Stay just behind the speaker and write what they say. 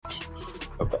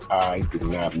of the I Did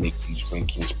Not Make These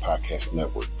Rankings podcast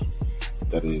network.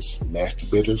 That is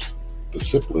Masturbators, The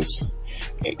Sip List,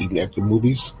 and Eating After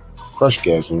Movies,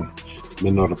 Crushgasm,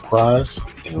 Men Are the Prize,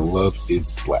 and Love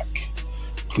is Black.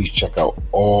 Please check out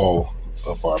all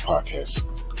of our podcasts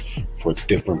for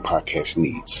different podcast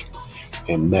needs.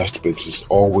 And Masturbators is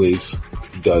always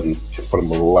done in front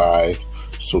of a live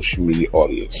social media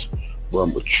audience. We're a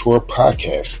mature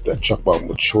podcast that talk about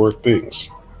mature things.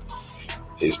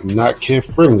 It's not kid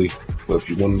friendly, but if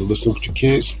you want to listen with your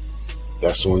kids,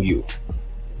 that's on you.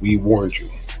 We warned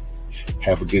you.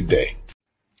 Have a good day.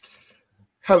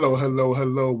 Hello.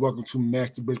 Welcome to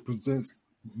Masturbators Presents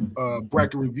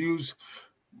Bracket Reviews.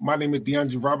 My name is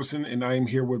DeAndre Robinson, and I am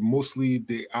here with mostly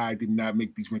the I Did Not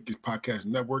Make These Rankings podcast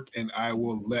network, and I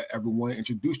will let everyone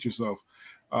introduce yourself.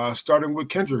 Starting with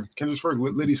Kendra. Kendra's first.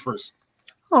 Ladies first.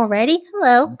 Alrighty.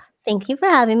 Hello. Thank you for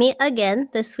having me again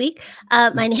this week.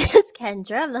 My name is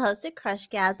Kendra. I'm the host of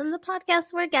Crushgasm, the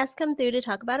podcast where guests come through to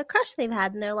talk about a crush they've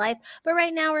had in their life. But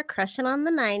right now we're crushing on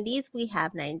the 90s. We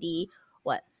have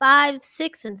 5,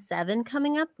 6, and 7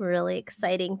 coming up. Really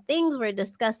exciting things. We're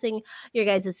discussing your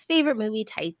guys' favorite movie,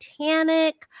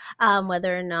 Titanic,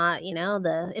 whether or not,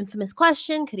 the infamous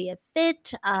question, could he have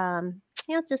fit?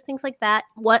 Just things like that.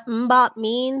 What mbop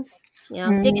means,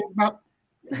 dig it.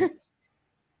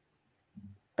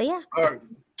 But yeah.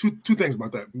 Two things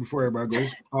about that before everybody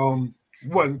goes.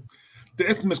 One, the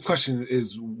infamous question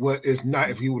is what is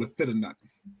not if he would have fit or not.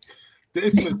 The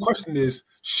infamous question is,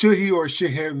 should he or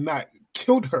should he have not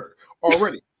killed her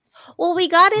already? Well, we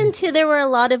got into there were a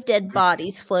lot of dead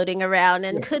bodies floating around,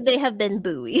 and could they have been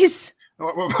buoys?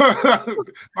 And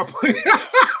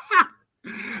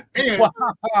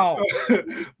wow.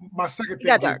 My second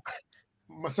thing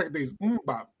is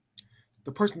mbop.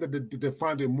 The person that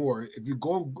defined it more, if you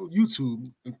go on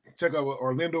YouTube and check out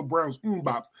Orlando Brown's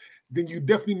mbop, then you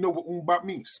definitely know what mbop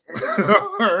means.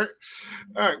 All right.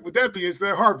 With that being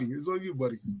said, Harvey, it's on you,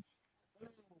 buddy.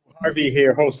 Harvey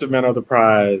here, host of Men Are the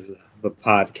Prize, the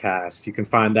podcast. You can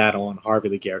find that on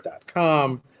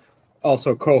harveylegear.com.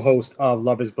 Also co-host of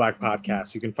Love is Black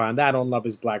podcast. You can find that on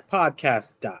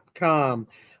loveisblackpodcast.com.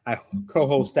 I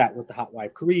co-host that with the hot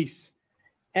wife, Carice.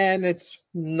 And it's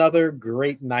another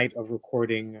great night of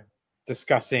recording,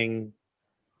 discussing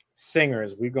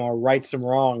singers. We're going to right some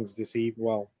wrongs this evening.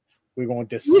 Well, we're going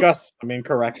to discuss some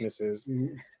incorrectnesses,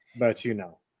 but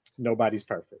nobody's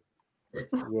perfect.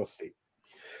 We'll see.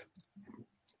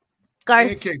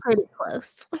 Garth's pretty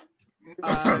close.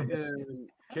 I am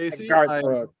Casey.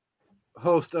 I'm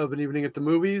host of An Evening at the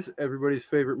Movies, everybody's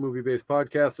favorite movie-based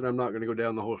podcast, and I'm not going to go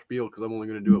down the whole spiel because I'm only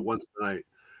going to do it once tonight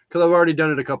because I've already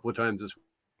done it a couple of times this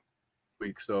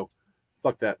week, so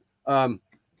fuck that.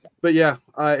 But yeah,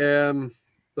 I am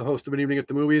the host of An Evening at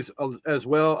the Movies as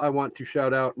well. I want to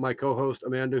shout out my co-host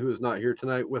Amanda, who is not here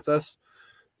tonight with us.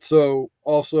 So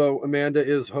also Amanda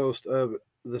is host of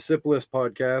the Sip List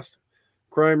podcast,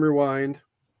 Crime Rewind,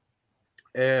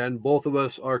 and both of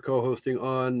us are co-hosting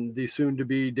on the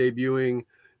soon-to-be debuting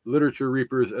Literature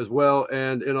Reapers as well.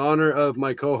 And in honor of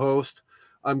my co-host,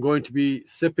 I'm going to be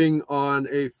sipping on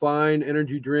a fine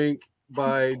energy drink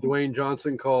by Dwayne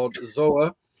Johnson called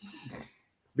Zoa,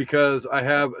 because I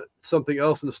have something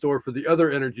else in the store for the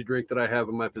other energy drink that I have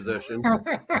in my possession.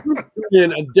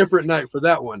 In a different night for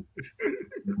that one.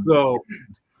 So,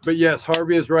 but yes,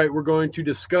 Harvey is right. We're going to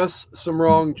discuss some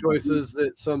wrong choices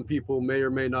that some people may or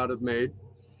may not have made.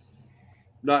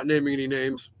 Not naming any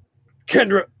names.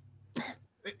 Kendra.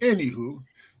 Anywho,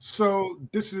 so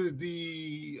this is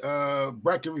the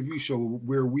bracket review show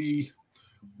where we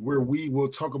will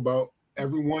talk about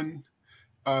everyone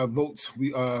votes.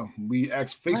 We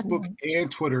asked Facebook and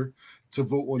Twitter to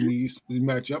vote on these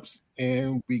matchups,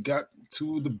 and we got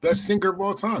to the best singer of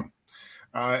all time.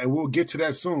 And we'll get to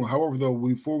that soon. However, though,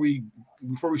 before we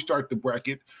start the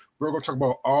bracket, we're going to talk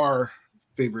about our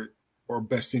favorite or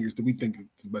best singers that we think are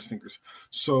the best singers.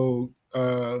 So,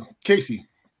 Casey,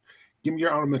 give me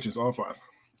your honorable mentions, all 5,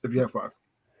 if you have 5.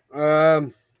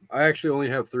 I actually only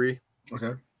have 3.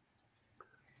 Okay.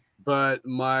 But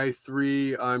my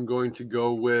 3 I'm going to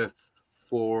go with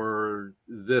for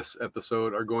this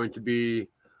episode are going to be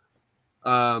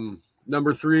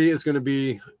number 3 is going to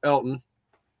be Elton.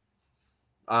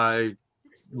 I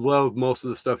love most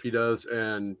of the stuff he does,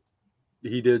 and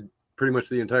he did pretty much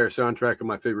the entire soundtrack of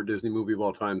my favorite Disney movie of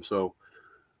all time. So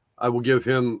I will give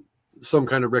him some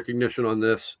kind of recognition on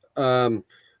this.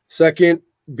 Second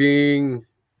being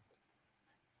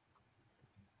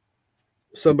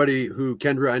somebody who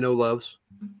Kendra I know loves,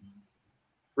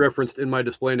 referenced in my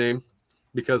display name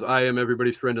because I am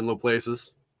everybody's friend in low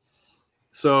places.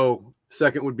 So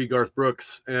second would be Garth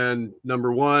Brooks, and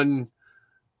number 1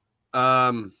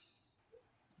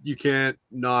 you can't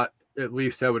not at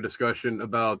least have a discussion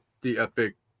about the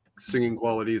epic singing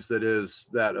qualities that is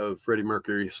that of Freddie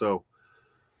Mercury. So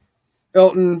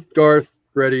Elton, Garth,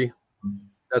 Freddie,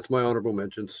 that's my honorable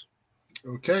mentions.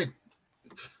 Okay.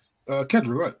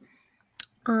 Kendra, what?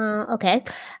 Okay.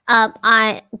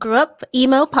 I grew up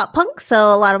emo pop punk,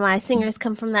 so a lot of my singers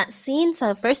come from that scene.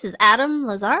 So first is Adam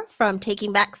Lazar from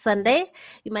Taking Back Sunday.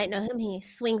 You might know him. He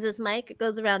swings his mic. It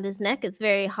goes around his neck. It's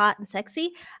very hot and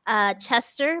sexy.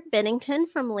 Chester Bennington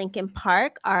from Linkin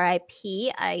Park,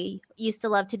 R.I.P. I used to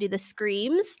love to do the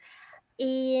screams.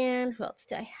 And who else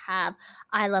do I have?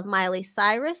 I love Miley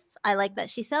Cyrus. I like that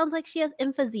she sounds like she has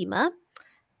emphysema.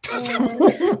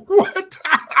 What?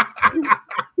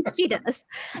 She does.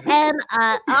 And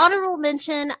honorable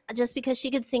mention, just because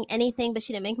she could sing anything, but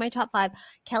she didn't make my top 5,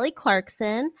 Kelly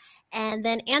Clarkson. And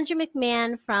then Andrew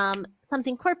McMahon from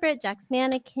Something Corporate, Jack's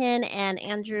Mannequin, and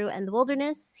Andrew and the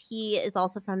Wilderness. He is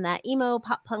also from that emo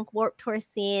pop punk Warped Tour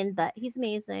scene, but he's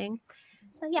amazing.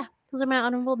 So yeah, those are my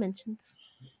honorable mentions.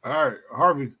 All right,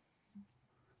 Harvey.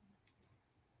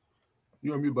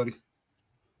 You and me, buddy.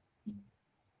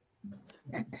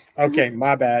 Okay,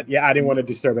 my bad. Yeah, I didn't want to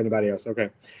disturb anybody else. Okay.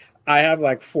 I have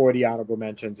like 40 honorable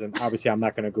mentions, and obviously I'm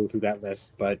not going to go through that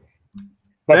list, but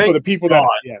for the people that,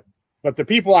 but the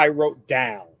people I wrote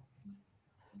down,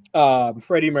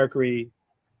 Freddie Mercury,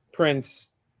 Prince,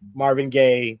 Marvin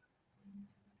Gaye,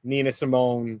 Nina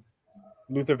Simone,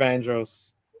 Luther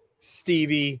Vandross,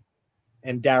 Stevie,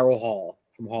 and Daryl Hall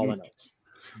from Hall & Oates.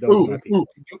 Those are my people.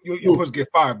 You're supposed to get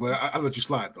 5, but I'll let you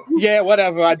slide, though. Yeah,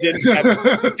 whatever. I did.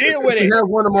 Deal with it. You have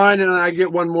one of mine, and I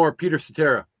get one more. Peter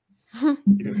Cetera. All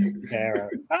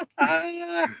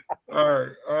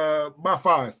right. My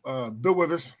 5. Bill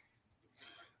Withers.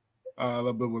 I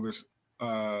love Bill Withers.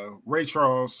 Ray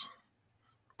Charles,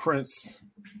 Prince,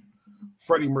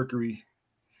 Freddie Mercury,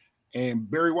 and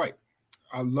Barry White.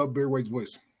 I love Barry White's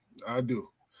voice. I do.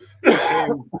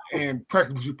 And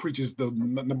practically preaches the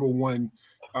number one.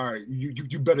 All right,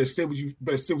 you better say what you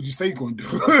say you're gonna do.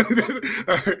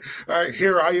 All right,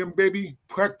 here I am, baby.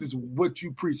 Practice what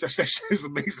you preach. That shit is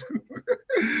amazing.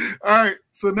 All right,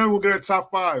 so now we'll get our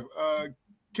top 5.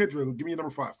 Kendra, give me your number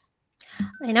 5.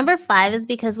 My number 5 is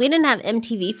because we didn't have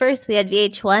MTV first. We had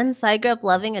VH1, so I grew up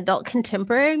loving adult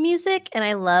contemporary music, and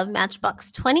I love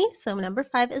Matchbox 20. So number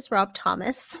 5 is Rob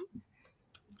Thomas.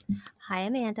 Hi,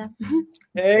 Amanda.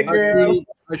 Hey, girl.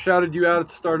 I shouted you out at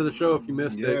the start of the show if you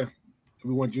missed it.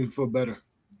 We want you to feel better.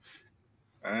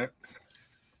 All right.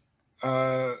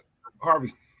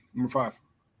 Harvey, number 5.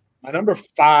 My number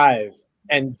 5,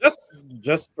 and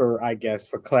just for, I guess,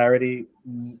 for clarity,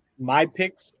 my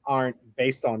picks aren't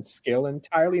based on skill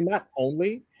entirely, not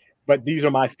only, but these are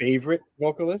my favorite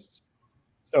vocalists.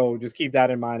 So just keep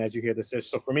that in mind as you hear this.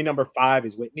 So for me, number 5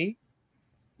 is Whitney.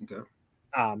 Okay.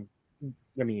 I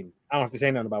mean, I don't have to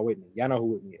say nothing about Whitney. Y'all know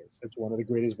who Whitney is. It's one of the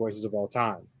greatest voices of all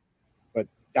time. But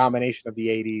domination of the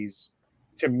 80s,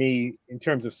 to me, in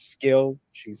terms of skill,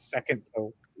 she's second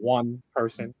to one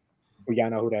person who y'all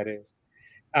know who that is.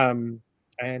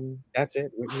 And that's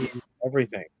it. Whitney,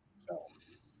 everything. So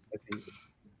that's easy.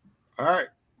 All right.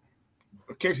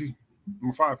 Casey,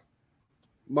 number 5.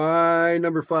 My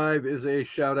number 5 is a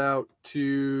shout out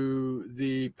to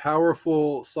the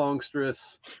powerful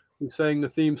songstress who sang the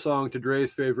theme song to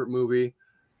Dre's favorite movie.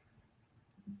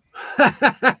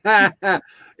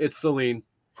 It's Celine.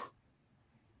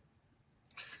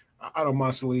 I don't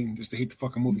mind Celine, just to hate the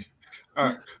fucking movie.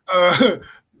 All right.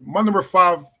 My number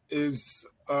 5 is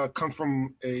comes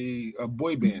from a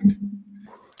boy band,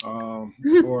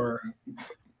 or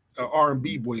an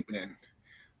R&B boy band.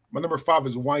 My number 5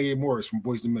 is Y.A. Morris from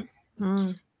Boyz II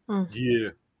Men. Yeah,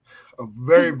 a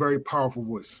very, very powerful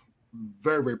voice.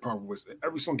 Very, very powerful voice.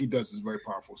 Every song he does is very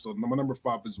powerful. So my number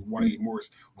 5 is Y.A. Morris,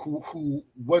 who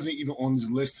wasn't even on this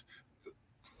list.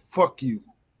 Fuck you.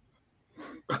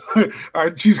 All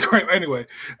right, she's great. Anyway,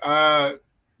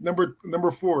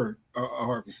 number 4,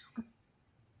 Harvey.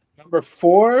 Number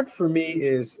 4 for me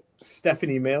is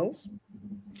Stephanie Mills.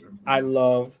 I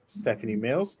love Stephanie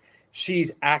Mills.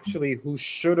 She's actually who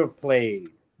should have played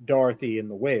Dorothy in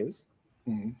The Wiz,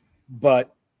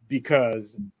 but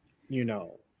because we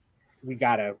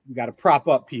gotta prop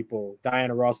up people.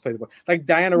 Diana Ross played the like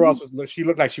Diana Ross she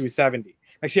looked like she was 70.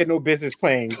 Like she had no business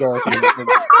playing Dorothy.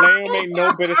 It made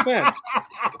no bit of sense.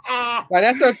 Like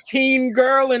that's a teen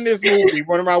girl in this movie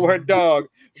running around with her dog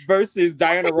versus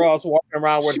Diana Ross walking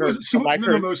around with her. She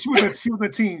was a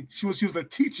teen. She was a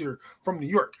teacher from New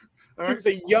York.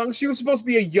 She was supposed to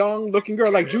be a young looking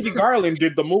girl, like Judy Garland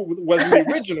did the movie, was the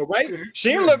original, right? She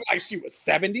didn't look like she was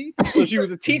 70. So she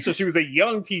was a teacher. She was a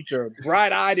young teacher,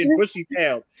 bright-eyed and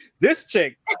bushy-tailed. This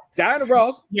chick Diana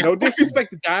Ross, no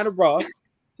disrespect to Diana Ross,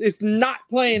 is not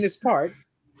playing this part.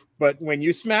 But when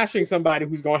you're smashing somebody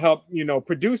who's going to help,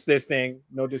 produce this thing,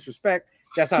 no disrespect,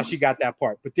 that's how she got that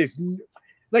part. But there's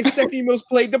like Stephanie Mills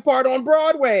played the part on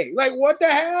Broadway. Like, what the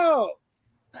hell?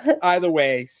 Either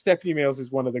way, Stephanie Mills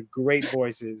is one of the great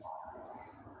voices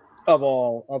of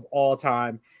all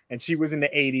time. And she was in the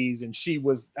 80s, and she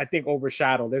was, I think,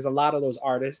 overshadowed. There's a lot of those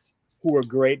artists who are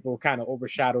great, but were kind of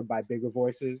overshadowed by bigger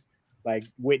voices. Like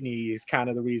Whitney is kind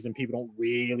of the reason people don't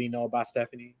really know about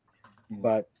Stephanie.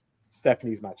 But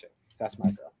Stephanie's my chick. That's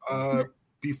my girl.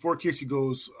 Before Casey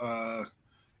goes,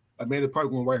 Amanda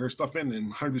probably going to write her stuff in,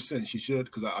 and 100% she should,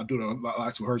 because I do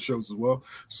lots of her shows as well.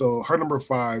 So her number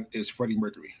 5 is Freddie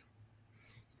Mercury.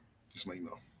 Just let you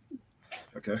know.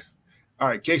 Okay. All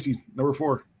right, Casey, number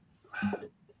 4.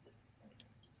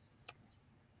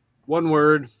 One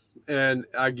word, and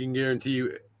I can guarantee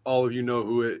you all of you know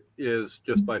who it is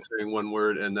just by saying one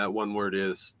word, and that one word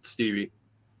is Stevie.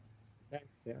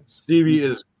 Yes. Stevie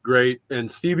is great,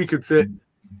 and Stevie could fit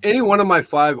any one of my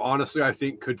 5. Honestly, I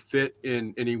think could fit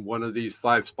in any one of these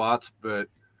 5 spots, but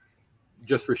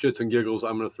just for shits and giggles,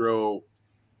 I'm going to throw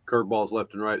curveballs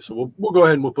left and right. So we'll go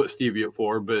ahead and we'll put Stevie at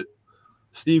 4. But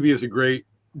Stevie is a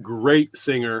great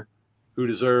singer who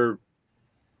deserved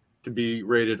to be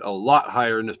rated a lot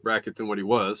higher in this bracket than what he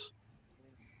was,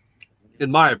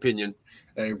 in my opinion.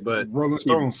 Hey, but Rolling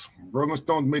Stones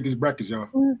made this bracket,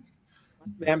 y'all.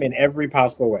 Them in every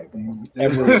possible way.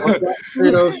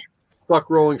 Fuck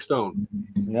Rolling Stone.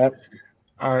 Yep.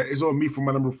 All right, it's on me for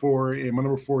my number 4, and my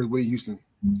number 4 is Whitney Houston.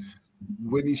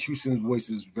 Whitney Houston's voice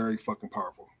is very fucking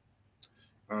powerful.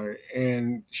 All right,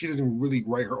 and she doesn't really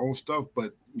write her own stuff,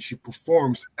 but she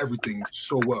performs everything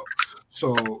so well.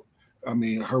 So, I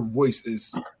mean, her voice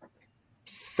is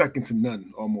second to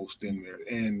none almost in there,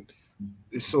 and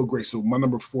it's so great. So my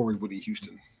number 4 is Whitney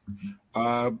Houston.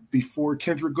 Before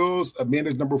Kendra goes,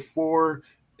 Amanda's number 4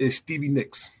 is Stevie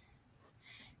Nicks.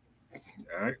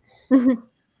 All right.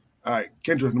 All right,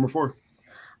 Kendra, number 4.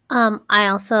 I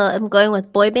also am going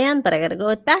with boy band, but I got to go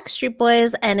with Backstreet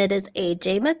Boys, and it is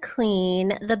AJ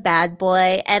McLean, the bad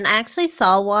boy. And I actually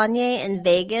saw Wanye in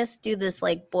Vegas do this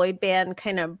like boy band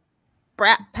kind of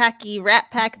rat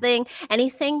pack thing, and he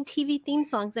sang TV theme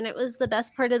songs, and it was the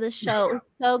best part of the show. It was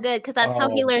so good because that's how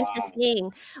he learned to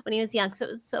sing when he was young. So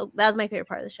that was my favorite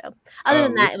part of the show. Other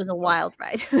than that, it was a wild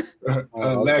ride.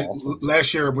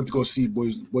 Last year I went to go see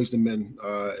Boys II Men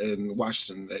in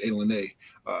Washington at A&A,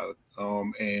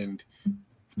 and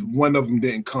one of them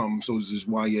didn't come, so it was just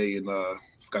YA and I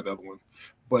forgot the other one,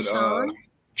 but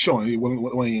Sean,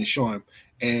 and Sean.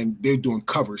 And they're doing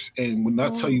covers. And when I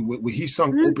tell you, when he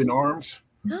sung Open Arms,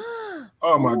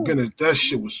 oh my goodness, that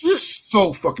shit was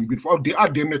so fucking beautiful. I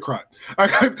damn near cried.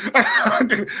 I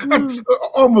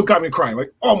almost got me crying,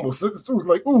 like almost. It was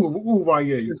like, ooh, my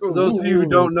yeah. For those of you who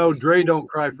don't know, Dre don't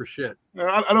cry for shit.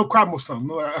 I don't cry most of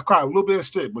them. I cry a little bit of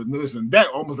shit, but listen, that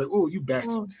almost like, oh, you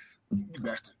bastard. You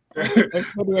bastard.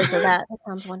 That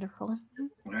sounds wonderful.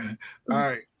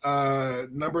 All right.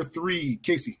 Number 3,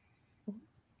 Casey.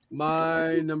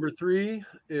 My number 3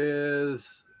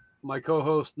 is my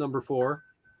co-host number 4,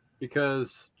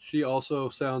 because she also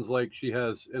sounds like she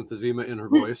has emphysema in her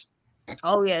voice.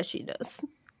 Oh yeah, she does.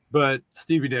 But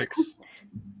Stevie Nicks.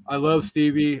 I love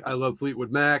Stevie. I love Fleetwood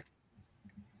Mac.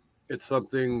 It's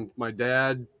something my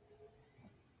dad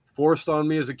forced on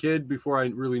me as a kid before I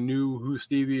really knew who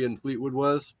Stevie and Fleetwood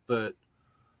was. But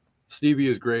Stevie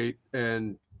is great,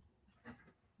 and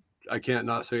I can't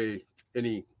not say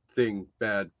anything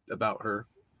bad about her.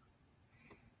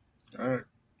 All right.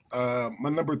 My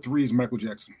number 3 is Michael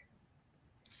Jackson.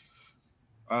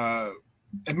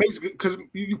 It makes it because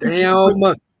you can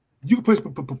put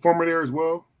a performer there as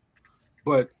well,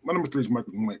 but my number 3 is Mike.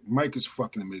 Mike is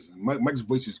fucking amazing. Mike's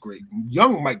voice is great.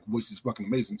 Young Mike's voice is fucking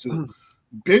amazing too.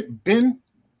 Ben,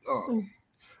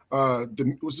 I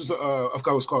forgot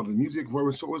what it's called, the music, whatever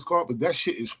it's called, but that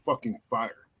shit is fucking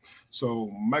fire.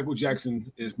 So Michael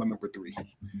Jackson is my number 3.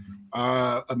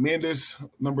 Amanda's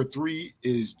number 3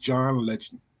 is John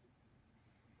Legend.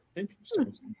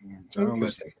 Interesting. John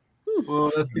Legend.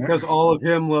 Well, that's because all of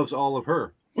him loves all of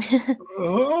her.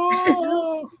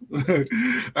 Oh.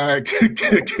 All right,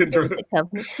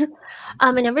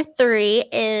 my number 3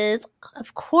 is,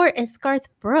 of course, it's Garth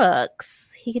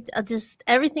Brooks. He could just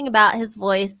everything about his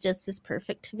voice just is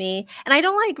perfect to me. And I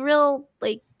don't like real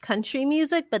country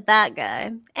music, but that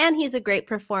guy, and he's a great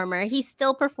performer. He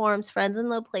still performs Friends in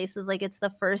Low Places like it's the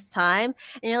first time,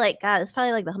 and you're like, God, it's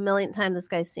probably like the millionth time this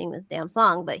guy's singing this damn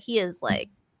song, but he is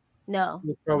like, no.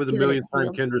 It's probably the millionth time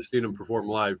Kendra's seen him perform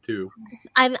live too.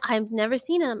 I've never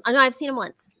seen him. I know I've seen him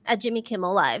once at Jimmy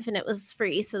Kimmel Live, and it was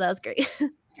free, so that was great.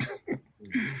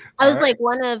 I was like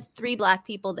one of 3 Black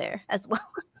people there as well.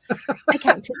 I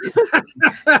counted.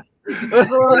 I was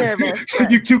a little nervous.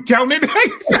 You keep counting? I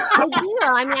do.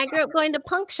 I mean, I grew up going to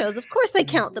punk shows. Of course, I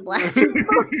count the Black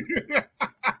people.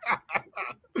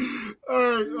 All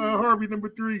right, Harvey, number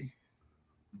 3.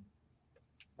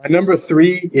 My number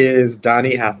 3 is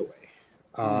Donny Hathaway.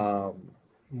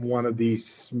 One of the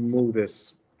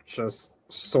smoothest, just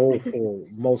soulful,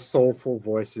 most soulful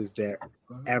voices there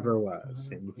ever was.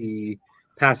 And he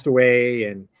passed away,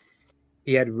 and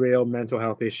he had real mental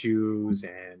health issues.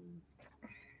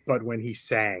 But when he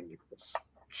sang, it was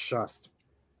just,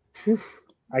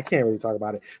 I can't really talk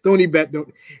about it.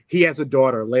 He has a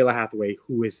daughter, Layla Hathaway,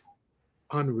 who is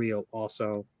unreal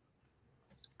also.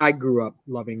 I grew up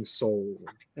loving soul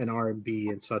and R&B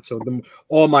and such. So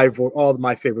all my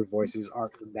favorite voices are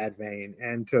in that vein.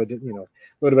 And to, a little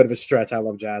bit of a stretch, I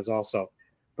love jazz also.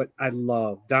 But I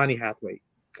love Donny Hathaway.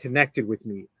 Connected with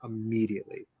me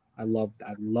immediately. I love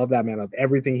that man. I love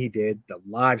everything he did, the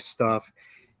live stuff,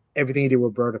 everything he did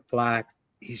with Roberta Flack.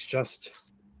 He's just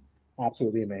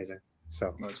absolutely amazing.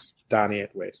 So nice. Donny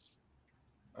Hathaway.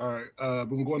 All right, we're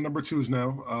going to go on number 2s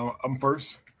now. I'm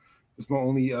first. It's my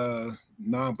only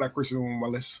non-Black person on my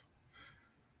list.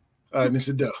 And it's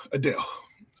Adele.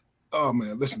 Oh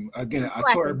man, listen again. I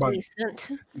told everybody.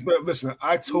 But listen,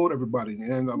 I told everybody,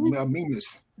 and I mean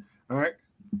this. All right,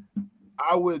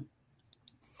 I would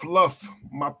fluff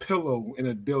my pillow in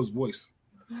Adele's voice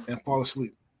and fall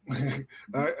asleep. All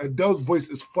right? Adele's voice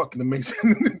is fucking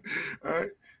amazing. All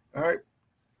right.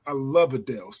 I love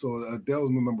Adele, so Adele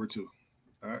is my number 2.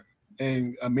 All right,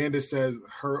 and Amanda says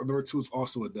her number 2 is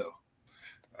also Adele.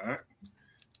 All right,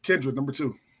 Kendra, number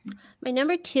 2. My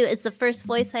number 2 is the first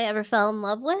voice I ever fell in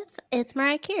love with. It's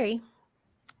Mariah Carey.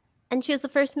 And she was the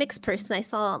first mixed person I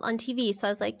saw on TV. So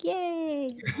I was like, yay.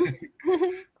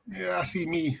 Yeah, I see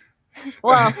me.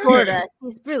 Well, Florida,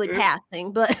 she's really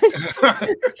passing, but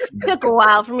it took a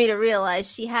while for me to realize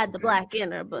she had the Black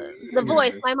in her. But the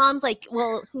voice, my mom's like,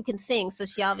 well, who can sing? So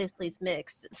she obviously is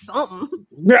mixed. It's something.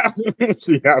 Yeah,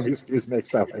 she obviously is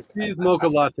mixed up like that. She's mocha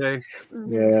latte.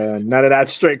 Yeah, none of that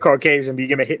straight Caucasian be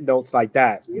giving hit notes like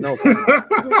that. You know.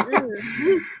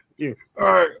 Yeah.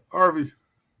 All right, Harvey.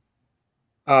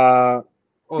 Me,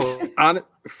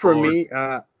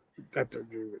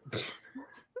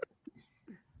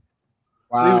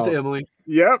 wow. Leave it to Emily.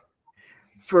 Yep.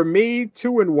 For me,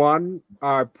 2 and 1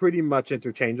 are pretty much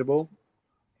interchangeable,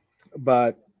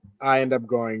 but I end up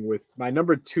going with my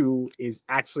number 2 is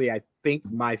actually, I think,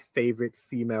 my favorite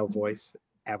female voice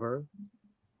ever,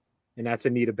 and that's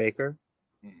Anita Baker.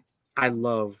 I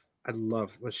love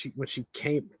when she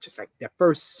came, just like that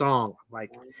first song.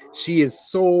 Like, she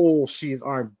is soul, she's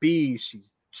R&B,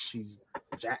 she's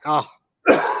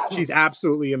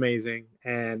absolutely amazing,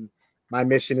 and my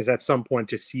mission is at some point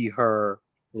to see her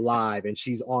live, and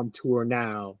she's on tour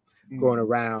now, going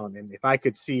around. And if I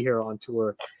could see her on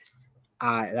tour,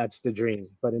 that's the dream.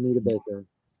 But Anita Baker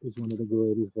is one of the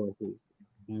greatest voices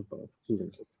ever. She's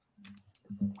interesting.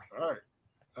 All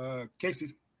right,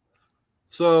 Casey.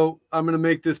 So I'm going to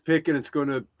make this pick, and it's going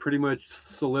to pretty much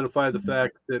solidify the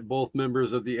fact that both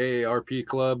members of the AARP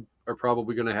club are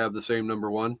probably going to have the same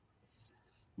number 1.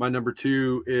 My number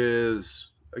 2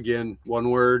 is, again, one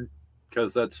word,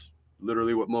 because that's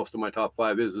literally what most of my top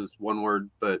 5 is one word,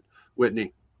 but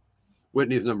Whitney.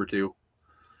 Whitney's number 2.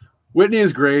 Whitney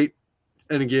is great.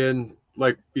 And again,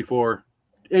 like before,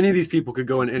 any of these people could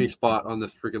go in any spot on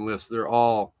this freaking list. They're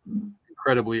all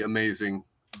incredibly amazing.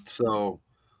 So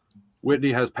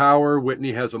Whitney has power.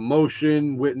 Whitney has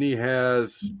emotion. Whitney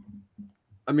has,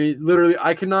 I mean, literally,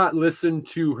 I cannot listen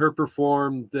to her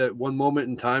perform that One Moment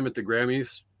in Time at the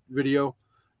Grammys video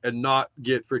and not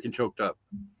get freaking choked up.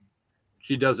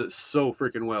 She does it so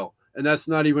freaking well. And that's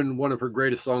not even one of her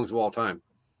greatest songs of all time,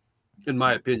 in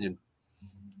my opinion.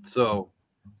 So,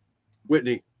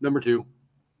 Whitney, number 2.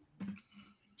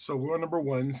 So we're on number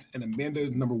 1s, and Amanda's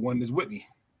number 1 is Whitney.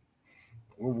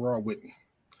 Overall, Whitney.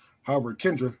 However,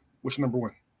 Kendra, what's your number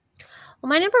 1? Well,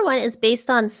 my number 1 is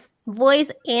based on voice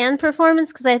and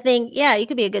performance, because I think, yeah, you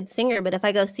could be a good singer, but if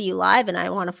I go see you live and I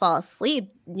want to fall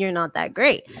asleep, you're not that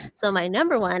great. So my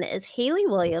number 1 is Hayley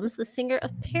Williams, the singer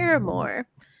of Paramore.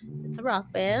 It's a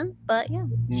rock band, but yeah,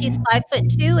 she's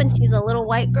 5'2" and she's a little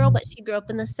white girl, but she grew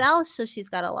up in the South, so she's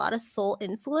got a lot of soul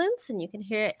influence, and you can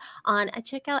hear it on.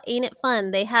 Check out "Ain't It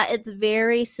Fun." It's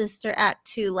very Sister Act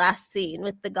 2 Last Scene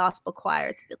with the gospel choir.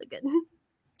 It's really good.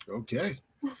 Okay,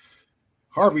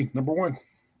 Harvey, number 1.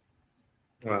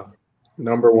 Well,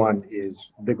 number 1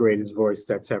 is the greatest voice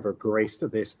that's ever graced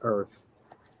this earth.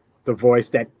 The voice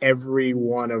that every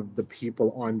one of the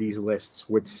people on these lists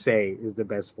would say is the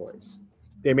best voice.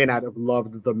 They may not have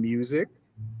loved the music,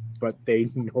 but they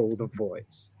know the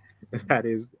voice. That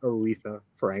is Aretha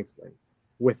Franklin,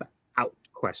 without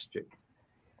question.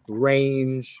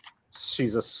 Range.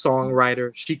 She's a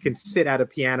songwriter. She can sit at a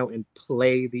piano and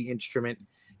play the instrument.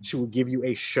 She will give you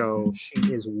a show.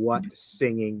 She is what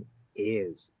singing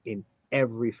is in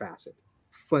every facet.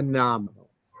 Phenomenal.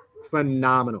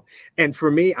 And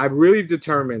for me, I've really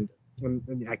determined,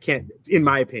 I can't, in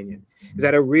my opinion, is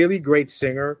that a really great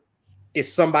singer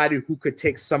is somebody who could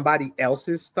take somebody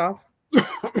else's stuff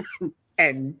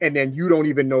and then you don't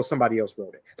even know somebody else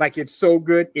wrote it. Like, it's so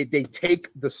good, they take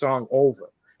the song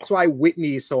over. That's why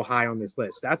Whitney is so high on this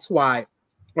list. That's why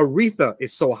Aretha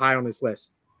is so high on this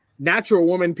list. Natural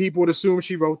Woman, people would assume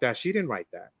she wrote that. She didn't write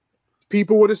that.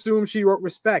 People would assume she wrote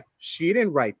Respect. She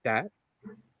didn't write that.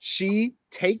 She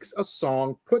takes a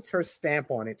song, puts her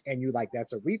stamp on it, and you like,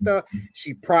 that's Aretha.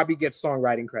 She probably gets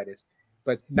songwriting credits,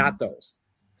 but not those.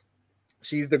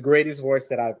 She's the greatest voice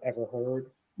that I've ever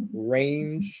heard.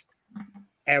 Range,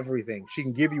 everything. She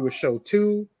can give you a show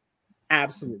too.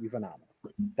 Absolutely phenomenal.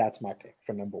 That's my pick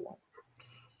for number one.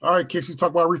 All right, Casey,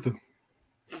 talk about Aretha.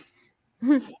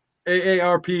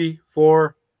 AARP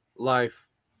for life.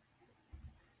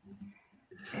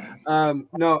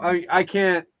 No, I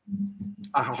can't.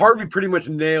 Harvey pretty much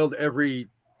nailed every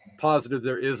positive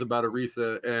there is about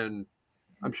Aretha, and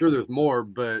I'm sure there's more,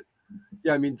 but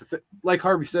yeah, I mean, like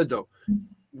Harvey said, though,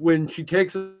 when she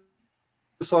takes a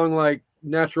song like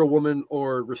Natural Woman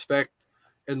or Respect,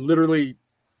 and literally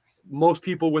most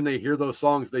people, when they hear those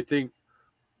songs, they think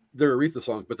they're Aretha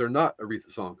songs, but they're not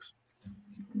Aretha songs.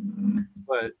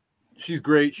 But she's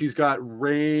great. She's got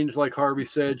range, like Harvey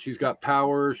said. She's got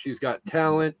power. She's got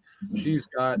talent. She's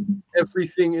got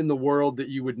everything in the world that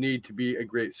you would need to be a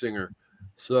great singer.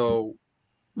 So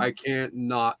I can't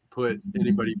not put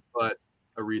anybody but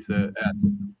Aretha at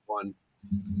one.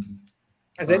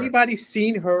 Has anybody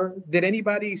seen her? Did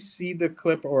anybody see the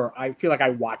clip? Or I feel like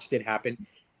I watched it happen.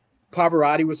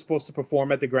 Pavarotti was supposed to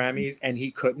perform at the Grammys and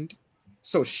he couldn't.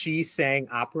 So she sang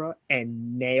opera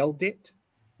and nailed it.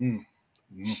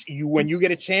 When you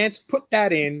get a chance, put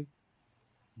that in.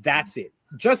 That's it.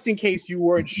 Just in case you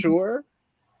weren't sure,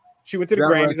 she went to the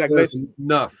Grammys like, listen,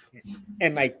 enough.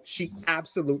 And like, she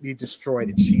absolutely destroyed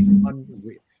it. She's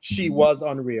unreal. She was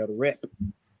unreal to rip.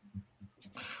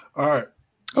 All right.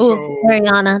 Oh,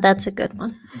 Mariana, that's a good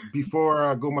one. Before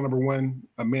I go my number one,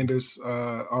 Amanda's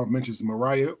mentions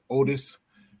Mariah, Otis,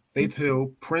 Faith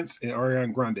Hill, Prince, and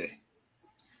Ariana Grande.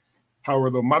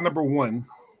 However, though, my number one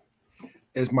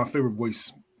is my favorite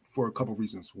voice for a couple of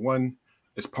reasons. One,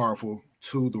 it's powerful.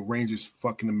 Two, the range is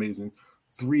fucking amazing.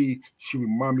 Three, she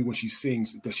reminds me when she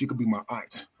sings that she could be my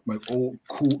aunt, my old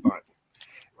cool aunt.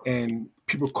 And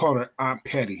people call her Aunt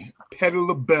Patty. Patti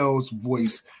LaBelle's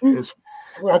voice is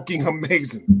fucking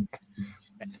amazing.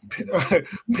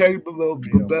 Patti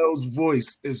LaBelle's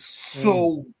voice is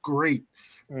so great.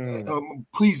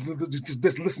 Please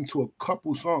just listen to a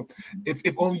couple songs.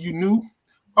 If only you knew.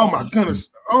 Oh my goodness.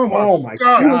 Oh my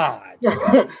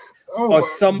God.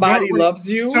 Somebody loves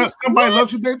you. Somebody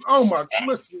loves you, babe. Oh my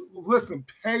goodness. Listen,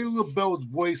 Patti LaBelle's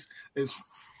voice is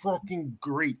fucking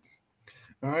great.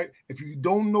 All right. If you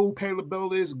don't know who Patti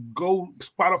LaBelle is, go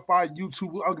Spotify,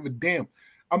 YouTube. I don't give a damn.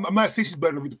 I'm not saying she's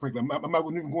better than Aretha Franklin. I'm not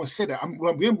even going to say that. I'm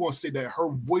going to say that her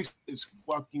voice is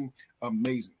fucking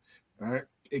amazing. All right.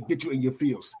 It gets you in your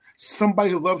feels.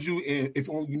 Somebody who loves you, and if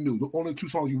only you knew. The only two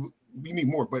songs you need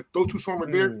more, but those two songs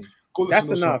right there, go listen to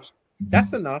those songs.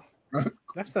 That's enough.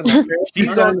 That's enough.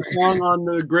 She's on the song on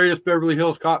the greatest Beverly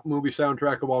Hills Cop movie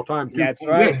soundtrack of all time, too. That's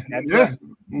right. Yeah. That's right.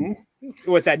 Mm-hmm.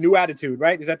 What's that? New Attitude,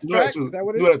 right? Is that the track? Is that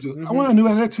what it is? New Attitude. Mm-hmm. I want a New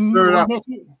Attitude.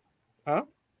 Huh?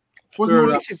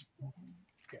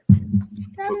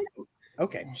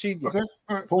 Okay. She. Okay.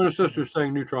 All right. Pointer Sisters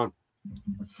sang Neutron.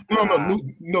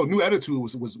 No. New Attitude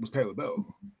was Patti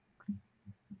LaBelle.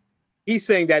 He's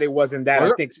saying that it wasn't that.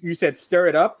 I think you said "Stir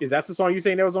It Up." Is that the song you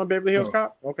saying that was on Beverly Hills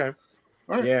Cop? Okay.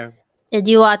 Right. Yeah. Did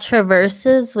you watch her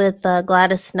verses with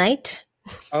Gladys Knight?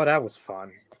 Oh, that was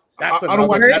fun. That's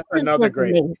another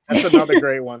great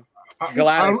one.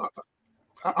 Gladys.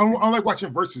 I don't like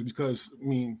watching verses because I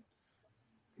mean.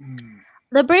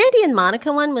 The Brandy and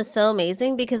Monica one was so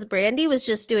amazing because Brandy was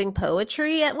just doing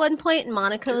poetry at one point, and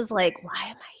Monica was like, "Why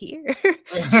am I here?"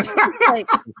 Like,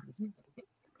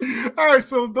 all right,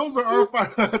 so those are our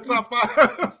top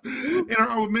five in our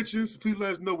honorable mentions. Please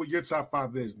let us know what your top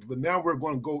five is. But now we're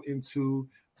going to go into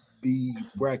the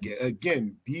bracket.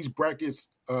 Again, these brackets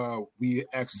we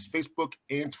asked Facebook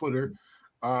and Twitter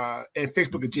and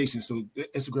Facebook adjacent, so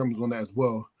Instagram is on that as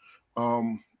well.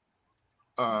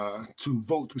 To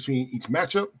vote between each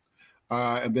matchup.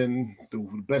 And then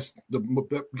we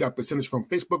got percentage from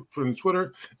Facebook, from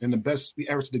Twitter, and the best we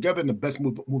averaged together, and the best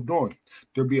moved on.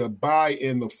 There'll be a bye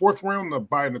in the 4th round, a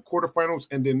bye in the quarterfinals,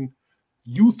 and then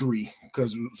you 3,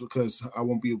 because I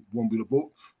won't be the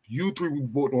vote. You 3 will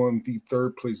vote on the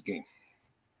 3rd place game.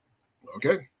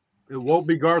 Okay. It won't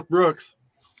be Garth Brooks.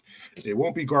 It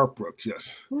won't be Garth Brooks.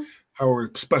 Yes.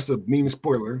 However, that's a mean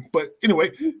spoiler. But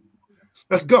anyway.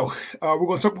 Let's go. We're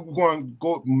going to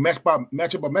go matchup by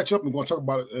matchup. We're going to talk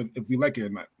about it if we like it or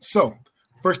not. So,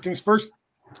 first things first.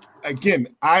 Again,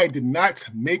 I did not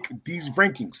make these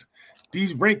rankings.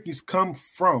 These rankings come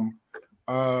from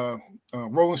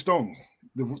Rolling Stone,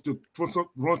 the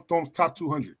Rolling Stone's top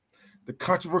 200. The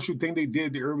controversial thing they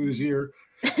did earlier this year,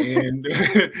 and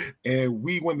and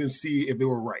we wanted to see if they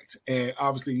were right. And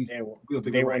obviously, they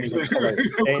weren't even close.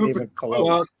 They ain't even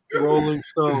close. Rolling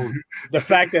Stone. The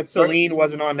fact that Celine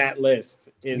wasn't on that list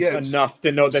is enough to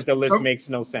know that the list makes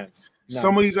no sense. No.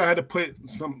 Some of these I had to put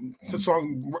some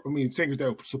singers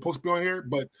that were supposed to be on here,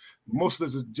 but most of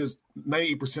this is just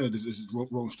 98% of this is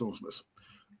Rolling Stones list.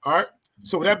 All right.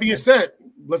 So with that being said,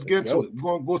 let's get into it. We're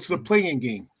going to go to the play-in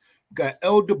game. Got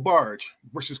El DeBarge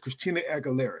versus Christina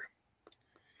Aguilera.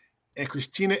 And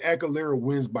Christina Aguilera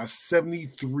wins by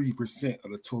 73%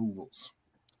 of the total votes.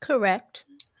 Correct.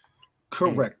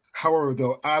 However,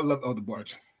 though, I love El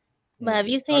DeBarge. But have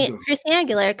you seen Christina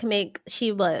Aguilera can make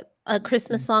a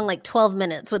Christmas song like 12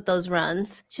 minutes with those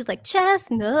runs? She's like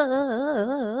chestnut.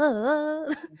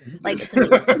 Like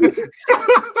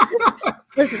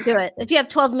listen to it. If you have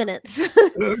 12 minutes.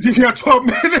 If you have 12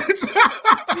 minutes.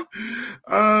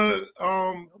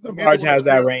 DeBarge has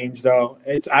that range though.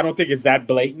 I don't think it's that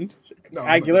blatant. No,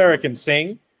 Aguilera can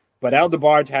sing, but El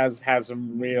DeBarge has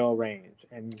some real range,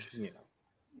 and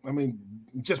I mean,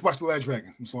 just watch The Last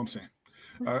Dragon. That's all I'm saying.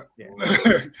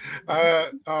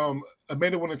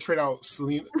 Amanda want to trade out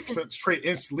Selena, trade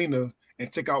in Selena,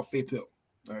 and take out Faith Hill.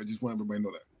 I just want everybody to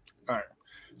know that. All right.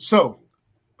 So,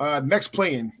 next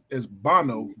play-in is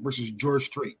Bono versus George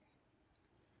Strait.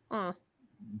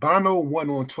 Bono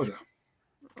won on Twitter.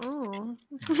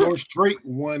 George Strait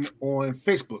won on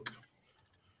Facebook.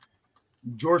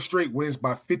 George Strait wins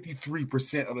by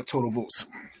 53% of the total votes.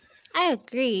 I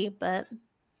agree, but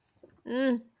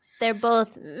they're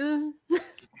both. I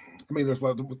mean, that's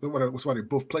why they're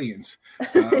both play-ins.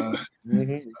 I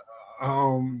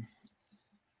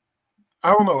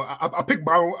don't know. I picked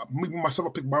Bono. Myself,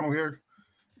 I picked Bono here.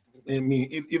 I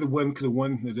mean, either one could have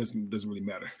won. It doesn't really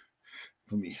matter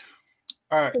for me.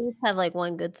 All right. They have like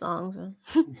one good song.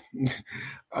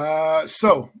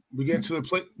 So we get into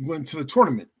the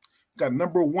tournament. Got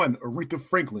number 1 Aretha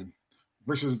Franklin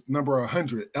versus number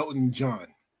 100 Elton John.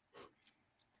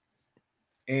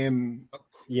 And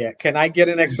can I get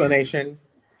an explanation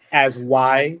as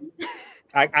why?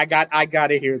 I got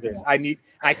to hear this. I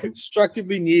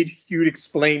constructively need you to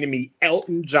explain to me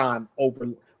Elton John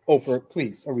over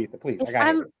please, Aretha, please.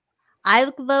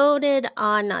 I voted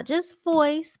on not just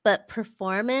voice, but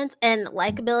performance and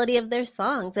likability of their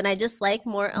songs. And I just like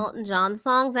more Elton John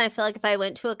songs. And I feel like if I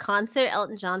went to a concert,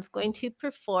 Elton John's going to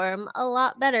perform a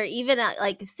lot better, even at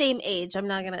like the same age. I'm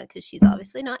not going to, because she's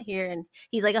obviously not here and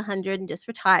he's like 100 and just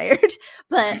retired.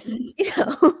 But,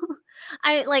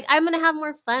 I'm going to have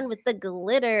more fun with the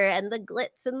glitter and the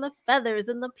glitz and the feathers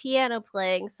and the piano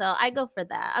playing. So I go for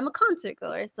that. I'm a concert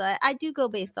goer, so I do go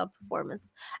based on performance.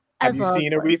 Have you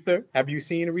seen Aretha? Have you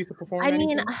seen Aretha perform? I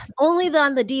mean, only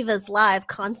on the Divas Live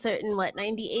concert in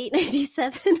 98,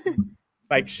 97.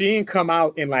 Like she didn't come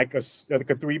out in like a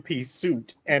 3-piece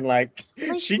suit, and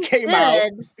she came out.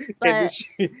 And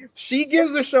she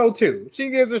gives a show too.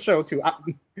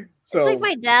 So it's like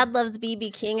my dad loves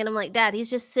BB King, and I'm like, Dad,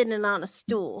 he's just sitting on a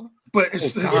stool. But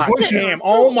it's damn!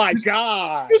 Oh my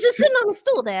God! He's just sitting on a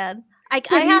stool, Dad. I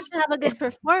have to have a good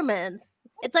performance.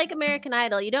 It's like American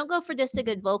Idol. You don't go for just a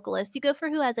good vocalist. You go for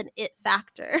who has an it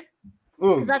factor.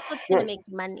 Because that's what's going to make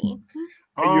money.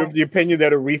 You have the opinion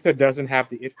that Aretha doesn't have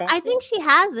the it factor? I think she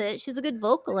has it. She's a good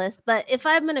vocalist. But if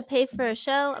I'm going to pay for a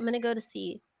show, I'm going to go to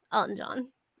see Elton John.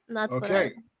 And that's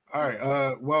okay. All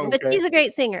right. But she's a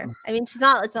great singer. I mean, it's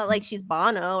not like she's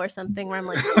Bono or something where I'm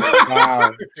like,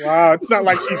 wow. It's not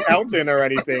like she's Elton or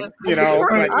anything. No.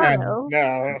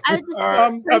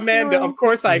 Amanda, of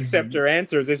course I accept your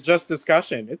answers. It's just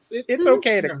discussion. It's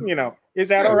okay to, is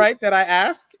that all right that I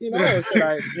ask? Or should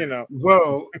I,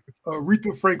 Well,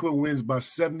 Aretha Franklin wins by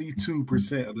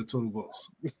 72% of the total votes.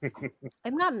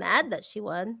 I'm not mad that she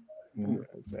won.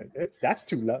 That's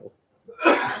too low.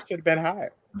 Should have been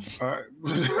higher. All right.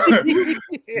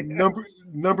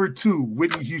 Number 2,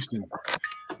 Whitney Houston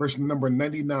versus number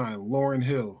 99, Lauryn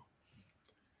Hill.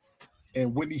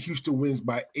 And Whitney Houston wins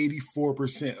by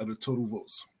 84% of the total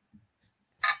votes,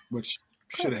 which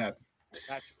should have happened.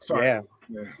 Sorry.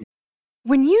 Yeah.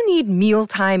 When you need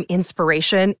mealtime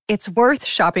inspiration, it's worth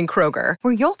shopping Kroger,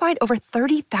 where you'll find over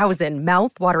 30,000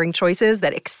 mouth-watering choices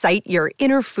that excite your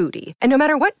inner foodie. And no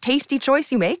matter what tasty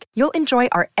choice you make, you'll enjoy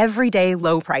our everyday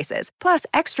low prices, plus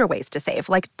extra ways to save,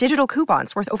 like digital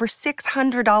coupons worth over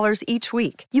 $600 each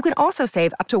week. You can also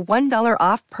save up to $1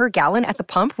 off per gallon at the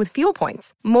pump with fuel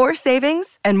points. More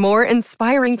savings and more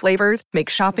inspiring flavors make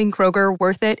shopping Kroger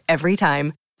worth it every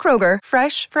time. Kroger,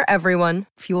 fresh for everyone.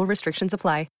 Fuel restrictions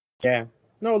apply. Yeah.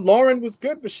 No, Lauren was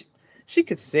good, but she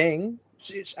could sing.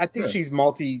 I think she's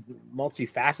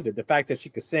multifaceted. The fact that she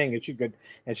could sing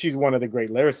and she's one of the great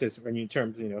lyricists in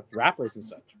terms of rappers and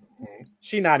such.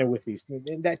 She not in with these.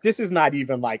 This is not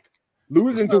even like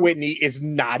losing to Whitney is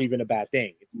not even a bad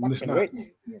thing. It's not.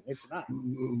 Whitney. It's not.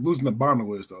 Losing to Bonner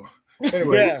was though.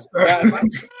 Anyway,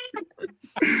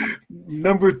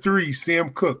 number 3, Sam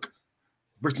Cooke,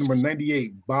 verse number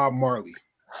 98, Bob Marley.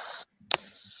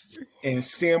 And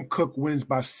Sam Cooke wins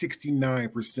by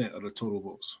 69% of the total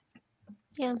votes.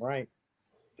 Yeah. Right.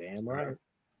 Damn right.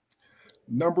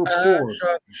 Number 4.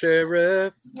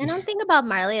 Sheriff. I don't think about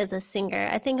Marley as a singer.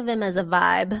 I think of him as a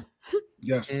vibe.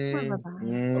 Yes.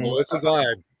 Oh, it's a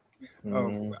vibe.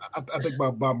 I think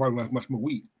about Bob Marley like my smoke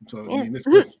weed. So I mean, it's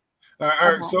all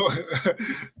right. So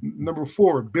number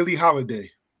 4, Billie Holiday.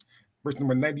 Verse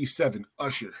number 97,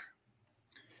 Usher.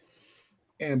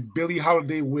 And Billie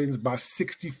Holiday wins by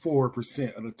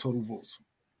 64% of the total votes.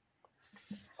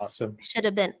 Awesome. Should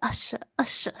have been Usher.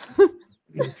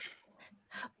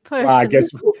 Well, I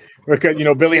guess because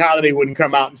Billie Holiday wouldn't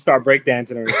come out and start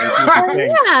breakdancing or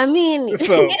anything. Yeah, I mean,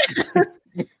 so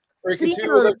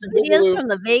videos from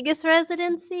the Vegas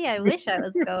residency. I wish I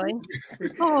was going.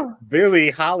 Oh.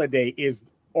 Billie Holiday is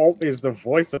the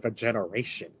voice of a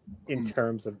generation in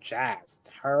terms of jazz. It's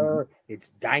her, it's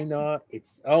Dinah,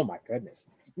 it's oh my goodness.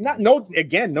 No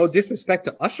disrespect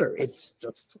to Usher. It's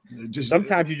just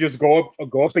sometimes you just go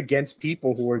up against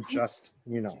people who are just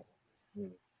That's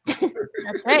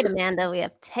right, Amanda. We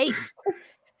have taste.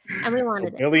 And we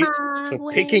wanted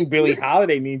picking Billie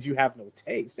Holiday means you have no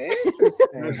taste. Okay.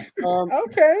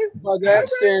 By that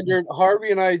standard,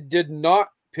 Harvey and I did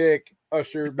not pick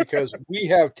Usher because we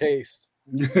have taste.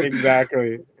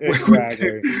 Exactly.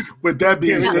 With that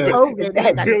being said,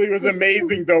 Billy was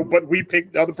amazing though, but we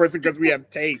picked the other person because we have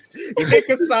taste. Pick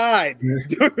a side.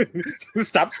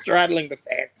 Stop straddling the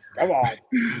fence. Come on.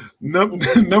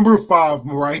 Number 5,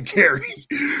 Mariah Carey.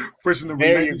 Verse number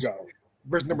there you go.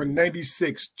 Verse number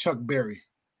 96, Chuck Berry.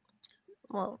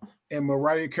 Whoa. And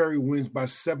Mariah Carey wins by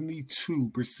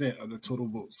 72% of the total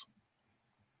votes.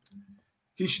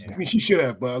 She should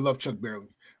have, but I love Chuck Berry.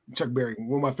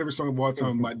 One of my favorite songs of all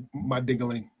time, my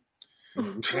Ding-a-ling.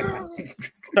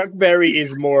 Chuck Berry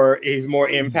is more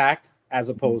impact as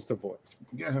opposed to voice.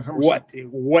 Yeah, 100%.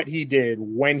 What he did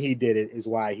when he did it is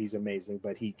why he's amazing,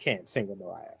 but he can't sing with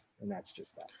Mariah, and that's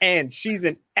just that. And she's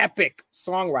an epic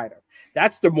songwriter.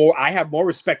 I have more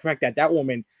respect for that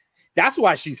woman. That's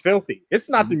why she's filthy. It's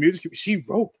not the music. She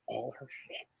wrote all her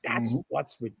shit. That's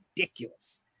what's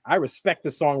ridiculous. I respect the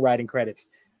songwriting credits.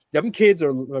 Them kids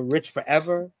are rich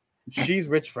forever. She's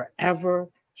rich forever.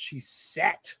 She's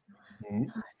set.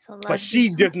 But she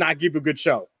does not give a good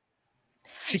show.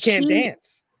 She can't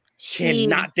dance. She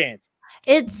cannot dance.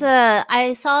 It's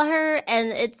I saw her and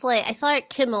it's like I saw her at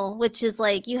Kimmel, which is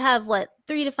like you have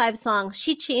 3 to 5 songs.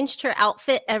 She changed her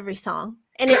outfit every song.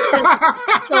 And it took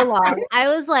so long.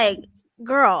 I was like,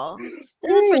 girl, this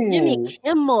is for Jimmy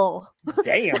Kimmel.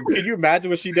 Damn. Can you imagine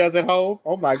what she does at home?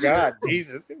 Oh my God.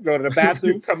 Jesus. Go to the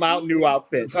bathroom, come out, new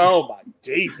outfit. Oh my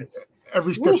Jesus.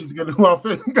 Every step she's got a new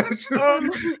outfit. Oh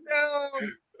no.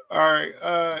 All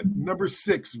right. Number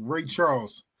 6, Ray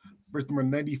Charles. Verse number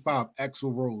 95,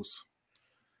 Axl Rose.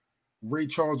 Ray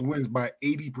Charles wins by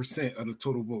 80% of the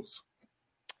total votes.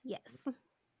 Yes.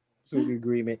 Absolute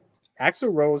agreement.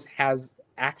 Axl Rose has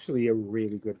actually a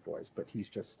really good voice, but he's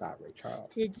just not Ray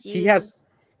Charles. He has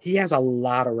a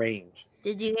lot of range.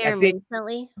 Did you hear him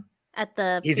recently at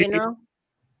the funeral?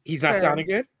 He's not sounding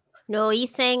good? No, he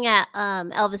sang at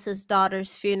Elvis's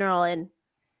daughter's funeral and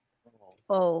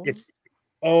it's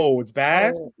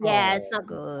bad? Yeah, it's not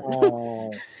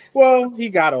good. Well, he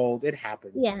got old. It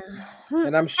happened. Yeah.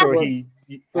 And I'm sure he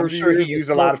used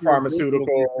a lot of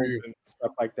pharmaceuticals and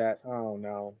stuff like that. Oh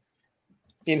no.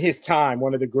 In his time,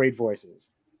 one of the great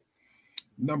voices.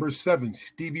 Number 7,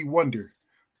 Stevie Wonder.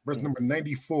 Verse number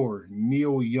 94,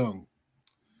 Neil Young.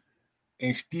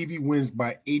 And Stevie wins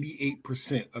by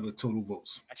 88% of the total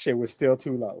votes. That shit was still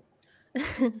too low.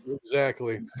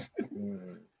 Exactly.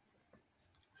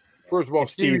 First of all,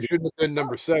 Stevie shouldn't have been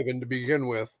number 7 to begin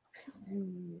with.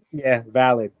 Yeah,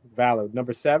 valid.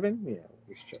 Number 7? Yeah.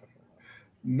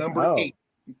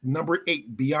 Number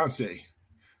 8, Beyonce.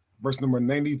 Verse number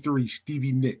 93,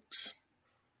 Stevie Nicks.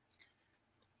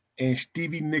 And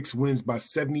Stevie Nicks wins by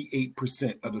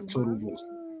 78% of the total votes.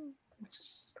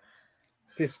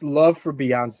 This love for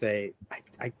Beyonce,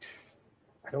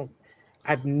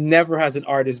 I've never has an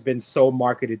artist been so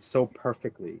marketed so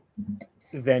perfectly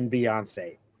than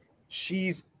Beyonce.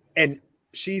 She's an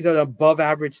above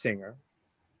average singer,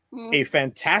 a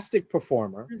fantastic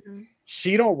performer. Mm-hmm.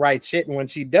 She don't write shit, and when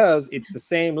she does, it's the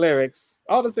same lyrics.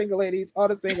 All the single ladies, all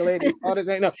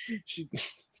the no.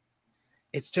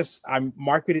 It's just I'm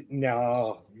marketed.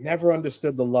 No, never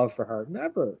understood the love for her.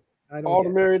 Never. All the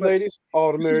married ladies.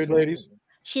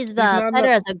 She's better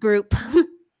as a group.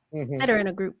 Better in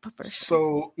a group for sure.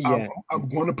 So I'm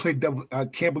going to play devil. I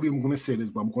can't believe I'm going to say this,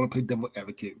 but I'm going to play devil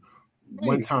advocate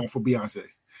one time for Beyonce.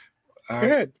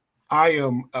 Good. I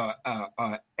am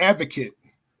an advocate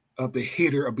of the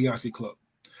hater of Beyonce club.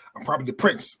 I'm probably the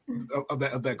prince of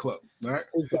that club. All right.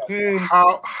 Okay.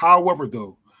 However,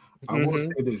 though, I will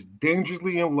say this: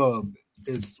 "Dangerously in Love"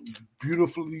 is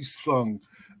beautifully sung.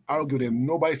 I don't give a damn.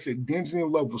 Nobody said "Dangerously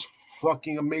in Love" was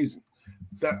fucking amazing.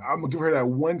 That I'm gonna give her that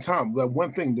one time, that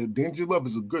one thing. The "Dangerously in Love"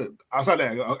 is a good. Outside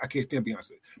that, I can't stand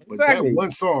Beyonce, but that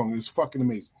one song is fucking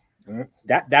amazing. Right?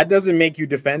 That doesn't make you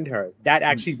defend her. That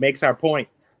actually makes our point.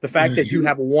 The fact that you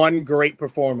have one great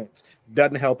performance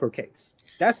doesn't help her case.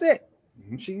 That's it.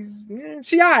 She's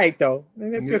all right though,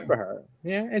 and it's good for her.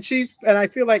 Yeah, and I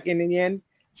feel like in the end,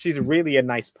 she's really a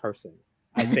nice person.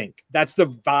 I think that's the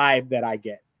vibe that I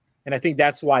get, and I think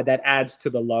that's why that adds to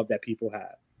the love that people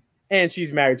have. And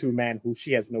she's married to a man who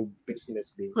she has no business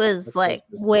being. Was like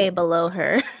way below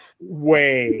her.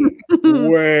 Way.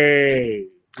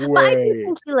 But I do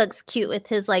think he looks cute with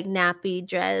his like nappy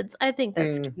dreads. I think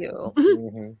that's cute.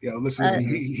 Yeah, listen,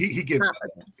 he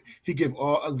give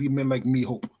all ugly men like me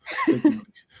hope.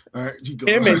 All right,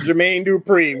 him and Jermaine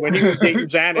Dupri when he was dating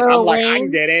Janet, I'm like, I can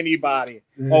get anybody.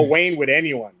 Or Wayne with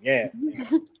anyone. Yeah.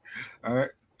 All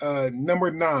right.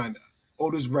 Number 9,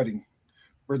 Otis Redding.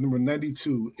 Verse number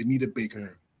 92, Anita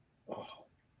Baker. Oh.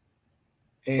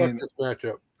 And this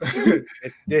matchup.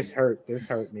 This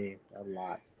hurt me a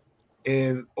lot.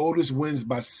 And Otis wins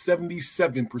by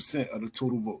 77% of the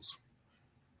total votes.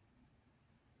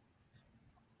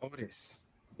 Otis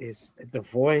is the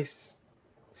voice,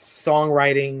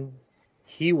 songwriting.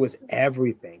 He was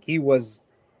everything. He was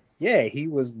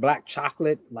Black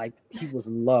Chocolate. Like, he was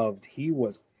loved. He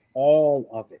was all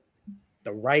of it.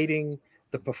 The writing,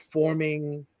 the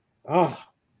performing. Oh,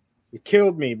 it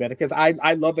killed me, man, because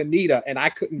I love Anita, and I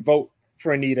couldn't vote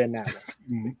for Anita in that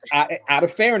one. Out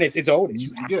of fairness, it's Otis.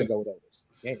 You have to go with Otis.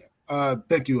 Yeah.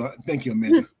 Thank you,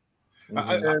 Amanda.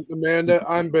 And Amanda,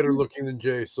 I'm better looking than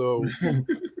Jay, so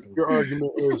your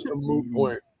argument is a moot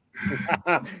point.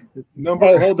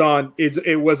 Hold on.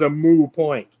 It was a moo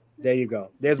point. There you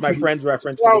go. There's my friend's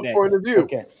reference for today. Point of view.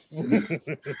 Okay.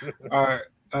 All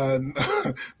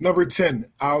right. Number 10,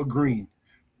 Al Green.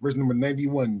 Verse number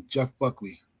 91, Jeff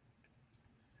Buckley.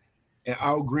 And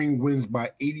Al Green wins by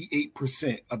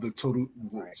 88% of the total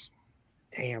votes.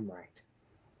 Damn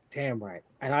right.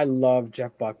 And I love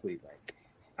Jeff Buckley. Like,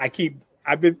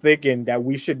 I've been thinking that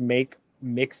we should make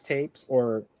mixtapes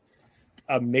or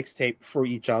a mixtape for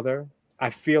each other. I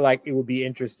feel like it would be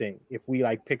interesting if we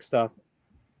like pick stuff,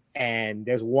 and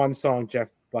there's one song Jeff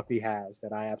Buckley has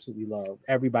that I absolutely love.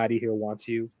 Everybody Here Wants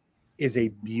You is a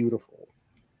beautiful,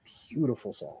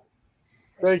 beautiful song.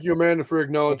 Thank you, Amanda, for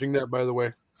acknowledging that, by the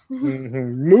way.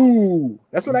 Moo.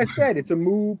 That's what I said. It's a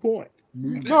moo point.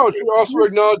 No, she also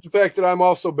acknowledged the fact that I'm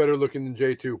also better looking than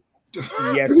Jay too.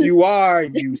 Yes, you are,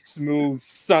 you smooth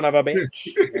son of a bitch.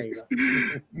 There you go.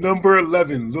 Number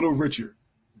 11, Little Richard.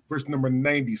 Verse number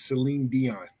 90, Celine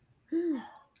Dion.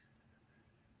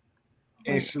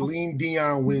 And Celine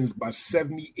Dion wins by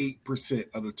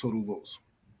 78% of the total votes.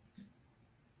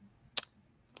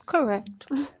 Correct.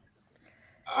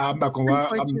 I'm not gonna lie.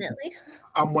 Unfortunately,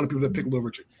 I'm one of the people that pick Little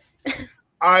Richard.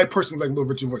 I personally like Little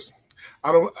Richard's voice.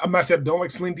 I'm not saying I don't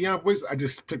like Celine Dion's voice. I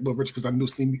just picked Little Richard because I knew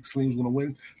Celine was going to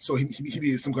win. So he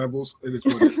needed some kind of voice. It is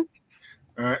what it is.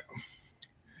 All right.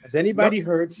 Has anybody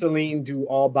heard Celine do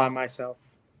All By Myself?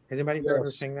 Has anybody heard her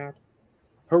sing that?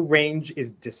 Her range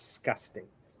is disgusting.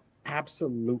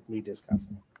 Absolutely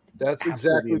disgusting. That's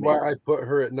exactly why I put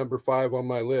her at number 5 on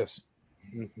my list.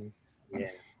 Mm-hmm.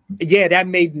 Yeah, that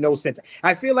made no sense.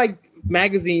 I feel like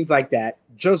magazines like that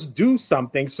just do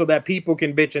something so that people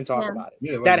can bitch and talk about it.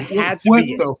 Yeah, like, that had to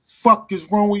be. What the fuck is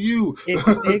wrong with you?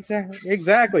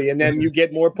 Exactly. And then you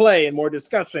get more play and more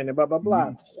discussion and blah, blah,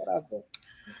 blah.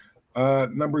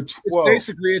 Number 12.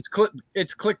 Basically,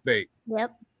 it's clickbait.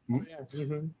 Yep.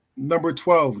 Mm-hmm. Number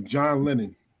 12, John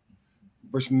Lennon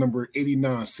versus number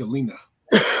 89, Selena.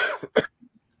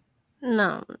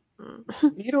 No.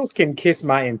 Beatles can kiss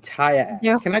my entire ass.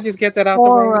 They're Can I just get that out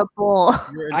horrible.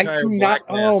 the way? I do not.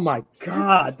 Oh my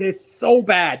god, this is so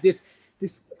bad. This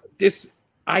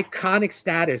iconic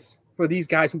status for these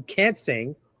guys who can't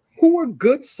sing, who are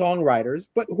good songwriters,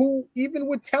 but who even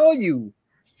would tell you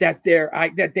that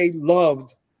they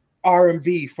loved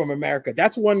R&B from America.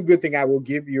 That's one good thing I will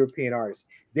give European artists.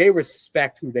 They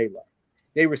respect who they love.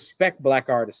 They respect Black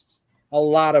artists. A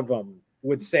lot of them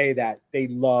would say that they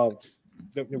love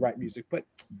the right music, but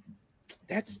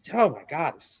that's, oh my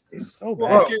god, it's so bad.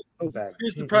 Well, so bad.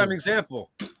 Here's the prime example.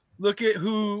 Look at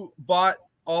who bought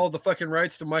all the fucking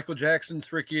rights to Michael Jackson's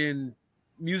freaking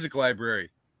music library.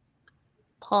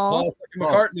 Paul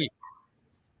McCartney.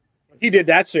 He did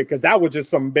that shit because that was just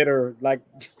some bitter, like,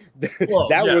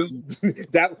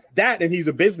 that, and he's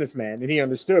a businessman and he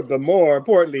understood. But more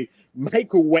importantly,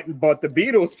 Michael went and bought the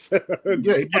Beatles.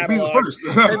 Yeah, he bought the Beatles first.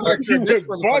 He was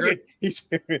bugging.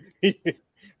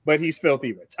 But he's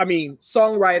filthy rich. I mean,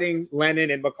 songwriting, Lennon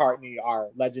and McCartney are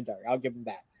legendary. I'll give them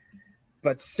that.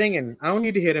 But singing, I don't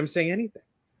need to hear them sing anything.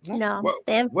 No,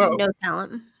 they have no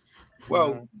talent.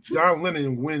 Well, John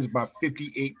Lennon wins by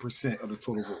 58% of the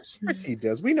total votes. Of course he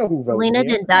does. We know who voted. Selena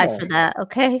didn't die for that,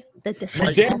 okay?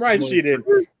 Damn right she did.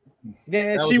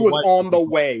 Yeah, she was on the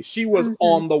way. She was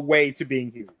on the way to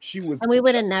being huge. She was, and we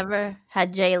would have never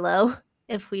had J-Lo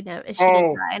if she didn't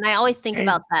die. And I always think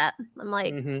about that. I'm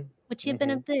like, would she have been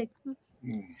a big?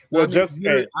 Well,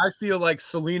 I feel like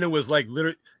Selena was like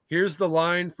literally. Here's the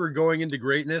line for going into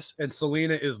greatness, and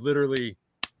Selena is literally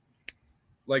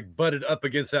like butted up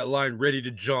against that line, ready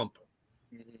to jump.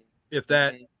 If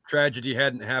that tragedy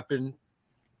hadn't happened,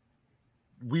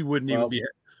 we wouldn't even be.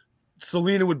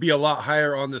 Selena would be a lot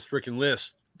higher on this freaking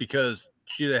list because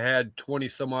she'd have had 20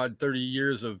 some odd 30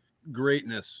 years of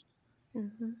greatness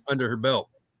under her belt.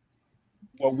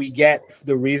 Well,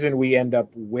 the reason we end up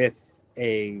with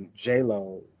a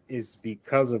J-Lo is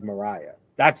because of Mariah.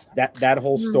 That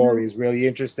whole story is really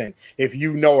interesting. If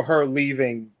you know her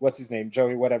leaving, what's his name,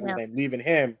 Joey, whatever his name, leaving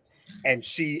him, and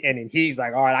he's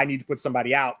like, all right, I need to put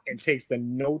somebody out, and takes the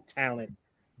no talent,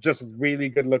 just really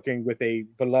good looking with a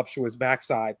voluptuous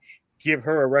backside, give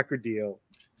her a record deal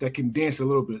that can dance a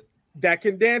little bit. That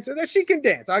can dance, and that she can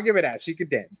dance. I'll give her that. She can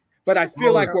dance. But I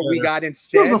feel like what we got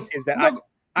instead is that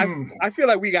I feel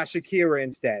like we got Shakira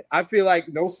instead. I feel like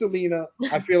no Selena.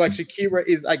 I feel like Shakira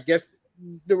is, I guess,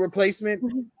 the replacement,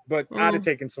 but I'd have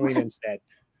taken Selena instead.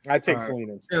 I'd take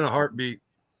Selena instead. In a heartbeat.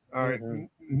 All right.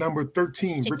 Number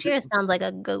 13. Shakira sounds like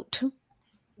a goat.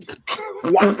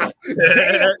 Wow.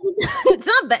 It's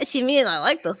not bad. She mean I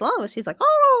like the song, but she's like,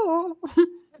 oh.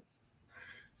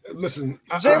 Listen,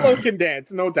 J-Lo can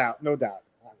dance, no doubt.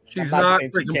 She's not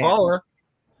freaking baller.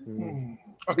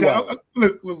 Okay,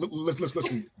 let's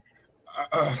listen.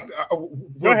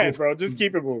 Go ahead, bro. Just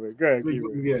keep it moving. Go ahead.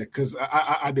 Yeah, because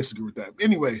I disagree with that.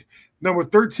 Anyway, number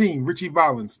 13, Richie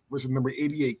Valens versus number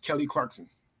 88, Kelly Clarkson.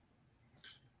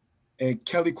 And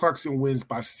Kelly Clarkson wins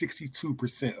by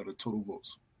 62% of the total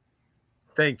votes.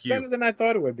 Thank you. Better than I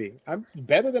thought it would be. I'm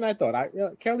better than I thought.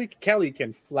 Kelly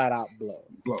can flat out blow.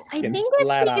 I think it's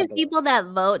because people that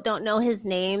vote don't know his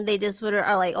name. They just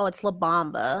are like, oh, it's La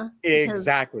Bamba.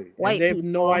 Exactly. They have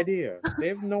no idea.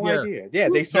 Yeah,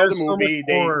 they saw the movie.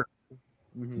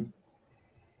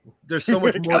 There's so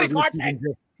much more than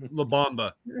La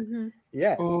Bamba.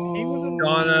 Yes. He was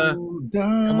Donna.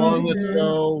 Come on, let's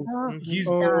go. He's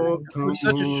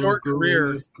such a short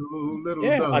career.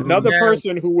 Another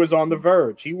person who was on the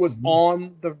verge. He was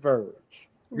on the verge.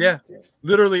 Yeah,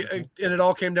 literally, and it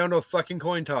all came down to a fucking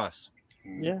coin toss.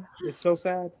 Yeah, it's so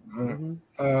sad.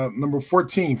 Number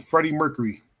 14, Freddie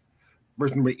Mercury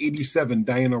versus number 87,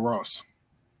 Diana Ross.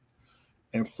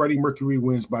 And Freddie Mercury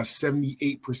wins by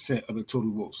 78% of the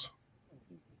total votes.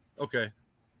 Okay.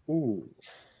 Ooh.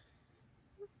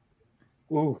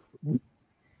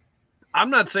 I'm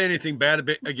not saying anything bad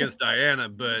against Diana,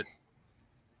 but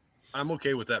I'm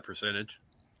okay with that percentage.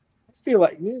 I feel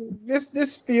like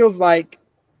this feels like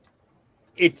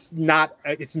it's not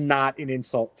an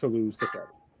insult to lose to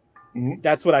Freddie.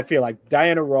 That's what I feel like.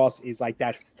 Diana Ross is like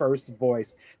that first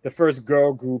voice, the first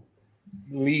girl group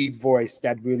lead voice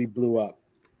that really blew up.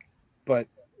 But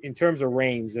in terms of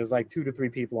range, there's like 2 to 3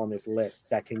 people on this list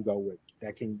that can go with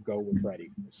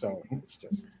Freddie. So it's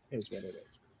what it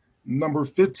is. Number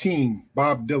 15,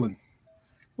 Bob Dylan.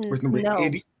 Versus number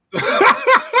 80.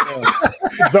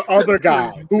 the other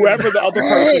guy, whoever the other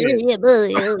person is.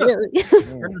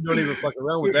 Don't even fuck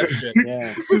around with that shit.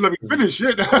 Yeah. Let me finish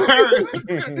it.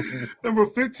 Number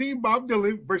 15, Bob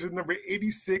Dylan versus number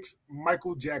 86,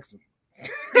 Michael Jackson.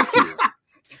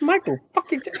 It's Michael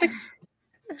fucking Jackson.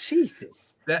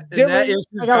 Jesus. Dylan,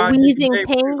 like a wheezing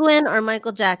penguin or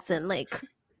Michael Jackson? Like,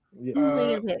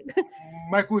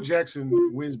 Michael Jackson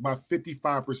wins by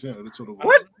 55% of the total vote.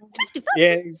 What?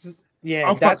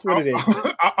 Yeah, that's what it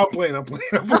is. I'm playing. I want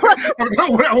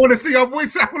to see your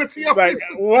voice. I want to see your voice.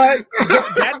 What?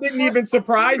 That didn't even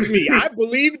surprise me. I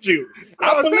believed you.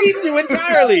 I believed you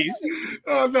entirely.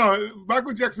 Oh no,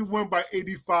 Michael Jackson won by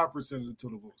 85% of the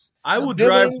total votes. I will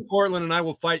drive to Portland and I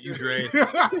will fight you, Dre.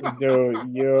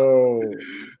 Dylan's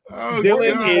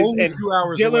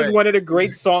one of the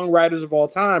great songwriters of all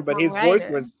time, but his voice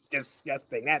was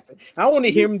disgusting. I don't want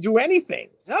to hear him do anything.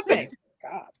 Nothing.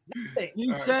 God.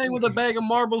 He sang with a bag of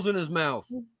marbles in his mouth.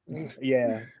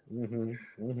 Yeah.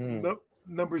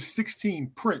 Number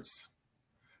 16, Prince.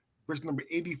 Versus number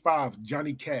 85,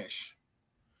 Johnny Cash.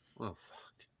 Oh, fuck.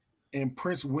 And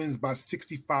Prince wins by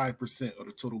 65% of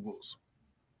the total votes.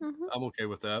 I'm okay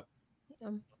with that.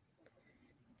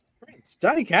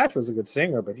 Johnny Cash was a good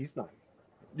singer, but he's not.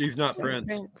 He's not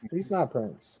Prince. He's not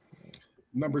Prince.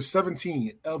 Number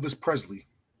 17, Elvis Presley.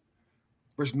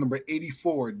 Versus number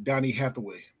 84, Donny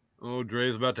Hathaway. Oh,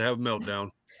 Dre's about to have a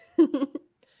meltdown.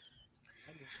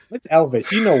 It's Elvis.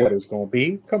 You know what it's going to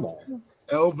be. Come on.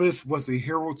 Elvis was a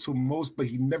hero to most, but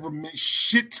he never meant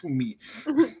shit to me.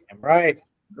 Right.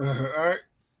 All right.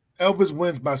 Elvis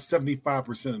wins by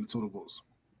 75% of the total votes.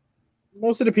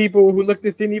 Most of the people who looked at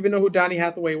this didn't even know who Donny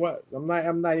Hathaway was. I'm not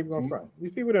even going to front.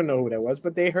 These people don't know who that was,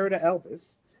 but they heard of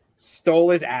Elvis,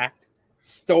 stole his act,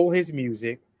 stole his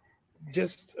music.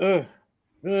 Just, All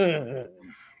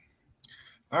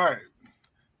right.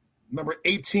 Number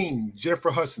 18, Jennifer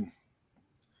Hudson.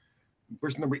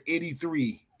 Versus number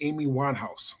 83, Amy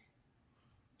Winehouse.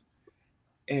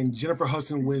 And Jennifer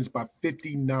Hudson wins by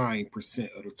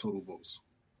 59% of the total votes.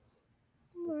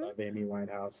 Love Amy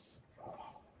Winehouse.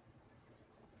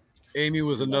 Amy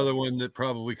was another one that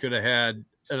probably could have had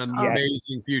an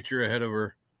amazing future ahead of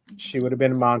her. She would have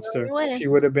been a monster. She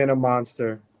would have been a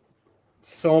monster.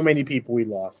 So many people we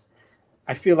lost.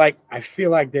 I feel like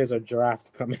there's a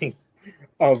draft coming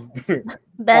of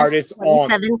Best artists on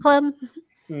Club.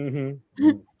 Well,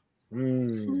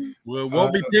 it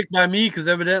won't be picked by me because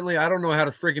evidently I don't know how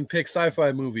to freaking pick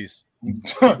sci-fi movies.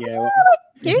 Yeah.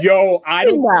 Yo, I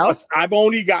don't know. I've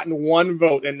only gotten one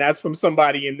vote, and that's from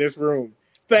somebody in this room.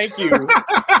 Thank you.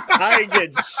 I ain't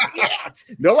getting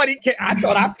shit. Nobody can. I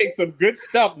thought I picked some good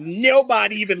stuff.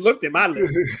 Nobody even looked at my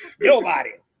list.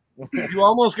 Nobody. You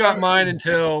almost got mine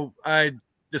until I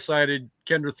decided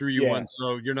Kendra threw you one,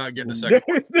 so you're not getting a second.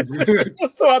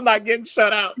 So I'm not getting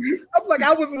shut out. I'm like,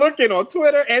 I was looking on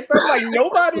Twitter and I'm like,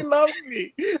 nobody loves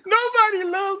me. Nobody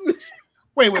loves me.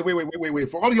 Wait.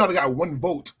 For all of y'all that got one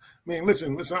vote, man,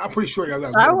 listen. I'm pretty sure y'all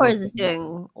got Star Wars is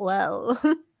doing well.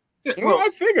 Yeah, well, I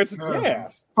figured,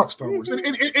 fuck Star Wars.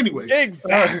 Anyway,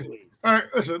 exactly. All right,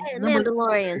 listen.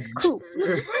 Mandalorian's cool.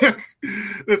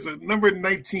 Listen, number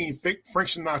 19, Frank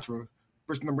Sinatra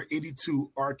versus number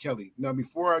 82, R. Kelly. Now,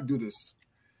 before I do this,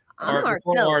 art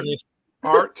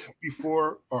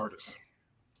before artist.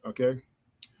 Okay,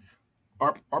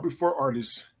 art before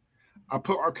artist. I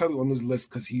put R. Kelly on this list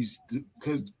because his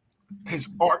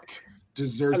art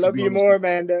deserves. I love you more,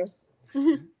 Amanda.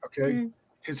 Okay.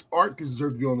 His art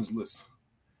deserves to be on this list.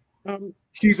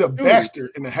 He's a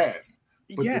bastard and a half.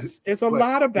 There's a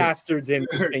lot of bastards in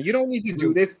this thing. You don't need to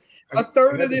do this. A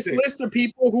third of this list are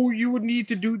people who you would need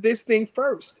to do this thing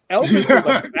first. Elvis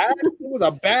was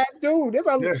a bad dude.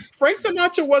 Frank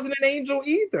Sinatra wasn't an angel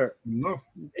either. No.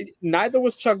 Neither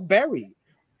was Chuck Berry.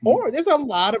 Or there's a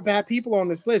lot of bad people on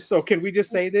this list. So can we just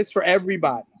say this for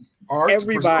everybody?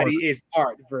 Everybody is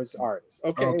art versus artist.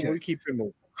 Okay. We'll keep it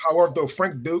moving. However, though,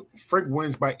 Frank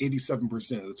wins by 87% of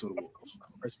the total vote.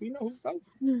 Of course, we know who vote.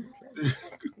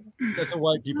 That's a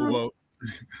white people vote.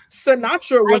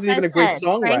 Sinatra wasn't even a great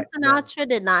songwriter. Frank Sinatra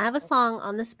did not have a song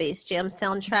on the Space Jam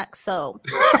soundtrack, so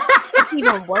it's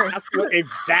even worse.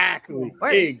 Exactly.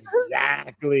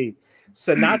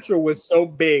 Sinatra was so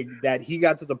big that he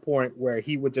got to the point where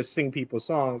he would just sing people's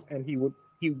songs, and he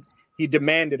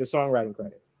demanded a songwriting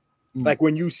credit. Like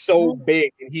when you so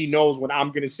big and he knows when I'm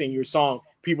going to sing your song,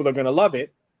 people are going to love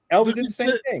it. Elvis did the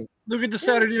same thing. Look at the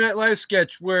Saturday Night Live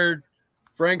sketch where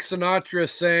Frank Sinatra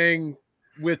sang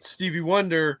with Stevie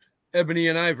Wonder, Ebony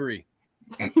and Ivory.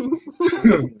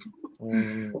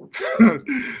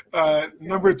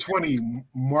 Number 20,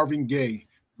 Marvin Gaye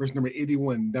versus number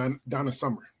 81, Donna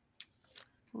Summer.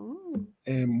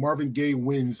 And Marvin Gaye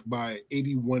wins by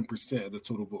 81% of the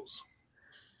total votes.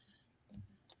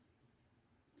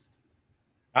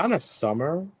 Donna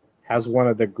Summer has one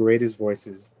of the greatest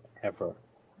voices ever.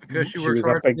 Because she works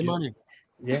hard to get money.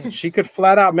 Yeah, she could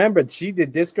flat out. Remember, she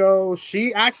did disco.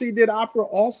 She actually did opera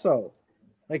also.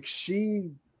 Like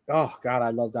oh God, I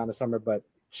love Donna Summer, but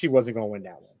she wasn't going to win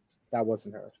that one. That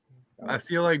wasn't her. I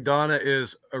feel like Donna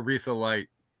is Aretha Light.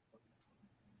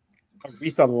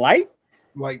 Aretha Light?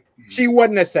 Like she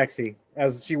wasn't as sexy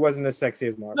as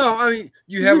Marvin. No, I mean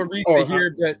you have Aretha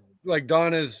here that like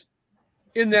Donna's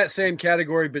in that same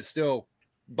category, but still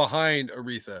behind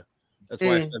Aretha. That's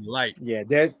why I said light. Yeah,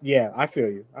 I feel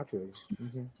you.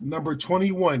 Mm-hmm. Number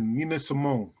 21, Nina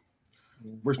Simone.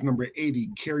 Versus number 80,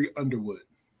 Carrie Underwood.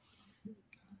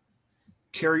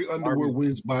 Carrie Underwood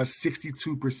wins by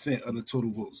 62% of the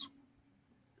total votes.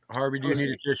 Harvey, do you need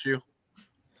a tissue?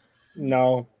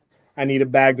 No, I need a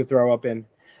bag to throw up in.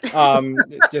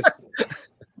 Just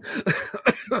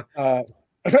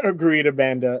agreed,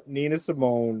 Amanda. Nina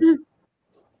Simone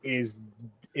is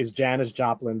Janis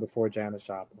Joplin before Janis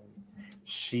Joplin.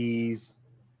 She's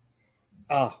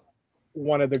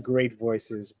one of the great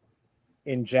voices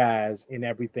in jazz, in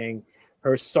everything.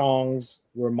 Her songs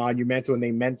were monumental and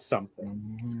they meant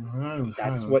something.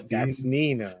 That's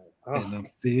Nina. And I'm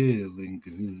feeling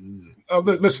good. Oh,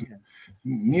 listen,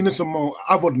 Nina Simone.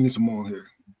 I voted Nina Simone here.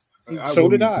 So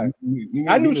did I.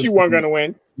 I knew she wasn't going to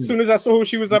win. As soon as I saw who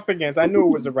she was up against, I knew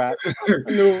it was a wrap. I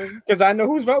knew because I know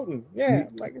who's voting. Yeah,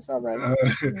 like it's all right.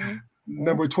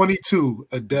 Number 22,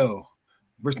 Adele.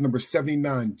 Versus number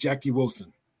 79, Jackie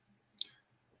Wilson.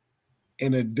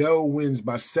 And Adele wins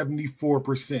by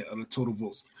 74% of the total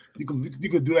votes. You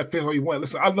could do that face all you want.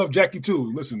 Listen, I love Jackie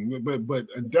too. Listen, but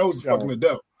Adele's fucking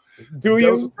Adele. Do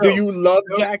you love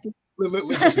Jackie?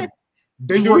 Listen,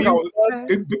 Baby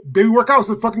Workout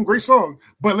is a fucking great song.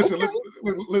 But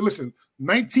listen,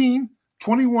 19,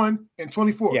 21, and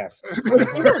 24. Yes. She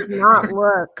does not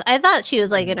look. I thought she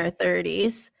was like in her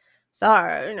 30s.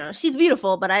 Sorry, she's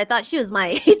beautiful, but I thought she was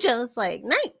my age. I was like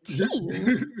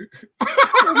 19.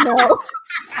 No.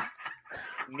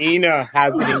 Nina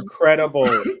has an incredible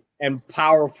and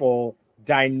powerful,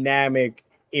 dynamic,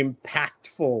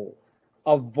 impactful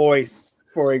voice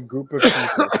for a group of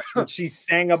people. What she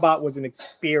sang about was an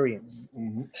experience.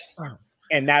 Mm-hmm.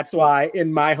 And that's why,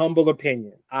 in my humble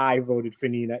opinion, I voted for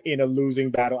Nina in a losing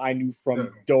battle. I knew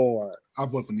from door. I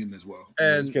voted for Nina as well.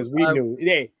 And because we knew,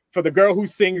 for the girl who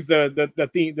sings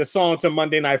the song to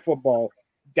Monday Night Football,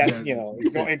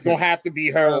 it's gonna have to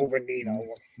be her over Nina.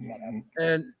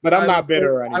 But I'm not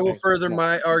bitter or anything. I will further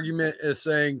my argument as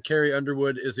saying Carrie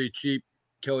Underwood is a cheap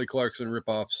Kelly Clarkson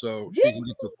ripoff, so she can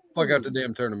get the fuck out the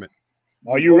damn tournament.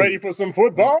 Are you ready for some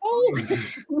football?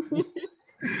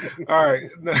 All right,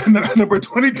 number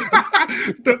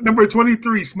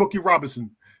 23, Smokey Robinson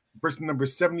versus number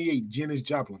 78, Janis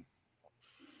Joplin.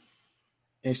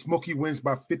 And Smokey wins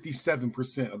by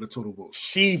 57% of the total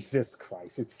votes. Jesus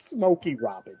Christ, it's Smokey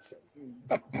Robinson.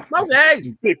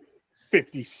 Okay.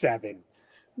 57.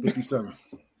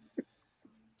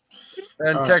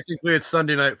 And technically it's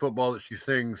Sunday Night Football that she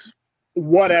sings.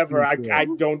 Whatever, I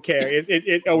don't care.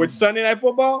 It's Sunday Night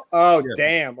Football? Oh, yeah.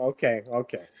 Damn. Okay.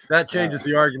 That changes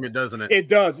the argument, doesn't it? It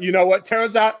does. You know what?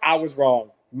 Turns out I was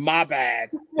wrong. My bad.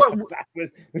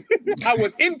 I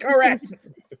was incorrect.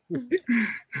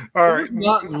 All right. It's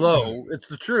not low. It's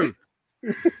the truth.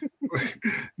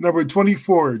 Number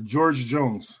 24, George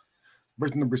Jones.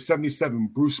 Versus number 77,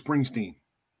 Bruce Springsteen.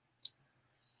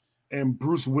 And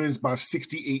Bruce wins by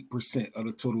 68% of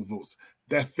the total votes.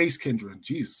 That face, Kendra.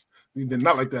 Jesus. They're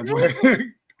not like that, boy.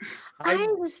 I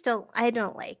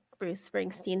don't like Bruce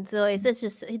Springsteen's voice.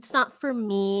 It's not for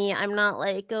me. I'm not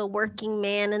like a working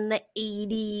man in the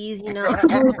 80s, a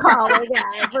blue collar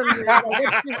guy. For me,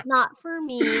 it's just not for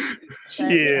me.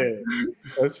 Yeah,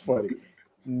 that's funny.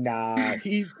 Nah,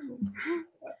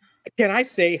 can I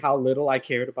say how little I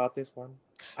cared about this one?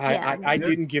 I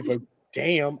didn't give a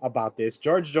damn about this.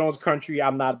 George Jones country,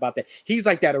 I'm not about that. He's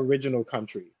like that original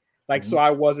country. So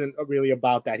I wasn't really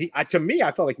about that. To me,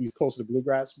 I felt like he was closer to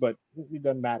bluegrass, but it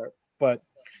doesn't matter. But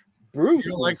Bruce,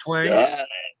 you don't like twang?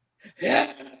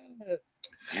 Yeah.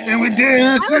 And we're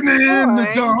dancing in the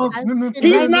dark.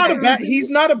 He's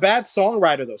not a bad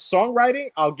songwriter though. Songwriting,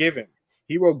 I'll give him.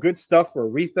 He wrote good stuff for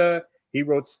Aretha. He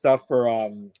wrote stuff for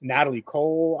Natalie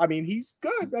Cole. I mean, he's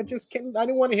good. I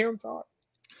didn't want to hear him talk.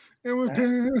 And we're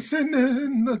dancing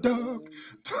in the dark.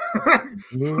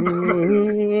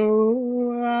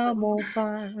 Ooh, I'm on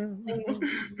fire.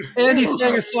 And he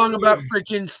sang a song about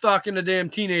freaking stalking a damn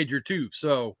teenager too.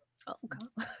 So,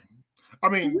 I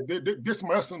mean, there's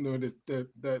some else in there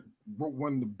that wrote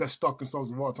one of the best stalking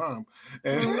songs of all time.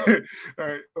 And all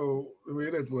right, I mean,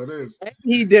 it is what it is.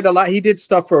 He did a lot. He did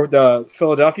stuff for the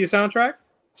Philadelphia soundtrack,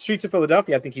 Streets of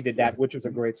Philadelphia. I think he did that, which was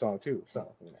a great song too.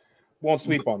 So won't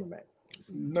sleep on the man.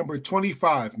 Number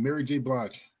 25, Mary J.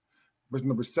 Blige. Versus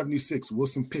number 76,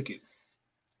 Wilson Pickett.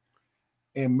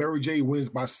 And Mary J. wins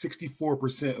by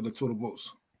 64% of the total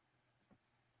votes.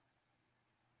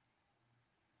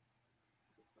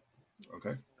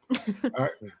 Okay. All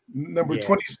right. Number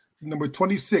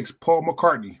 26, Paul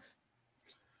McCartney.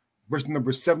 Versus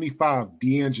number 75,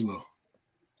 D'Angelo.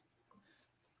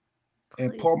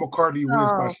 And Paul McCartney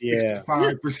wins by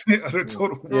 65% of the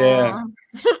total votes.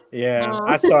 Yeah.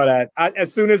 I saw that.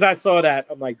 As soon as I saw that,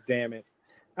 I'm like, damn it.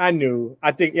 I knew.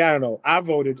 I think, I don't know. I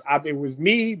voted. It was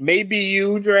me, maybe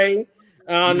you, Dre.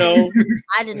 I don't know.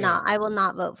 I did not. I will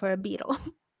not vote for a Beatle.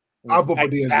 I'll vote for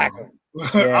exactly.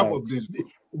 D'Angelo. I'll vote for D'Angelo.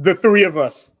 The three of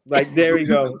us. Like, there we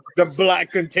go. The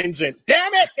black contingent.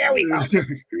 Damn it. There we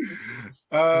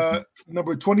go.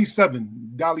 Number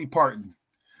 27, Dolly Parton.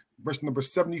 Versus number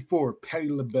 74, Patti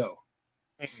LaBelle.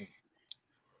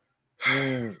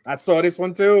 I saw this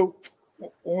one too.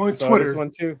 On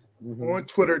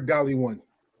Twitter, Dolly won.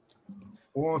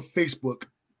 On Facebook,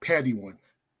 Patti won.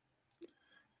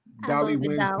 Dolly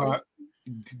wins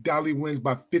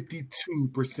by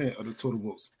 52% of the total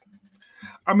votes.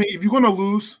 I mean, if you're gonna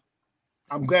lose,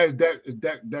 I'm glad it's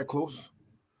that close.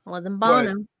 Wasn't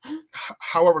Bonham.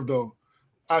 However, though,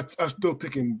 I'm still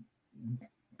picking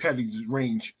Patty's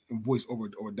range and voice over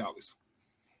Dolly's.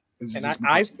 And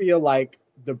I feel like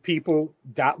the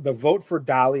vote for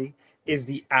Dolly is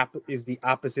the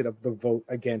opposite of the vote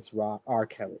against R.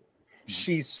 Kelly.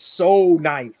 She's so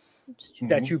nice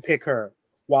that you pick her,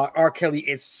 while R. Kelly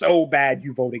is so bad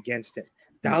you vote against him.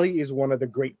 Dolly is one of the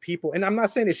great people, and I'm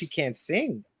not saying that she can't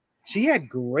sing. She had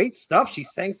great stuff. She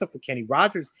sang stuff for Kenny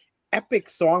Rogers, epic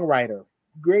songwriter,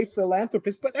 great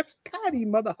philanthropist. But that's Patti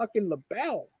motherfucking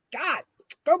LaBelle. God,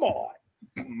 come on.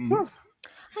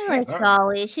 I like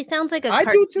Dolly. She sounds like a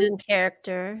cartoon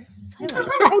character.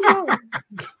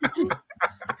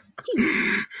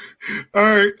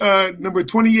 All right, number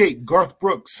 28, Garth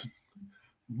Brooks.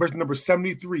 Versus number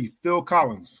 73, Phil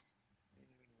Collins.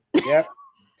 Yep.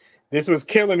 This was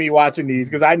killing me watching these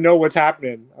because I know what's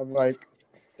happening. I'm like,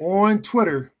 on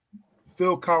Twitter,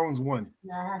 Phil Collins won.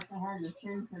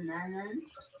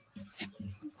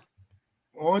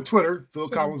 On Twitter, Phil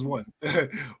Collins won.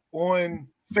 On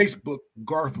Facebook,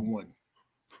 Garth won.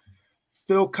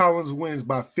 Phil Collins wins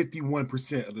by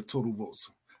 51% of the total votes.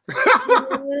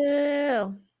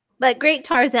 But great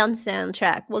Tarzan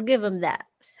soundtrack. We'll give him that.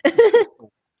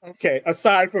 Okay,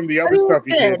 aside from the other stuff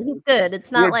he did. He's good.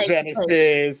 It's not like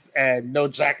Genesis and No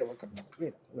Jacket.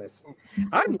 Listen,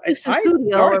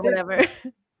 Studio or whatever.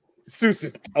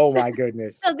 Susu. Oh my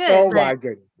goodness. So good. Oh my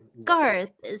goodness.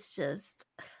 Garth is just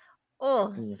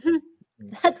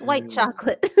that's white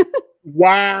chocolate.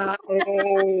 Wow.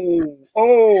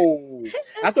 Oh.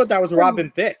 I thought that was Robin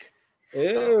Thicke.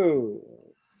 Ew.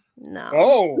 No.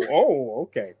 Oh,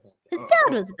 okay. His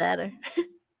dad was better.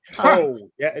 Oh,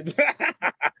 yeah.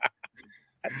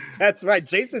 That's right.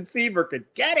 Jason Seaver could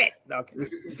get it. Okay.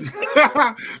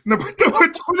 Number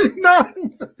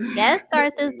 29. Yes,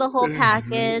 Garth is the whole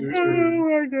package. Oh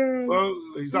my god. Well,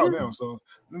 he's out now. So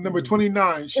number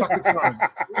 29, Shaka Khan.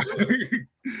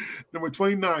 Number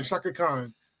 29, Shaka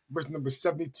Khan. Versus number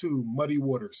 72, Muddy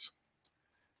Waters.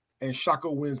 And Shaka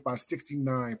wins by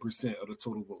 69% of the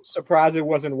total votes. Surprised it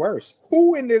wasn't worse.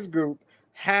 Who in this group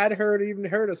had even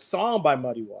heard a song by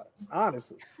Muddy Waters?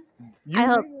 Honestly. I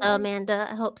hope so, Amanda.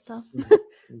 I hope so.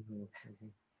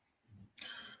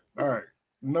 All right.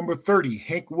 Number 30,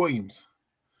 Hank Williams.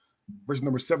 Versus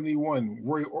number 71,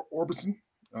 Roy Orbison.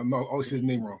 I always say his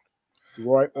name wrong.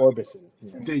 Roy Orbison.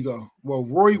 There you go. Well,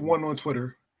 Roy won on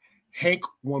Twitter. Hank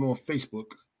won on Facebook.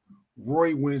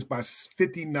 Roy wins by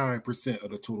 59% of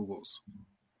the total votes.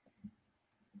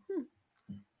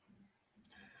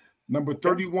 Number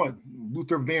 31,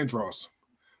 Luther Vandross.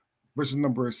 Versus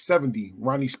number 70,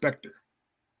 Ronnie Spector.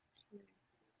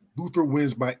 Luther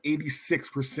wins by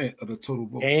 86% of the total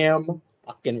votes. Damn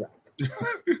fucking right.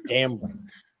 Damn right.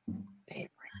 Damn right.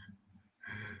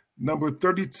 Number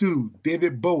 32,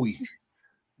 David Bowie.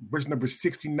 Versus number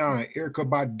 69, Erykah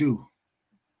Badu.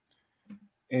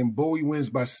 And Bowie wins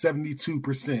by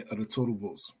 72% of the total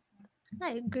votes.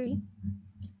 I agree.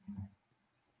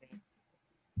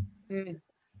 Either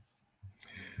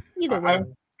way.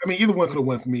 I mean, either one could have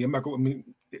won for me. I'm not going to.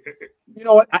 You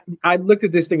know what? I looked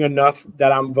at this thing enough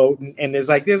that I'm voting, and there's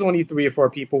only 3 or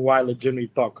 4 people who I legitimately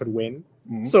thought could win.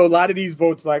 Mm-hmm. So a lot of these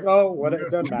votes, like, oh, what?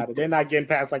 It doesn't matter. They're not getting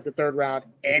past like the 3rd round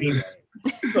anyway.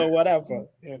 So whatever.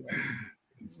 You know.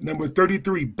 Number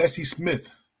 33, Bessie Smith.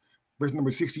 Versus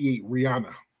number 68,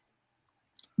 Rihanna.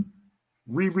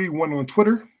 Riri won on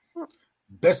Twitter.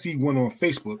 Bessie won on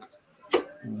Facebook.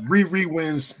 Riri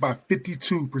wins by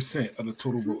 52% of the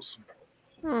total votes.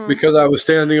 Because I was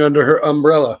standing under her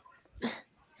umbrella.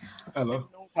 Hello.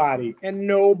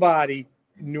 Nobody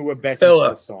knew a Bessie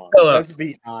Smith song. Let's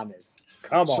be honest.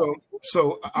 Come on.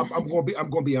 So I'm gonna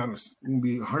be honest. I'm gonna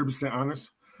be 100% honest.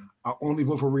 I only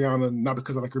vote for Rihanna not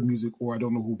because I like her music or I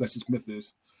don't know who Bessie Smith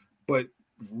is, but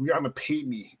Rihanna paid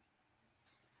me.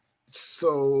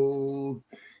 So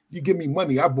you give me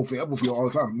money, I vote for you all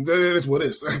the time. That's what it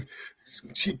is.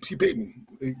 She paid me.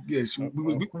 Yeah,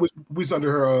 we was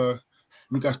under her.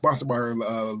 We got sponsored by her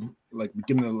like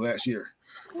beginning of last year.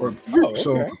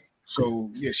 So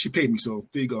yeah, she paid me. So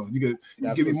there you go. You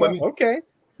give me money. Okay.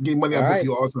 Give me money. I vote for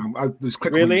you all the time. I just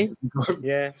click. Really?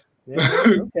 Yeah.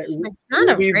 Okay. It's not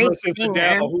a great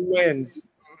singer. Who wins?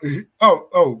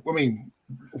 Oh. I mean,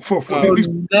 for now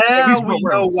we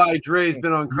know why Dre's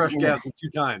been on Crushgasm 2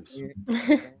 times.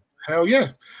 Hell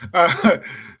yeah.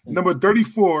 Number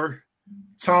 34,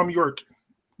 Tom York.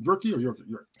 Yorkie or York?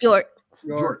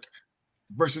 York.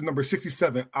 Versus number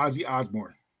 67, Ozzy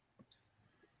Osbourne.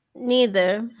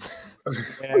 Neither.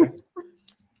 Yeah.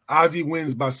 Ozzy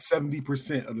wins by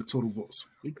 70% of the total votes.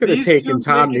 You could have taken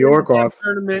Tom York off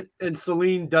tournament, and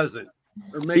Celine doesn't.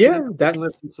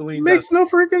 That Celine makes no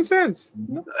freaking sense.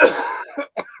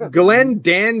 Glenn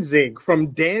Danzig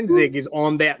from Danzig is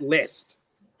on that list,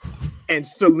 and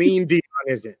Celine Dion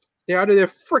isn't. They're out of their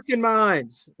freaking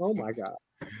minds. Oh my god.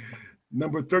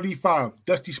 Number 35,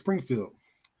 Dusty Springfield.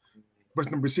 Versus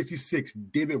number 66,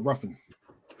 David Ruffin.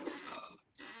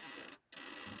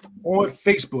 On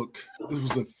Facebook, this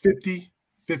was a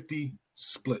 50-50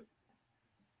 split.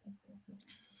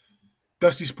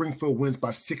 Dusty Springfield wins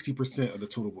by 60% of the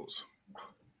total votes.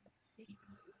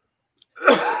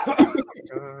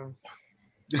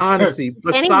 Honestly,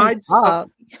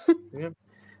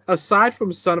 aside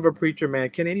from Son of a Preacher Man,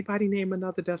 can anybody name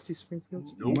another Dusty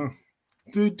Springfield? No.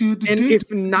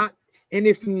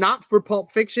 If not for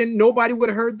Pulp Fiction, nobody would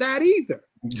have heard that either.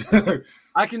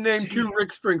 I can name 2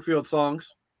 Rick Springfield songs.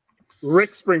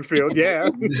 Rick Springfield, yeah.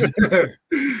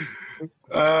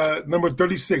 Number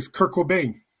 36, Kurt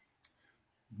Cobain.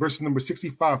 Versus number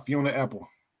 65, Fiona Apple.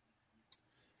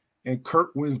 And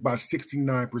Kurt wins by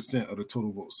 69% of the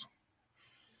total votes.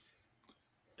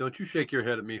 Don't you shake your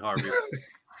head at me, Harvey.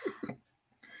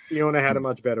 Fiona had a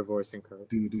much better voice than Kurt.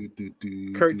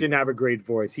 Kurt didn't have a great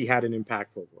voice. He had an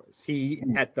impactful voice. He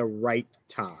at the right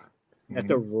time. At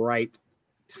the right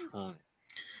time.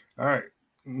 All right.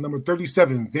 Number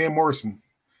 37, Van Morrison.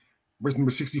 Versus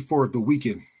number 64, The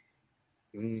Weeknd.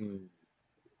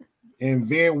 And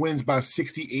Van wins by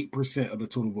 68% of the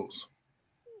total votes.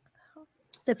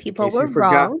 The people were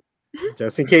wrong.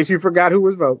 Just in case you forgot who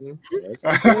was voting. Yeah.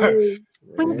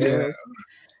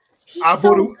 He's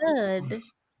so good.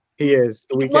 He is.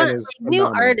 The Weeknd is new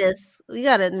artists. We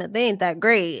gotta admit they ain't that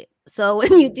great. So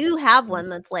when you do have one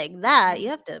that's like that, you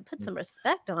have to put some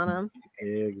respect on him.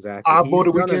 Exactly. I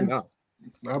voted Weeknd.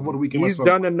 He's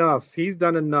done enough. He's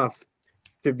done enough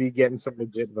to be getting some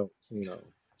legit votes,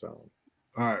 So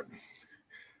all right.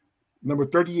 Number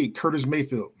 38, Curtis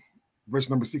Mayfield. Versus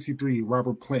number 63,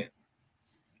 Robert Plant.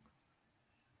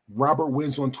 Robert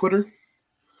wins on Twitter.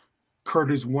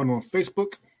 Curtis won on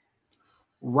Facebook.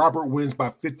 Robert wins by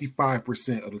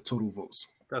 55% of the total votes.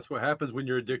 That's what happens when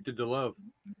you're addicted to love.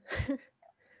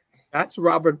 That's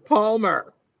Robert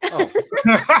Palmer. Oh.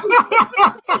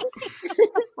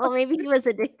 Well, maybe he was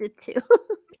addicted to.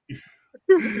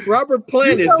 Robert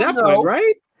Plant is Zeppelin,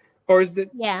 right? Or is it?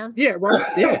 Yeah. Yeah, Robert.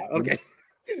 Yeah, okay.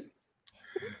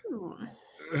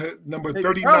 Number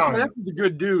 39. That's a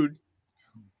good dude.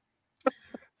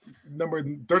 Number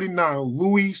 39,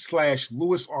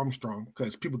 Louis/Louis Armstrong,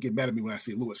 because people get mad at me when I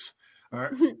say Louis. All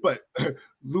right. But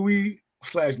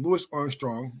Louis/Louis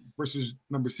Armstrong versus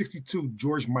number 62,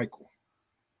 George Michael.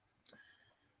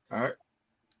 All right.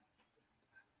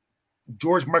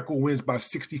 George Michael wins by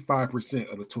 65%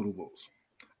 of the total votes.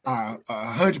 I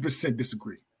 100%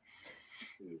 disagree.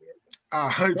 I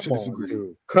 100% disagree.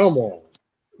 Dude. Come on.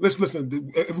 Let's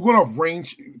listen. If we're going off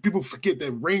range, people forget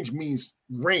that range means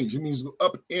range. It means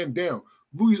up and down.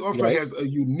 Louis Armstrong has a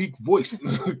unique voice.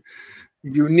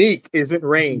 Unique isn't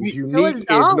range. Unique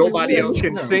is nobody else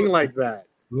can sing like that.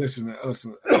 Listen.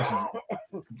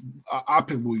 I'll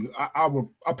pick Louis.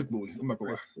 I'll pick Louis. I'm not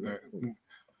going to lie.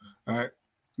 All right.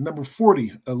 Number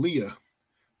 40, Aaliyah.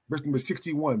 Versus number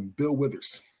 61, Bill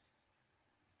Withers.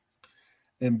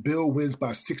 And Bill wins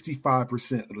by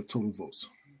 65% of the total votes.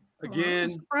 Again,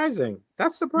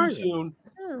 That's surprising.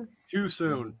 Too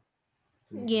soon.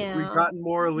 Yeah. If we'd gotten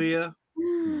more Aaliyah,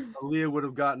 Aaliyah would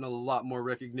have gotten a lot more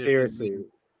recognition. Seriously.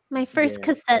 My first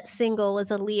cassette single was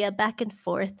Aaliyah, Back and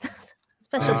Forth.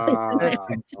 Special place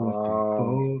in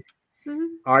my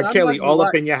R. Kelly, all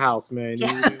up in your house, man.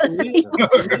 Yeah.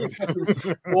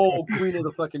 Swole Queen of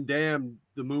the fucking Damned,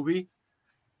 the movie.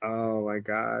 Oh my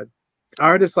God.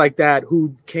 Artists like that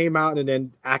who came out and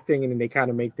then acting and then they kind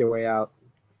of make their way out.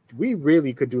 We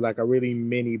really could do like a really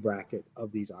mini bracket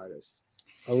of these artists.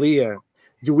 Aaliyah.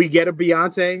 Do we get a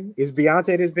Beyonce? Is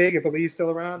Beyonce this big if Aaliyah's still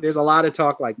around? There's a lot of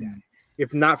talk like that.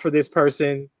 If not for this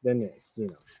person, then this, you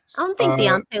know. I don't think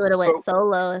Beyonce would have went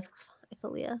solo if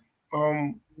Aaliyah.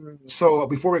 So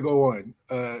before we go on,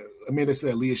 Amanda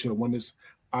said Aaliyah should have won this.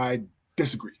 I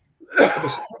disagree. I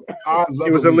love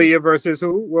it was Aaliyah versus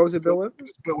who? What was it, Bill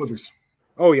Withers? Bill Withers.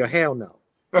 Oh, yeah, hell no.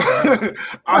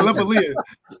 I love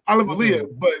Aaliyah,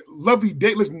 but Lovely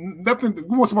Day. Listen, nothing.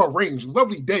 We want to talk about range.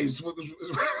 Lovely Days.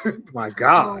 My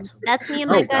God, that's me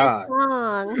and my guy's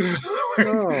song.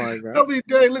 Oh my God, Lovely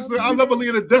Day. Listen, I love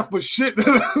Aaliyah to death, but shit.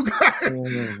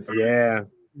 Yeah,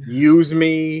 Use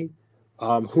Me.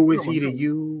 Who is he to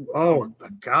you? Oh my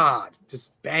God,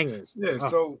 just bangers. Yeah.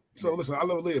 So listen, I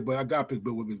love Aaliyah, but I got to pick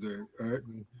Bill Withers there. All right.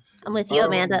 I'm with you,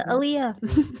 Amanda. Aaliyah.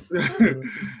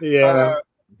 Yeah.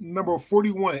 Number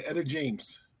 41, Etta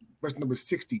James. Versus number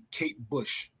 60, Kate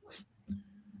Bush.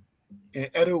 And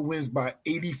Etta wins by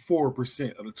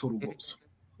 84% of the total votes.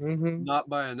 Not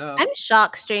by enough. I'm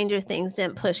shocked Stranger Things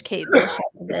didn't push Kate Bush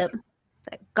a bit.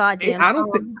 That goddamn. I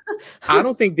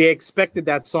don't think they expected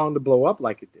that song to blow up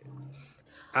like it did.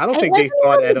 I don't think they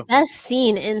thought Etta. The best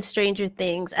scene in Stranger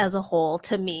Things as a whole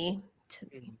to me.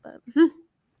 But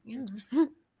yeah.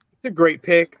 It's a great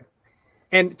pick.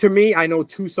 And to me, I know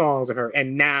 2 songs of her,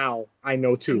 and now I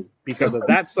know 2 because of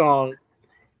that song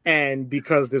and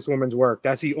because this woman's work.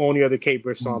 That's the only other Kate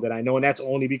Bush song that I know, and that's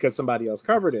only because somebody else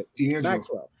covered it.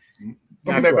 Maxwell.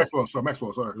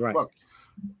 Maxwell, sorry. Right. Fuck.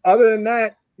 Other than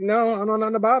that, no, I know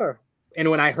nothing about her. And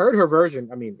when I heard her version,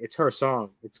 I mean, it's her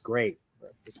song. It's great.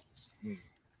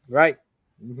 Right.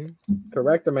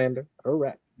 Correct, Amanda.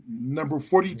 Correct. Number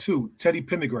 42, Teddy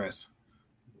Pendergrass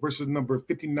versus number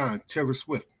 59, Taylor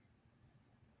Swift.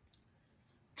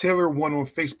 Taylor won on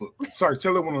Facebook. Sorry,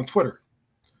 Taylor won on Twitter.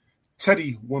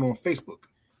 Teddy won on Facebook.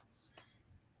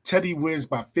 Teddy wins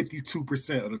by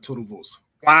 52% of the total votes.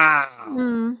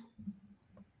 Wow.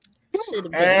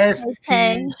 As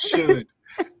he should.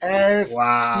 As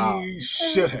he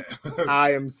should have.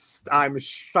 I'm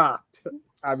shocked.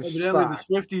 Evidently, the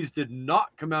Swifties did not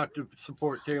come out to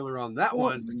support Taylor on that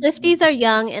one. Swifties are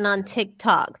young and on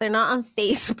TikTok. They're not on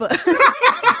Facebook.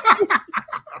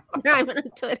 I'm on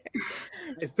Twitter.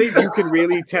 I think you can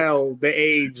really tell the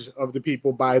age of the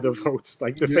people by the votes.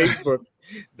 Like the Facebook,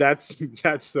 that's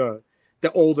the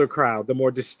older crowd, the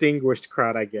more distinguished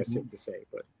crowd, I guess you have to say.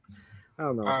 But I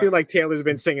don't know. I feel like Taylor's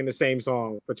been singing the same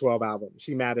song for 12 albums.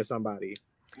 She mad at somebody.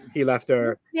 He left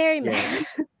her. Very mad.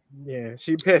 Yeah,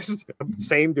 she pissed.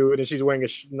 Same dude, and she's wearing a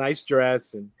nice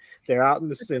dress, and they're out in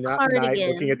the night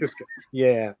looking at this.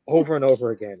 Yeah, over and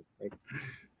over again. Like,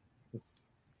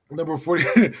 number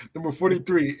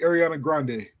 43, Ariana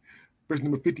Grande. Versus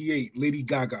number 58, Lady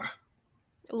Gaga.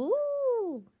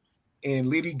 Ooh. And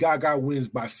Lady Gaga wins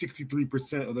by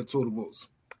 63% of the total votes.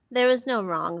 There was no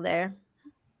wrong there.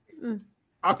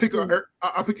 I pick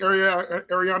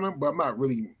Ariana, but I'm not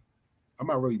really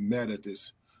mad at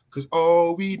this. Because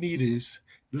all we need is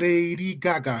Lady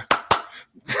Gaga.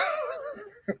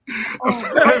 I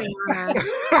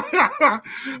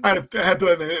had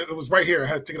to, it was right here. I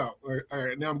had to take it out. All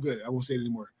right, now I'm good. I won't say it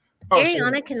anymore.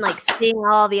 Ariana can like sing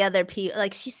all the other people.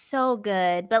 Like she's so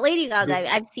good. But Lady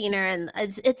Gaga, I've seen her and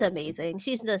it's amazing.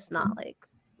 She's just not like.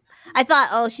 I thought,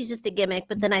 oh, she's just a gimmick,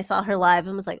 but then I saw her live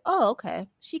and was like, oh, okay,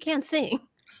 she can sing.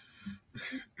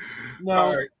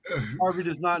 No, right. Harvey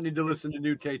does not need to listen to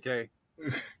New Tay-Tay.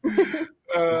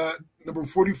 Number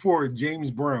 44,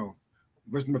 James Brown.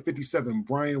 Versus number 57,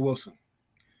 Brian Wilson.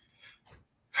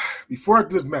 Before I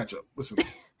do this matchup, listen,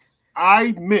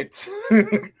 I meant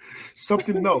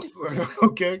something else.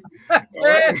 Okay? All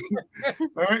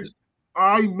right?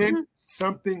 I meant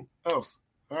something else.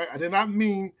 All right? I did not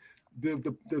mean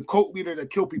the cult leader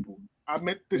that killed people. I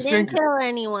meant the singer. Didn't kill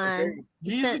anyone. Okay?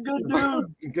 He's a good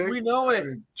dude. Okay? We know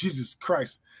it. Jesus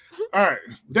Christ. All right.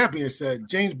 With that being said,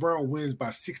 James Brown wins by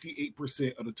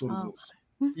 68% of the total votes.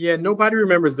 Yeah, nobody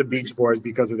remembers the Beach Boys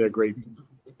because of their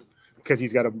because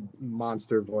he's got a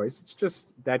monster voice. It's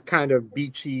just that kind of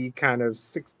beachy kind of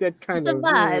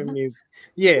vibe. Music.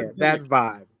 Yeah, that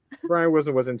vibe. Brian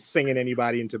Wilson wasn't singing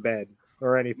anybody into bed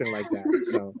or anything like that.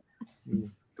 So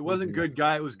It wasn't good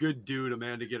guy. It was good dude.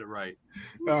 Amanda, get it right.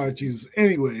 Jesus.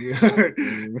 Anyway,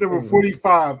 number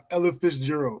 45, Ella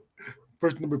Fitzgerald.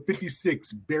 First, number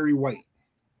 56, Barry White.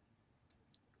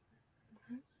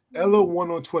 Ella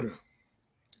won on Twitter.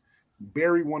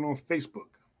 Barry won on Facebook.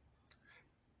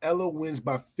 Ella wins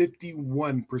by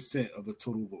 51% of the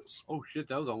total votes. Oh shit,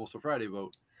 that was almost a Friday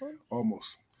vote.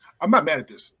 Almost. I'm not mad at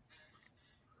this.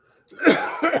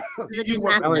 I'm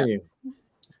telling you,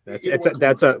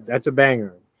 that's a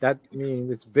banger. That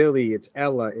means it's Billy, it's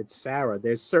Ella, it's Sarah.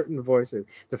 There's certain voices.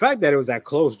 The fact that it was that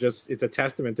close, it's a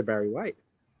testament to Barry White.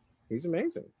 He's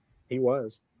amazing. He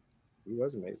was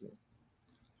amazing.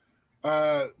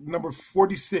 Number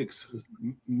 46,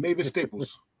 Mavis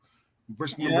Staples.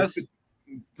 Versus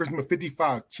number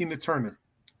 55, Tina Turner.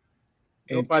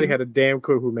 Nobody had a damn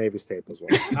clue who Mavis Staples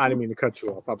was. I didn't mean to cut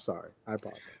you off. I'm sorry. I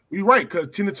apologize. You're right, because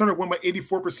Tina Turner won by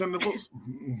 84% of the votes.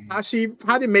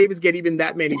 How did Mavis get even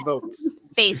that many votes?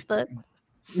 Facebook.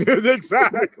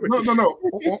 Exactly. No.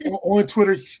 On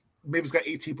Twitter, Mavis got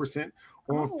 18%.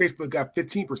 On Facebook, got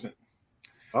 15%.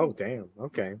 Oh, damn.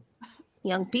 Okay.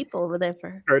 Young people over there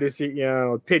for courtesy,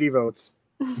 pity votes.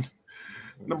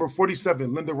 Number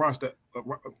 47, Linda Ronstadt.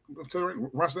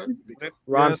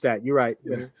 Ronstadt, you're right.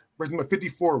 Yeah. Versus number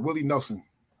 54, Willie Nelson.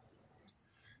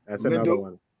 That's another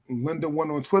one. Linda won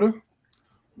on Twitter.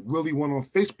 Willie won on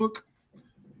Facebook.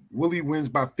 Willie wins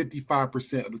by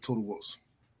 55% of the total votes.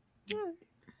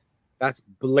 That's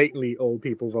blatantly old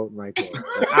people voting right there.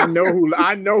 I know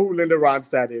who Linda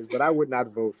Ronstadt is, but I would not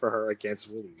vote for her against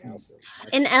Willie Nelson.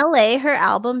 In LA, her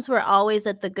albums were always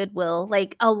at the Goodwill.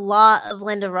 Like a lot of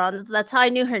Linda Ronstadt. That's how I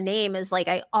knew her name. Is like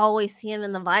I always see him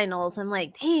in the vinyls. I'm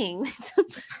like, dang,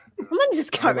 someone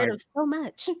just got rid of so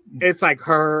much. It's like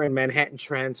her and Manhattan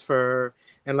Transfer,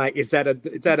 and like it's that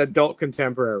adult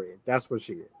contemporary. That's what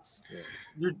she is. Yeah.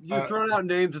 You're throwing out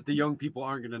names that the young people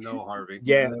aren't going to know, Harvey.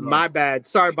 Yeah, my bad.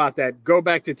 Sorry about that. Go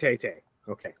back to Tay Tay.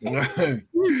 Okay.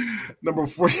 Number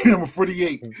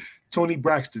 48, Toni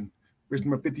Braxton. Versus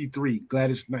number 53,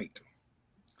 Gladys Knight.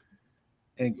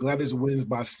 And Gladys wins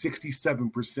by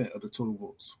 67% of the total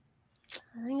votes.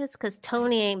 I think it's because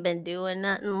Toni ain't been doing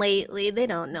nothing lately. They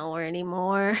don't know her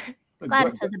anymore.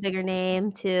 Gladys has a bigger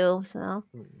name too, so.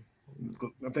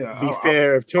 Be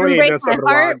fair, if Toni ain't done something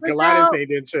wrong, Gladys ain't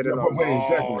done shit at all.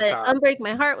 Exactly. Unbreak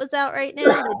My Heart was out right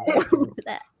now.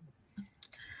 That.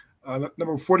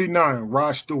 Number 49,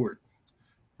 Rod Stewart.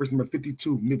 Versus number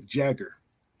 52, Mick Jagger.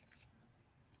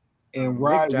 And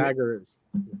Rod Jagger.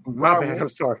 I'm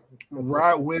sorry.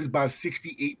 Rod wins by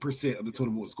 68% of the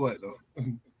total votes. Go ahead, though.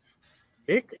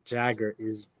 Mick Jagger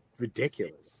is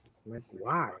ridiculous. Like,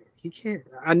 why? He can't.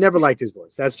 I never liked his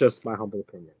voice. That's just my humble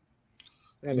opinion.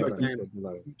 Did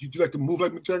you like to move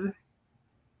like Mick Jagger?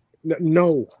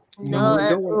 No.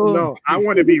 I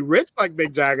want to be rich like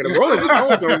Mick Jagger. The Rolling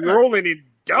Stones are rolling in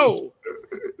dough.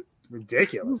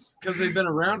 Ridiculous. Because they've been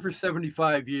around for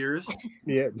 75 years.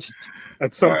 Yeah.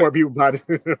 At some point, people bought it.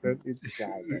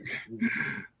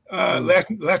 Last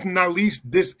but not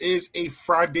least, this is a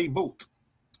Friday vote.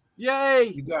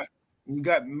 Yay! You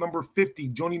got number 50,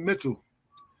 Joni Mitchell,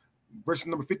 versus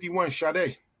number 51,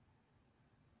 Sade.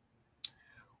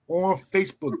 On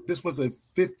Facebook, this was a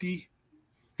 50-50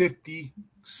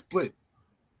 split.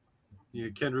 Yeah,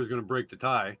 Kendra's going to break the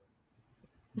tie.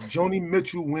 Joni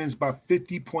Mitchell wins by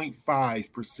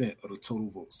 50.5% of the total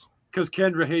votes. Because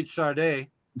Kendra hates Sade.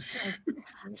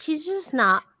 She's just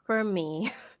not for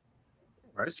me.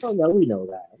 First of all, we know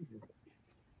that.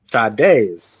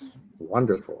 Sade is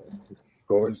wonderful.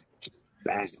 Gorgeous.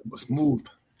 Smooth.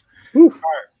 All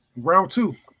right, round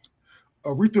 2.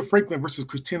 Aretha Franklin versus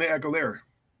Christina Aguilera.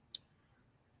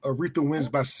 Aretha wins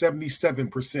by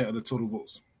 77% of the total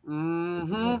votes.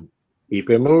 Mm-hmm. Keep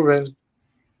it moving.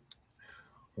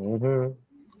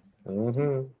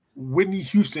 Whitney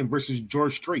Houston versus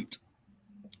George Strait.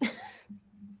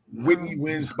 Whitney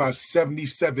wins by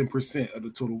 77% of the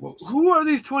total votes. Who are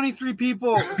these 23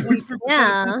 people? 23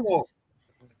 people.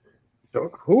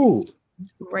 Who?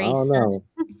 Racist.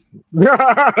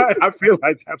 I feel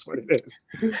like that's what it is.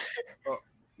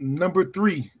 Number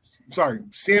 3,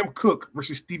 Sam Cooke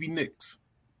versus Stevie Nicks.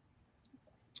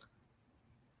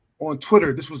 On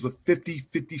Twitter, this was a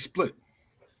 50-50 split.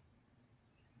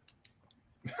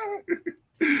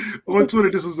 On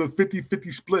Twitter, this was a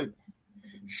 50-50 split.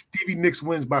 Stevie Nicks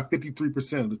wins by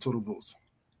 53% of the total votes.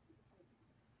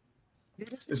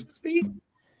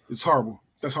 It's horrible.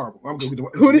 That's horrible. I'm gonna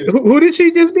who did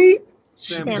she just beat?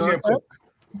 Sam Cooke.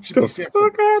 Fuck out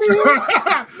of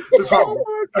here. It's horrible.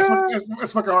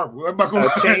 That's fucking horrible.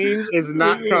 A change is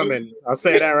not coming. I'll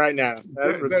say that right now.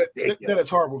 That is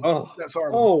horrible. Oh, that's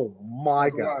horrible. Oh my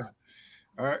God.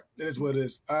 All right, it is what it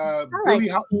is. I Billie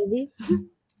like Stevie.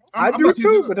 I do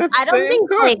too, but that's I don't think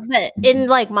good. like, but in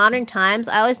like modern times,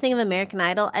 I always think of American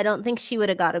Idol. I don't think she would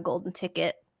have got a golden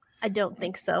ticket. I don't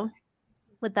think so.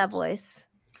 With that voice,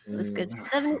 it was good.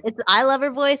 I love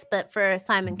her voice, but for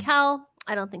Simon Cowell,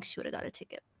 I don't think she would have got a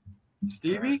ticket.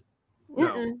 Stevie?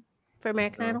 No. For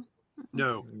American Idol?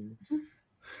 No.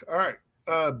 All right.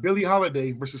 Billie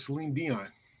Holiday versus Celine Dion.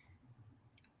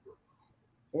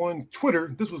 On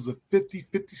Twitter, this was a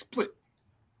 50-50 split.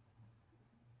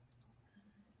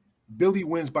 Billie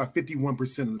wins by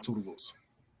 51% of the total votes.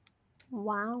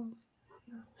 Wow.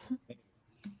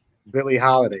 Billie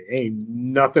Holiday. Ain't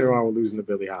nothing wrong with losing to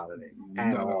Billie Holiday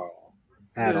at all.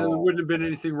 At all. There wouldn't have been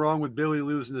anything wrong with Billie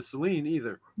losing to Celine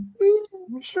either.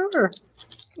 Sure.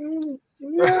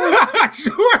 Yeah.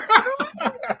 Sure.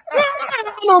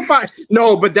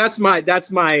 No, but that's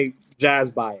my jazz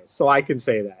bias, so I can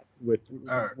say that with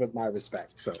my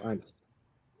respect. So I know.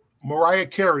 Mariah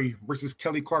Carey versus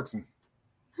Kelly Clarkson.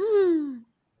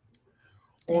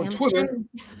 On Twitter,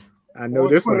 I know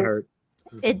this one hurt.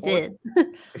 It did.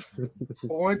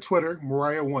 On Twitter,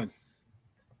 Mariah won.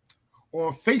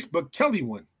 On Facebook, Kelly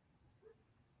won.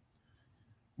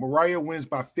 Mariah wins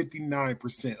by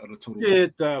 59% of the total.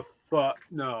 Get the fuck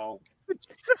no.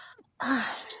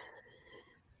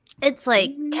 It's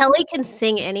like Kelly can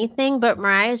sing anything, but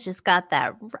Mariah's just got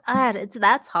that.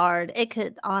 That's hard. It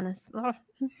could it's a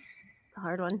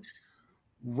hard one.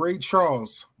 Ray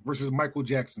Charles versus Michael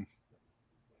Jackson.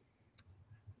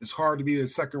 It's hard to be in the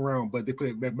second round, but they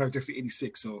put Michael Jackson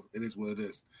 86, so it is what it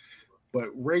is. But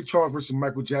Ray Charles versus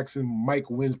Michael Jackson,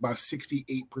 Mike wins by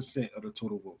 68% of the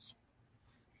total votes.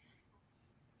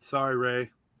 Sorry, Ray.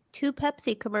 2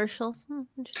 Pepsi commercials.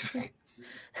 Interesting.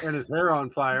 And his hair on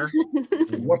fire.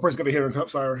 One person's got a hair on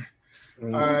fire.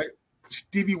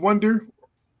 Stevie Wonder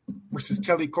versus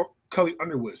Kelly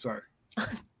Underwood. Sorry.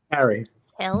 Carrie.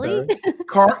 Kelly?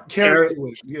 Carrie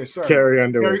Underwood. Yeah, sorry. Carrie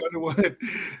Underwood. Carrie Underwood.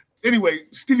 Anyway,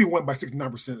 Stevie won by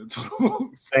 69% of the total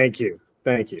votes. Thank you.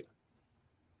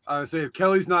 I would say if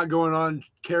Kelly's not going on,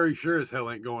 Carrie sure as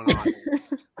hell ain't going on.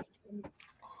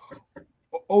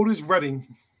 Otis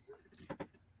Redding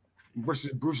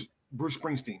versus Bruce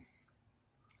Springsteen.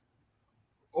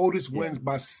 Otis wins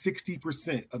by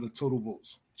 60% of the total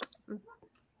votes.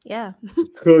 Yeah.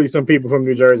 Clearly some people from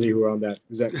New Jersey who are on that.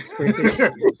 Is that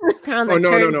Springsteen?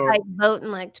 No. Voting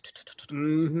like.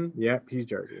 Yep, he's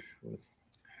Jersey.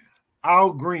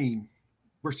 Al Green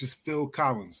versus Phil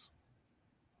Collins.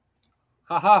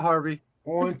 Haha, Harvey.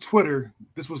 On Twitter,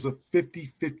 this was a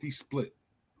 50-50 split.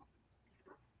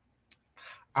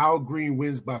 Al Green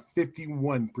wins by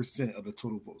 51% of the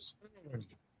total votes.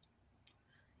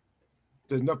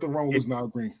 There's nothing wrong with Al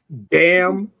Green.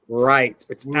 Damn right.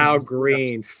 It's Al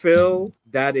Green. Phil,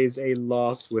 that is a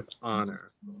loss with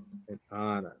honor. An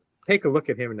honor. Take a look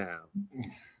at him now.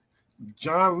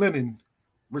 John Lennon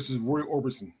versus Roy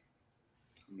Orbison.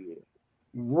 Yeah.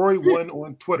 Roy won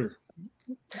on Twitter.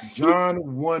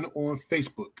 John won on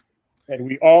Facebook. And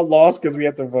we all lost because we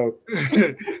have to vote.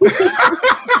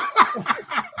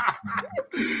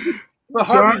 The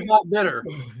Harvey's not better.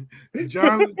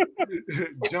 John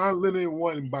Lennon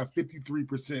won by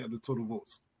 53% of the total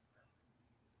votes.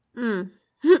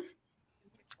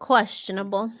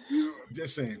 Questionable.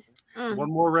 Just saying. One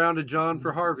more round of John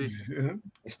for Harvey.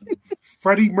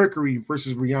 Freddie Mercury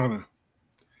versus Rihanna.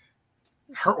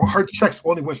 Her checks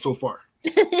only went so far.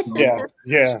 Yeah.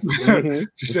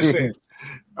 Just saying.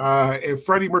 And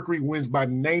Freddie Mercury wins by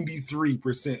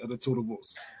 93% of the total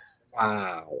votes.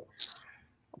 Wow.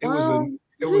 It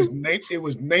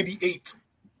was 98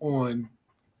 on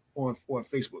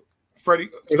Facebook. Freddie,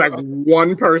 it's like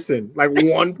one person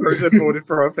voted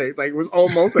for her face. Like it was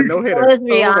almost a no hitter. It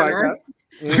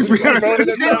was Rihanna.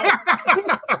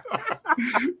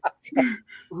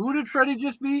 Who did Freddie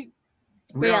just beat?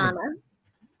 Rihanna.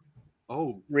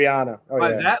 Oh, Rihanna. Oh,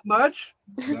 by that much?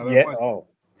 Yeah. Oh,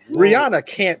 Rihanna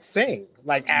can't sing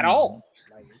like at all.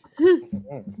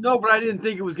 No, but I didn't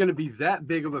think it was going to be that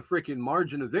big of a freaking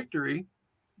margin of victory.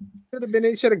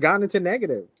 It should have gone into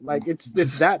negative. Like it's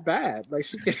that bad. Like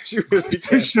she really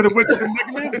should have went to the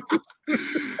negative.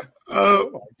 Oh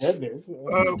my goodness.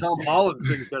 Tom Holland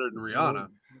sings better than Rihanna.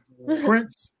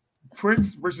 Prince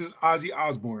versus Ozzy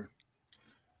Osbourne.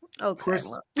 Okay.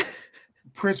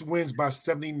 Prince wins by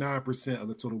 79% of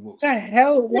the total votes. The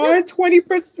hell? Why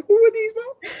 20%? Who are these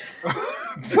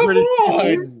votes?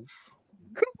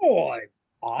 Come on,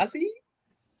 Ozzy.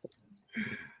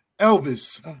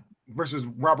 Elvis versus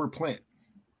Robert Plant.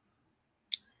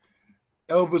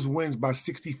 Elvis wins by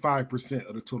 65%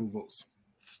 of the total votes.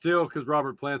 Still, because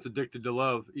Robert Plant's addicted to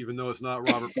love, even though it's not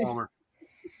Robert Palmer.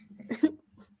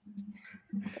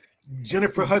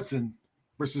 Jennifer Hudson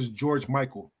versus George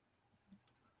Michael.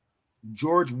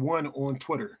 George won on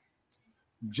Twitter.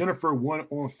 Jennifer won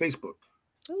on Facebook.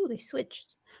 Oh, they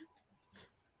switched.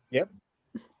 Yep.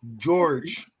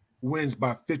 George wins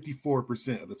by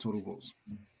 54% of the total votes.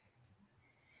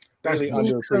 That's really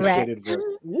underappreciated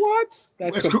vote. What?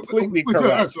 That's completely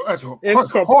correct. That's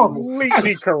it's horrible.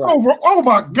 Completely correct. Oh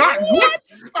my God! What?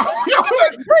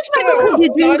 George Michael could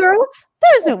do Dream Girls.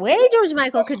 There's no way George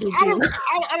Michael could do Dream Girls.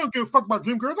 I don't give a fuck about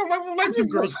Dream Girls. I don't like Dream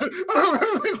Girls.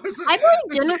 I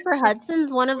believe Jennifer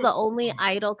Hudson's one of the only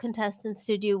Idol contestants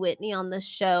to do Whitney on the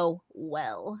show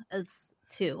well as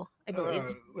two, I believe.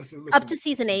 Listen. Up to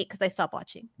season 8 because I stopped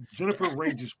watching. Jennifer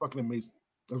Range is fucking amazing.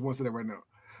 I just want to say that right now.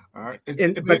 All right,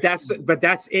 but that's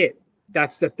it.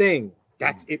 That's the thing.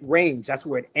 That's it. Range. That's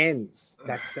where it ends.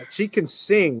 That she can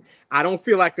sing. I don't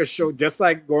feel like a show. Just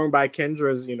like going by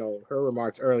Kendra's, her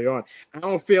remarks early on. I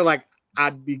don't feel like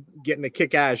I'd be getting a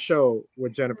kick-ass show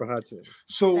with Jennifer Hudson.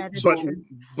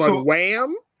 But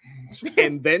Wham,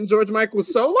 and then George Michael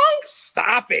solo.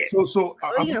 Stop it.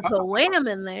 I'm gonna put Wham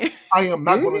in there. I am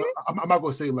not gonna. I'm not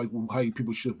gonna say like how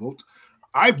people should vote.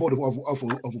 I voted off of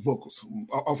vocals,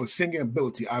 off of singing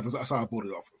ability. That's how I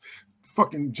voted off.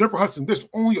 Fucking Jennifer Hudson. There's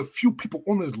only a few people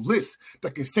on this list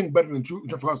that can sing better than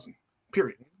Jennifer Hudson.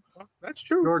 Period. That's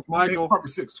true. George Michael.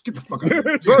 Six. Get the fuck out of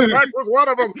here. George Michael was one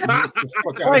of them.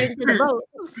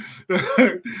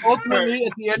 Ultimately,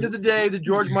 at the end of the day, the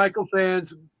George Michael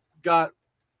fans got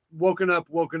woken up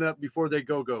before they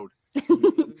go-goed.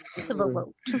 Frank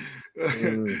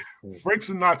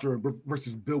Sinatra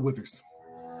versus Bill Withers.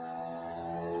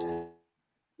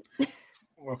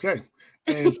 Okay.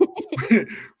 And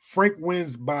Frank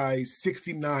wins by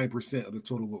 69% of the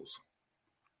total votes.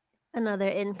 Another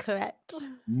incorrect.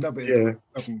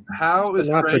 How is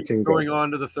Frank going on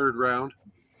to the third round?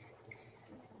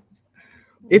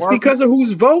 It's because of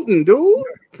who's voting, dude.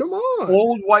 Come on.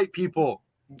 Old white people.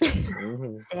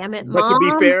 Damn it, Mom. But to be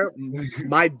fair,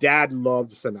 my dad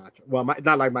loved Sinatra. Well,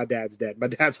 not like my dad's dad. My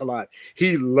dad's alive.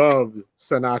 He loved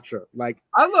Sinatra. Like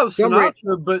I love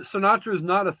Sinatra, but Sinatra is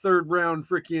not a third round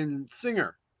freaking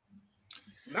singer.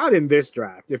 Not in this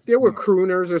draft. If there were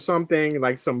crooners or something,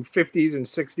 like some 50s and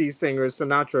 60s singers,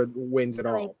 Sinatra wins it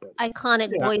all.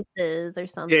 Iconic voices or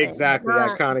something. Exactly,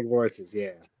 iconic voices,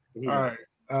 yeah. All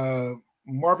right.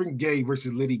 Marvin Gaye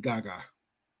versus Lady Gaga.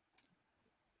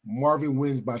 Marvin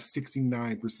wins by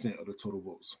 69% of the total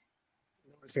votes.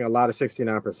 We're seeing a lot of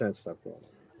 69% stuff going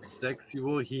on.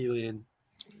 Sexual healing.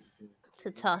 It's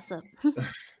a toss-up.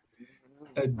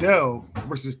 Adele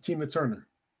versus Tina Turner.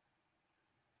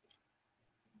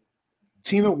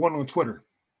 Tina won on Twitter.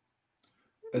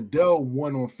 Adele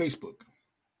won on Facebook.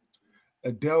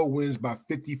 Adele wins by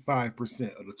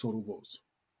 55% of the total votes.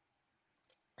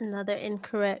 Another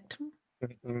incorrect.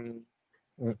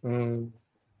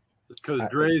 It's because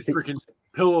Dre's freaking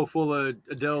pillow full of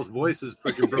Adele's voices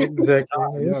freaking broke.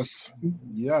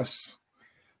 Yes.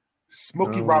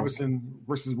 Smokey Robinson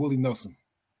versus Willie Nelson.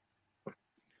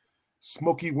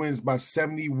 Smokey wins by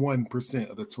 71%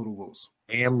 of the total votes.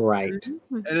 Damn right.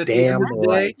 And at the end of the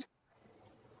day,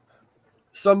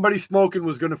 somebody smoking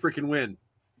was going to freaking win.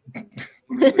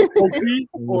 Smokey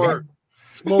or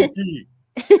Smokey.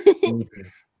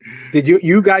 Did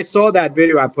you guys saw that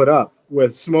video I put up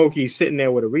with Smokey sitting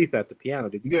there with Aretha at the piano?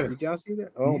 Did y'all see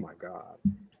that? Oh my God.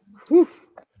 Whew.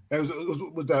 It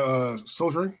was that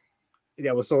Soul Train?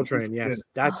 Yeah, it was Soul Train, yes.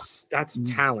 That's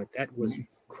talent. That was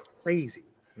crazy.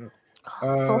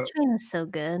 Soul Train is so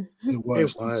good. It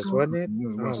was, wasn't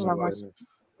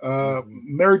it?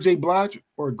 Mary J. Blige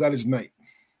or Gladys Knight?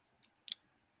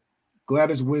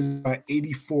 Gladys wins by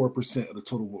 84% of the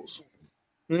total votes.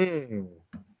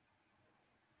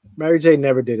 Mary J.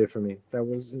 never did it for me.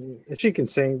 She can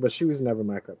sing, but she was never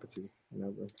my cup of tea.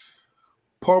 Never.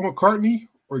 Paul McCartney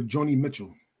or Joni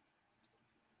Mitchell?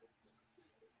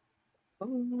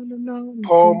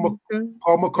 Paul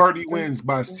McCartney wins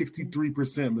by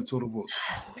 63% of the total votes.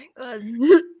 Oh my God.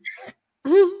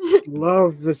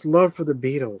 Love for the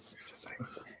Beatles. Just like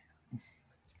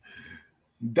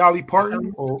Dolly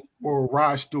Parton or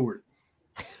Rod Stewart?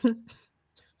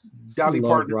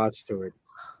 Rod Stewart.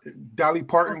 Dolly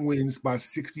Parton wins by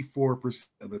 64%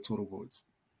 of the total votes.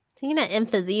 Tina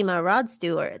Emphysema, Rod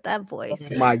Stewart, that voice.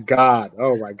 Oh my God.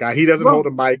 He doesn't hold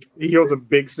a mic. He holds a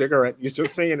big cigarette. You're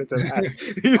just saying it to that.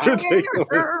 He's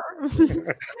ridiculous.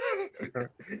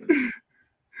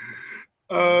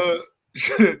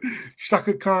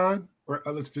 Shaka Khan or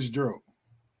Ella Fitzgerald?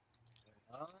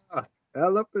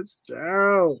 Ella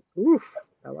Fitzgerald. Oof.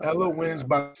 Ella wins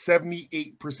by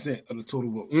 78% of the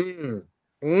total votes.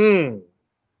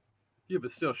 Yeah,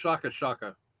 but still, Shaka.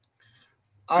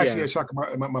 I actually had Shaka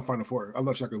my final four. I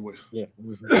love Shaka's voice. Yeah.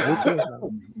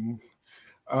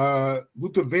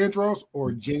 Luther Vandross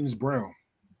or James Brown?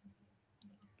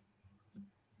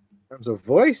 In terms of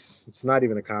voice, it's not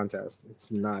even a contest.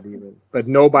 It's not even. But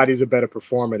nobody's a better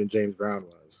performer than James Brown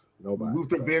was. Nobody.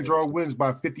 Luther Vandross wins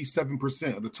by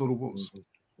 57% of the total votes.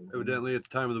 Evidently, at the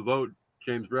time of the vote,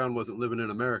 James Brown wasn't living in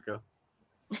America.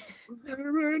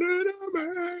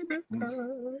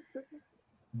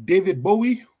 David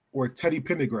Bowie or Teddy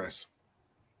Pendergrass?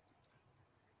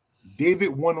 David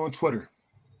won on Twitter.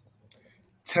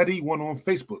 Teddy won on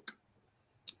Facebook.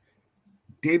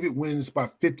 David wins by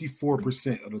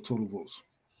 54% of the total votes.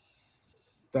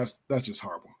 That's just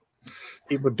horrible.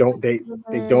 People don't they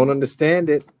don't understand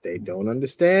it. They don't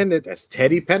understand it. That's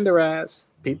Teddy Pendergrass.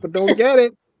 People don't get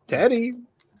it. Teddy.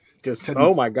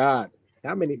 Oh my God.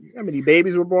 How many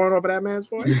babies were born off of that man's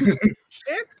voice?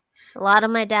 Shit. A lot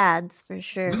of my dad's for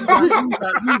sure. You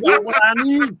got what I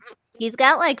need. He's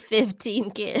got like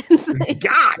 15 kids.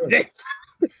 God damn.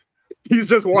 He's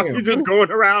just walking, just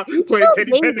going around playing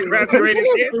Teddy Pendergrass greatest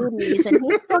hits. And he's still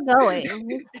going.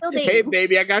 He's still Hey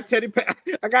baby, I got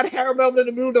I got Harold Melvin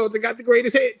and the Moondogs. I got the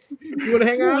greatest hits. You want to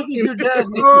hang out? Your dad,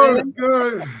 Oh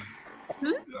God.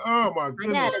 Oh my My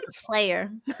goodness. dad is a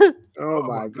player. Oh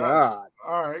my God.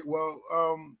 All right. Well,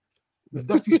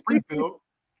 Dusty Springfield.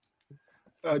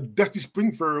 Dusty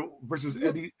Springfield versus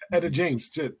Etta James.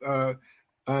 Shit.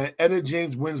 Etta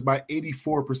James wins by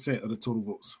 84% of the total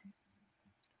votes.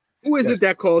 Who is it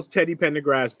that calls Teddy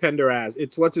Pendergrass?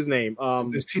 It's what's his name?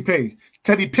 It's T-Pain.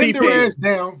 Teddy Pendergrass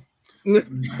down.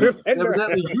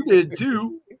 Evidently, you did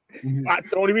too.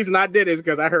 The only reason I did is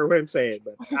because I heard him say it,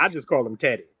 but I just call him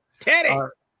Teddy. Teddy.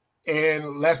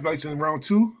 And last but not least, in round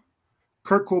 2,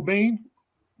 Kurt Cobain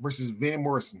versus Van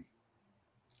Morrison.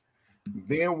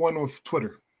 Van won on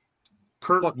Twitter.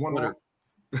 Kurt won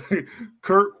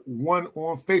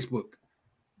on Facebook.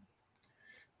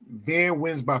 Van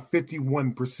wins by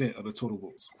 51% of the total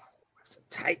votes. That's a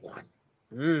tight one.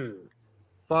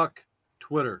 Fuck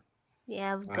Twitter.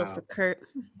 Yeah, we'll go for Kurt.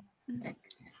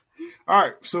 All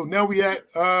right, so now we at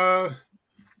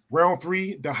round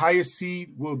 3. The highest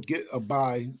seed will get a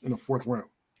bye in the 4th round.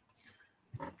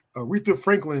 Aretha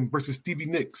Franklin versus Stevie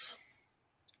Nicks.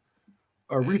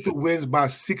 Aretha wins by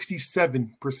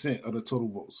 67% of the total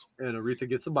votes. And Aretha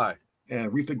gets a bye. And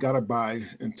Aretha got a bye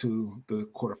into the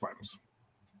quarterfinals.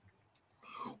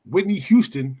 Whitney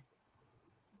Houston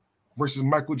versus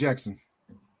Michael Jackson.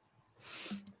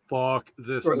 Fuck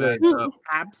this matchup.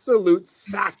 Absolute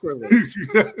sacrilege.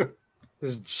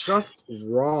 It's just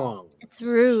wrong. It's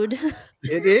rude.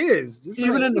 It is.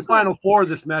 Even in the final 4,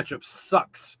 this matchup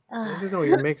sucks.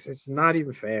 It's not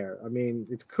even fair. I mean,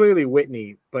 it's clearly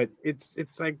Whitney, but it's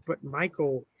like, but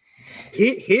Michael,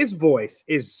 his voice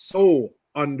is so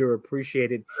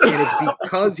underappreciated, and it's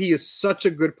because he is such a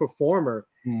good performer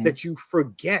that you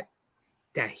forget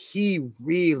that he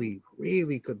really,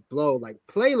 really could blow. Like,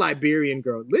 play Liberian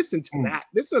Girl. Listen to that.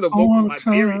 Listen to the vocals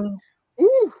Liberian.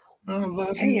 Ooh. Damn.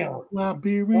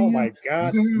 Liberian. Oh my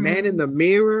God. Girl. Man in the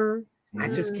Mirror. I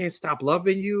just can't stop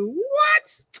loving you.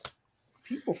 What?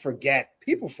 People forget.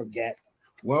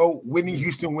 Well, Whitney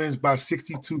Houston wins by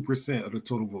 62% of the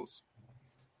total votes.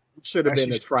 Should have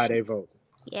been a Friday vote.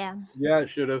 Yeah. Yeah, it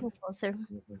should have. Closer.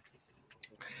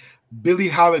 Billie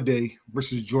Holiday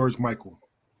versus George Michael.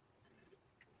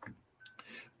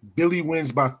 Billie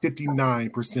wins by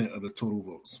 59% of the total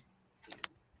votes.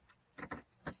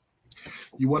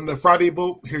 You wanted a Friday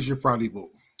vote? Here's your Friday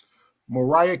vote.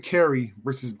 Mariah Carey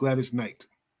versus Gladys Knight.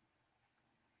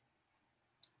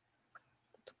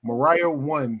 Mariah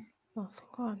won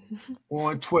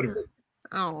on Twitter.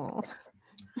 Oh.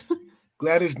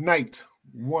 Gladys Knight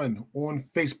won on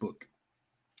Facebook.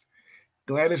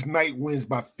 Gladys Knight wins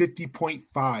by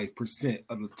 50.5%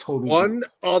 of the total. One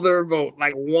other vote,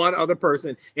 like one other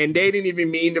person, and they didn't even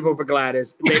mean to vote for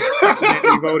Gladys. They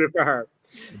voted for her.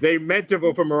 They meant to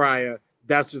vote for Mariah.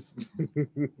 That's just.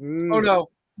 Oh no,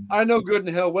 I know good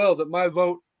and hell well that my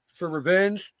vote for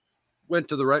revenge went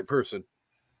to the right person.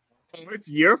 Oh,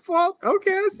 it's your fault.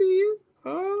 Okay, I see you.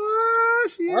 Oh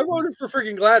shit! I voted for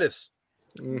freaking Gladys.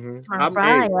 Mm-hmm.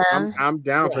 I'm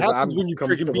down for that. When you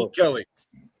freaking beat Kelly.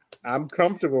 I'm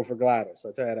comfortable for Gladys.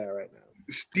 I'll tell you that right now.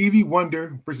 Stevie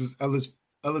Wonder versus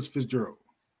Ella Fitzgerald.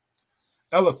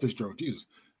 Ella Fitzgerald, Jesus.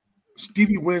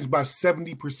 Stevie wins by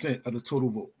 70% of the total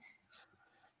vote.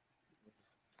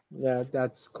 Yeah,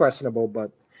 that's questionable, but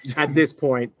at this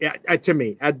point, to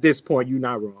me, at this point, you're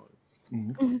not wrong.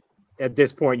 Mm-hmm. At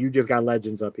this point, you just got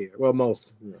legends up here. Well,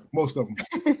 most of them.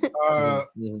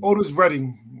 Otis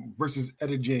Redding versus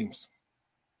Etta James.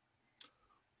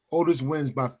 Otis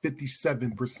wins by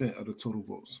 57% of the total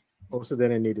votes. Closer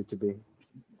than it needed to be.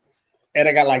 And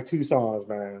I got like 2 songs,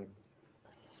 man.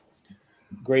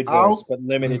 Great voice, but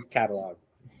limited catalog.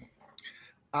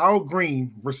 Al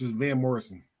Green versus Van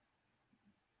Morrison.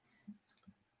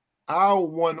 Al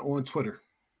won on Twitter.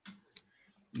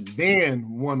 Van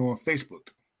won on Facebook.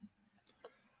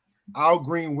 Al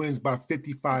Green wins by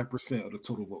 55% of the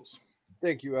total votes.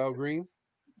 Thank you, Al Green.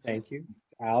 Thank you,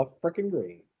 Al freaking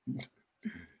Green.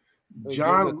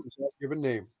 John, give a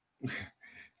name.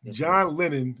 John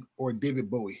Lennon or David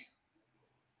Bowie.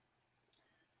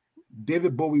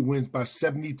 David Bowie wins by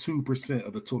 72%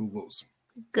 of the total votes.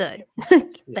 Good.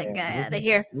 Get that guy out of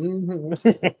here.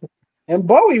 Mm-hmm. And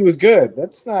Bowie was good.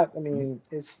 That's not, I mean,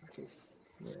 it's just,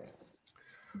 yeah.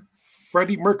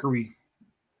 Freddie Mercury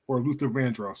or Luther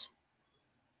Vandross.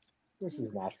 This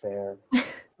is not fair.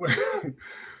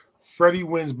 Freddie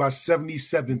wins by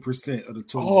 77% of the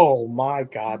total. Oh my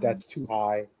God, that's too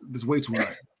high. It's way too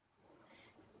high.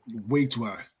 Way too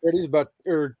high.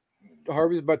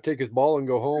 Harvey's about to take his ball and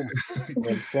go home.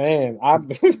 I'm saying,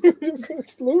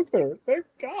 it's Luther. Thank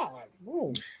God.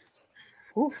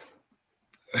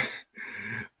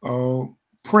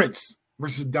 Prince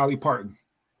versus Dolly Parton.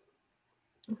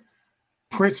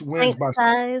 Prince wins by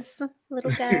size,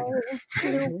 little guy.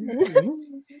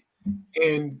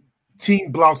 And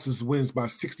Team Blouses wins by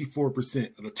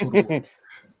 64% of the total.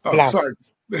 Sorry.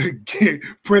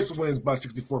 Prince wins by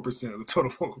 64% of the total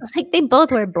vote. It's like they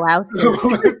both wear blouses.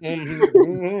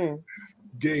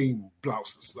 Game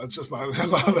blouses. That's just my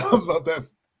that.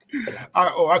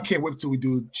 I can't wait till we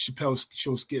do Chappelle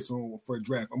show skits for a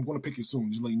draft. I'm going to pick it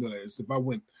soon. Just let you know that. If I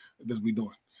win, that's what we're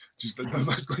doing. Just let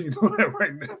you know that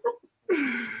right now.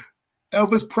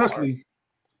 Elvis Presley.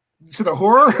 Is it a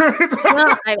horror?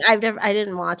 No, I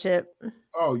didn't watch it.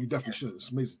 Oh, you definitely should. It's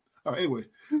amazing. Anyway,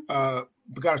 The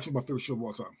Guy That's my favorite show of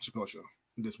all time, Chappelle Show.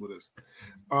 And this what it is.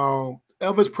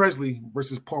 Elvis Presley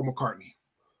versus Paul McCartney.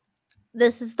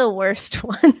 This is the worst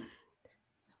one.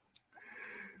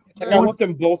 Like, I want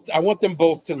them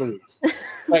both to lose.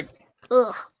 Like,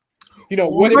 ugh. You know,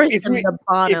 what if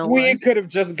we could have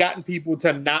just gotten people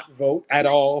to not vote at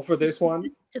all for this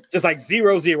one? Just like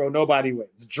 0-0, nobody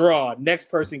wins. Draw,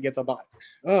 next person gets a bot.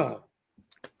 50-50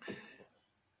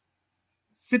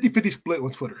 split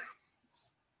on Twitter.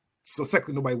 So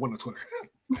technically nobody won on Twitter.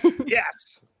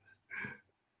 Yes.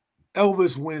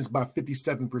 Elvis wins by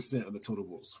 57% of the total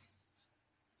votes.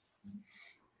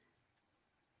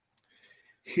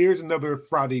 Here's another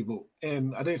Friday vote.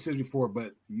 And I didn't say it before,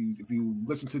 but if you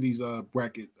listen to these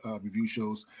bracket review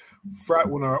shows,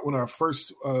 when our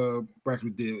first bracket we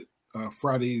did,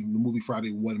 the movie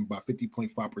Friday won by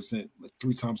 50.5% like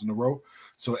 3 times in a row.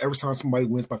 So every time somebody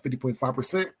wins by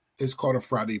 50.5%, it's called a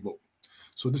Friday vote.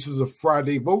 So this is a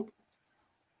Friday vote.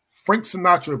 Frank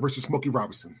Sinatra versus Smokey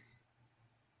Robinson.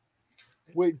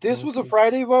 Wait, this was a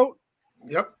Friday vote?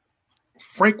 Yep.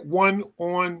 Frank won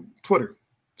on Twitter.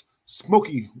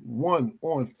 Smokey won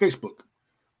on Facebook.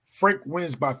 Frank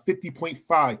wins by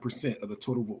 50.5% of the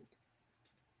total vote.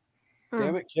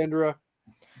 Damn it, Kendra.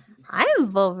 I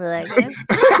didn't vote for that guy.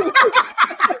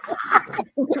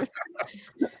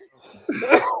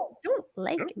 I don't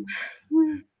like him.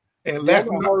 And last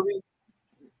but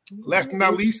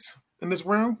not least in this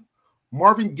round,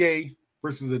 Marvin Gaye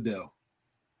versus Adele.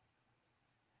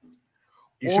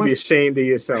 You should be ashamed of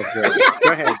yourself, Dre.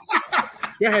 Go ahead.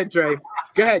 Go ahead, Dre.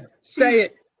 Go ahead. Say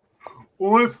it.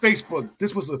 On Facebook,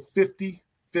 this was a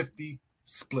 50-50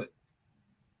 split.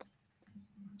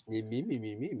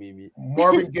 Me.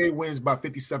 Marvin Gaye wins by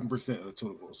 57% of the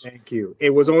total votes. Thank you.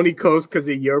 It was only close because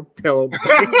of your pillow.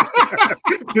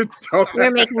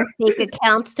 We're making fake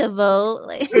accounts to vote.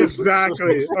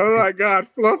 Exactly. Oh my God!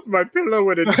 Fluff my pillow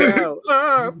with a tail.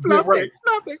 Fluff it.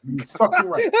 Fucking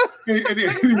right.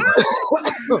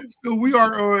 So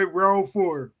we're on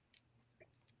 4.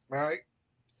 All right.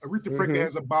 Aretha Franklin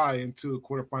has a bye into the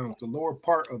quarterfinals. The lower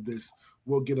part of this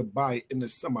will get a bye in the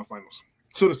semifinals.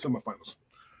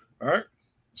 All right.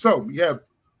 So we have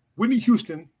Whitney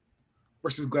Houston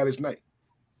versus Gladys Knight.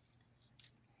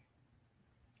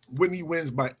 Whitney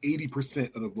wins by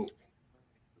 80% of the vote.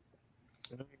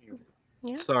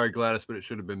 Yeah. Sorry, Gladys, but it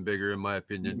should have been bigger, in my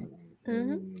opinion.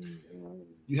 Mm-hmm.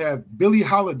 You have Billie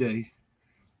Holiday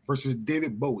versus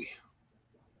David Bowie.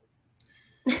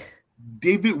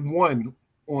 David won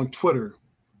on Twitter.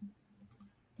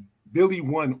 Billie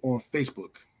won on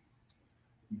Facebook.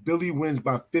 Billie wins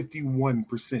by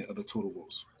 51% of the total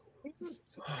votes.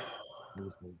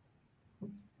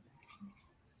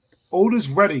 Otis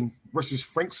Redding versus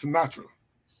Frank Sinatra.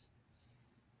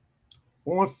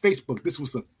 On Facebook, this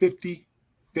was a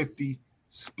 50-50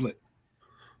 split.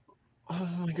 Oh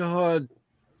my God.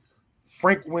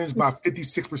 Frank wins by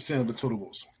 56% of the total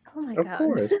votes. Oh my Of god.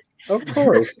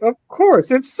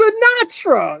 course. It's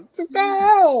Sinatra. What the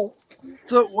hell?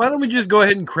 So why don't we just go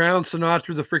ahead and crown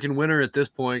Sinatra the freaking winner at this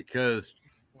point? Because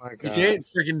he ain't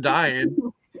freaking dying.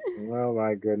 Oh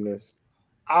my goodness.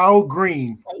 Al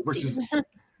Green versus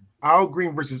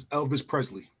Elvis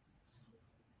Presley.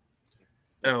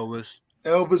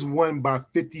 Elvis won by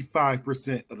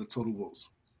 55% of the total votes.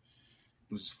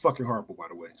 This is fucking horrible, by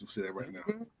the way. Just say that right now.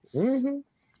 Mm-hmm.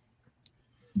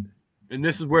 And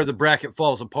this is where the bracket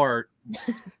falls apart.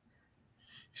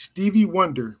 Stevie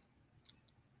Wonder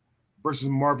versus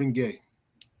Marvin Gaye.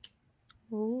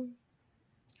 Ooh.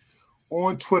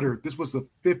 On Twitter, this was a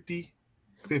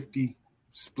 50-50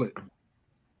 split.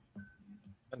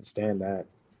 Understand that.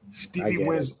 Stevie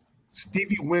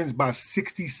wins by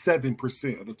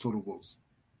 67% of the total votes.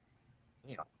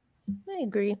 I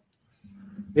agree.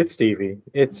 It's Stevie.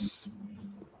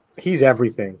 He's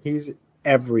everything. He's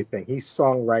everything. He's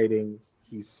songwriting.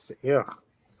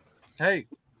 Hey,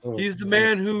 he's the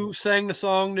man who sang the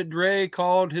song that Dre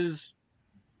called his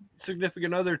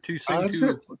significant other to sing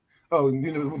to. Oh,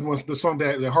 you know the song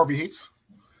that Harvey hates?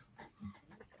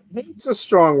 Hate's a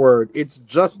strong word. It's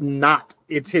just not.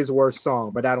 It's his worst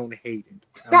song, but I don't hate it.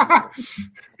 I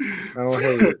don't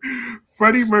hate it.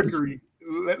 Freddie Mercury,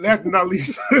 last but not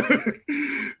least,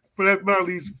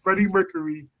 Freddie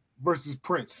Mercury versus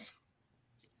Prince.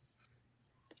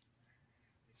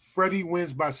 Freddie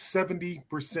wins by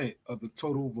 70% of the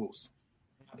total votes.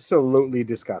 Absolutely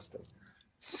disgusting.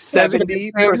 70%.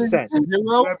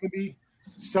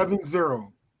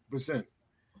 70%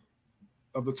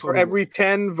 of the total. For every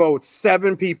 10 votes,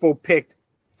 7 people picked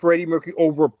Freddie Mercury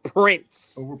over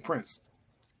Prince.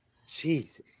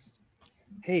 Jesus.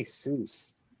 Hey,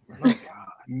 Jesus. Oh my God.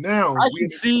 Now I can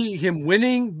see him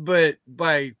winning, but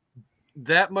by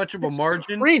that much of a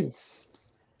margin. Prince.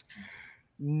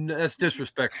 That's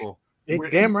disrespectful.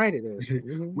 Damn right it is.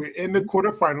 We're in the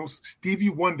quarterfinals. Stevie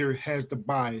Wonder has the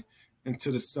bye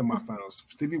into the semifinals.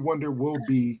 Stevie Wonder will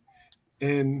be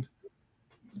in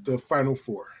the final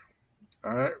 4.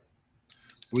 All right.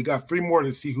 We got 3 more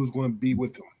to see who's going to be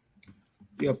with him.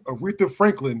 We have Aretha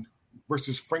Franklin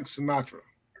versus Frank Sinatra.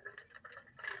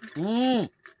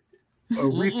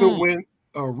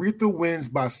 Aretha wins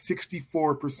by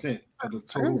 64% of the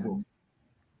total vote.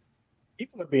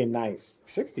 People are being nice.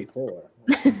 64.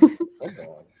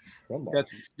 Come on.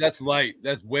 That's light.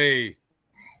 That's way.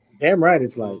 Damn right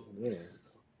it's light. Yeah.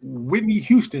 Whitney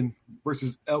Houston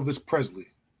versus Elvis Presley.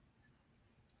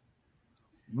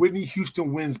 Whitney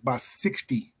Houston wins by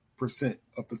 60%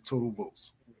 of the total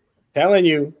votes. Telling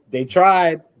you, they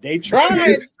tried. Those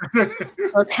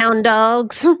hound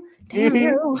dogs. Damn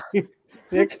you.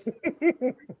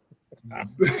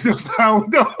 Those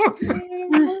hound dogs.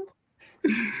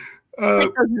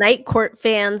 Like those night court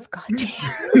fans. God damn.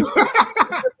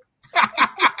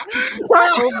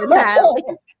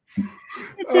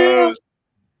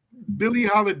 Billie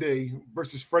Holiday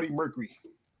versus Freddie Mercury.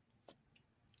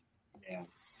 Yeah.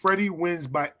 Freddie wins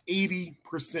by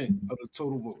 80% of the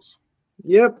total votes.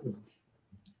 Yep.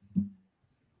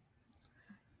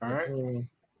 All right.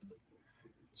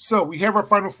 So we have our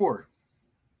final 4.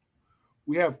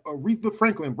 We have Aretha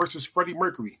Franklin versus Freddie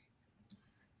Mercury.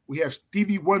 We have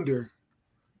Stevie Wonder.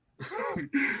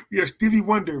 We have Stevie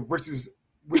Wonder versus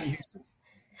Whitney Houston.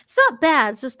 It's not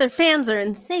bad. It's just their fans are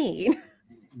insane.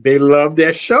 They love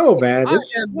their show, man.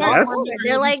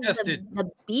 They're like the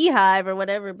Beehive or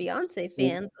whatever Beyonce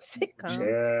fans of sitcom.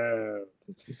 Yeah.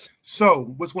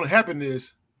 So what's going to happen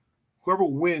is whoever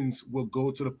wins will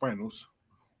go to the finals.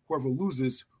 Whoever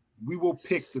loses, we will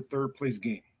pick the 3rd place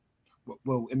game.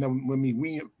 Well, and then when I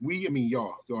mean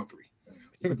y'all 3.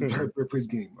 The 3rd place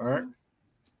game. All right.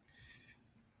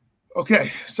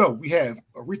 Okay, so we have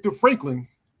Aretha Franklin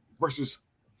versus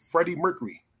Freddie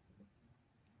Mercury.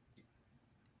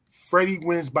 Freddie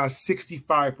wins by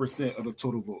 65% of the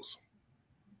total votes.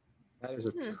 That is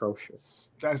atrocious.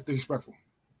 That's disrespectful.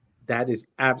 That is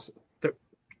absolute.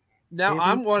 Now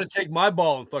I'm going to take my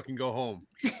ball and fucking go home.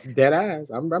 Dead ass.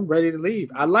 I'm ready to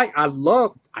leave. I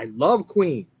love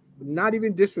Queen. Not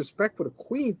even disrespect for the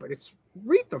Queen, but it's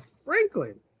Aretha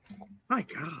Franklin. My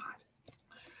God.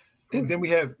 And then we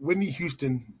have Whitney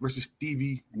Houston versus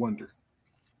Stevie Wonder.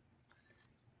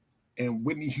 And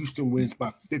Whitney Houston wins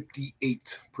by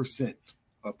 58%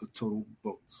 of the total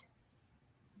votes.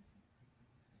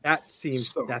 That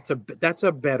seems that's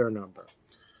a better number.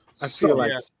 I feel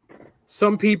like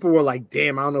some people were like,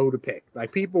 "Damn, I don't know who to pick."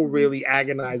 Like people really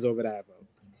agonize over that vote.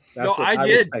 That's what I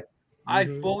did. I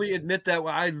fully admit that.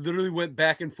 I literally went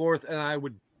back and forth, and I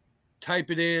would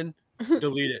type it in,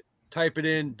 delete it, type it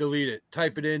in, delete it,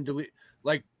 type it in, delete.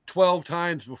 Like 12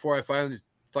 times before I finally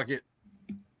fuck it.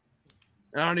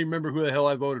 I don't even remember who the hell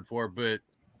I voted for, but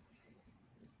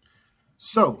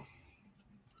so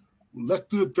let's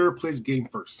do the third place game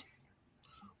first.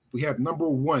 We have number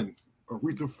 1,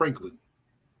 Aretha Franklin,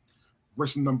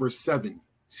 versus number 7,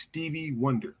 Stevie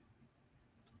Wonder.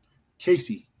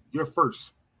 Casey, you're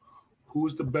first.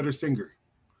 Who's the better singer,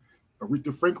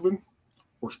 Aretha Franklin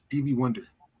or Stevie Wonder?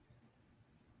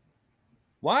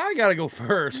 why I gotta go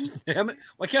first? Damn it!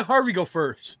 Why can't Harvey go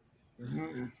first?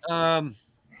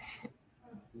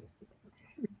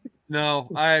 No,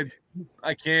 I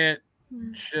can't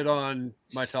shit on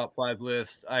my top 5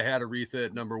 list. I had Aretha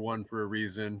at number 1 for a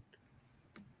reason,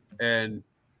 and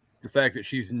the fact that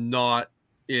she's not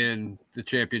in the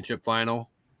championship final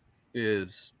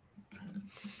is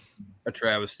a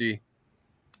travesty.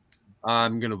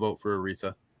 I'm gonna vote for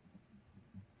Aretha.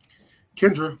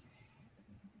 Kendra.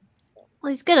 Well,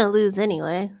 he's gonna lose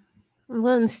anyway. I'm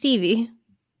going Stevie.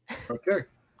 Okay.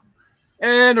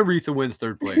 And Aretha wins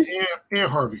third place.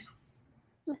 And Harvey.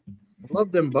 I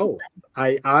love them both.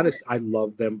 I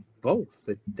love them both.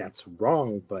 That's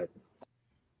wrong, but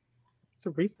it's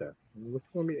Aretha.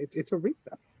 It's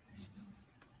Aretha.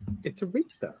 It's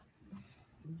Aretha.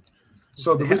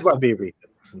 So the reason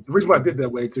why I did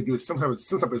that way to give it some type of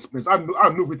suspense. I knew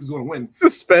Aretha was going to win.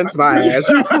 Suspense my ass.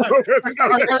 I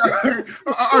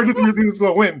already knew Aretha was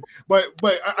going to win, but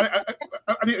I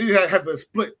didn't have a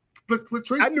split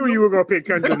choice. I knew you were going to pick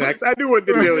Kendra next. I knew what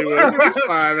the deal was. It was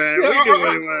fine, man. We knew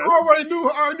what it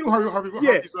was. I already knew Harvey.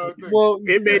 Yeah. Well,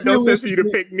 it made no sense for you to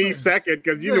pick me second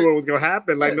because you knew what was going to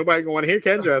happen. Like, nobody going to want to hear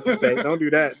Kendra has to say. Don't do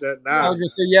that. Nah. I was going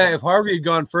to say, yeah, if Harvey had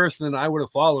gone first, then I would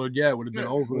have followed. Yeah, it would have been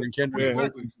over. And Kendra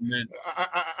exactly.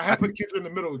 I had put Kendra in the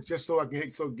middle just so I can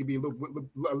be a little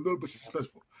bit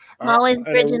suspenseful. I'm always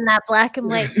bridging that black and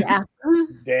white gap.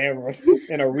 Damn right.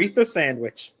 An Aretha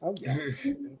sandwich. Oh, yeah.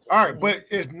 All right, but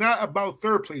it's not about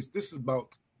third place. This is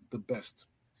about the best.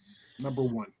 Number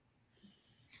 1.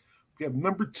 We have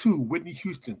number 2, Whitney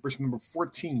Houston, versus number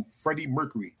 14, Freddie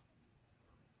Mercury.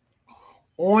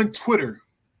 On Twitter,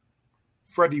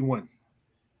 Freddie won.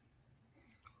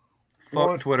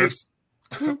 Fuck Twitter.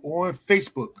 On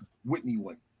Facebook, Whitney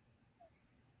won.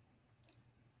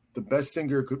 The best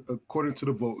singer, according to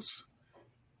the votes,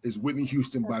 is Whitney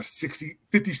Houston by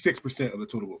 56% of the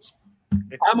total votes.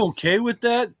 I'm okay with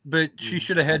that, but she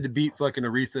should have had to beat fucking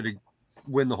Aretha to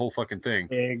win the whole fucking thing.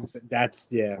 That's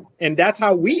and that's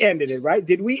how we ended it, right?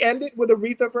 Did we end it with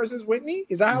Aretha versus Whitney?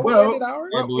 Is that how we ended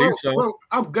ours? I believe so. Well,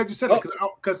 I'm glad you said that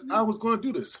because I was going to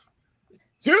do this.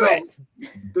 Do it.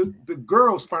 The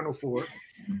girls' Final Four.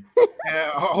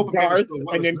 I hope Garth,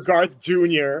 and then Garth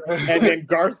Jr. and then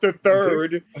Garth the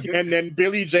Third, and then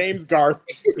Billy James Garth.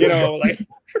 You know, like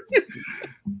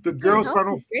the girls'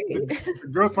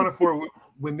 Final Four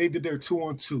when they did their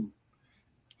 2-on-2.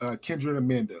 Kendra and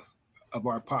Amanda of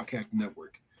our podcast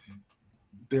network.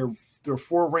 Their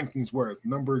 4 rankings were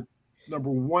number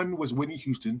 1 was Whitney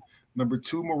Houston, number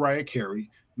 2 Mariah Carey,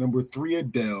 number 3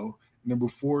 Adele, number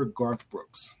 4 Garth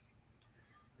Brooks.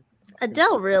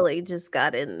 Adele really just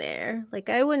got in there. Like,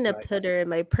 I wouldn't have put her in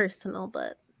my personal,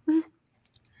 but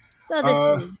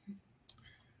the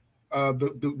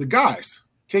guys,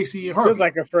 Casey and Harvey. It was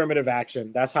like affirmative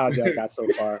action. That's how Adele got so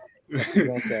far.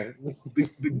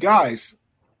 The guys,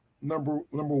 number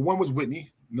 1 was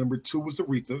Whitney, number 2 was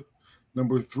Aretha,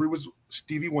 number 3 was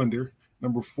Stevie Wonder,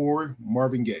 number 4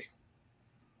 Marvin Gaye.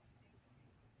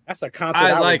 That's a concert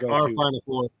I like our Final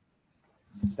Four.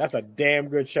 That's a damn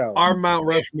good show. Our Mount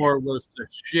Rushmore was the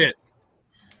shit.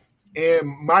 And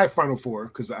my Final Four,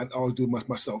 because I always do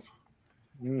myself.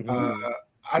 Mm-hmm.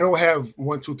 I don't have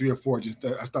 1, 2, 3, or 4.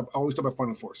 I always stop at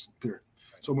Final Fours. Period.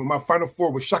 So my Final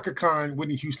Four was Chaka Khan,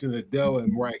 Whitney Houston, Adele,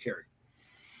 and Mariah Carey.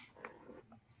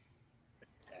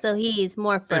 So he's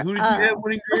more for. And who did you have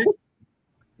winning grade?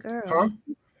 Girls. Huh?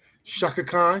 Chaka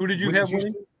Khan. Who did you have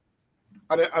winning?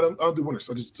 I don't do winners.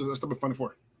 I stop at Final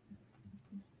Four.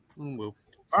 Well.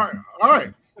 All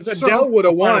right. Adele would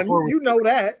have won. You know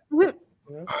that.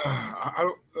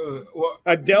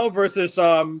 Adele versus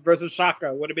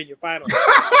Shaka would have been your final.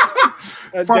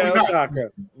 Adele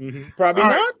Shaka. Mm-hmm. Probably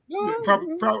not.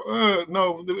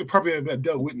 No, probably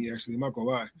Adele Whitney. Actually, I'm not gonna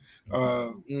lie.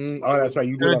 Oh, that's right.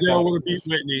 You do Adele would have beat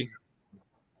Whitney.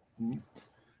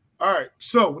 All right.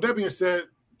 So with that being said,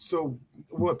 I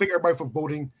want to thank everybody for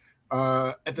voting.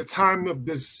 At the time of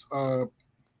this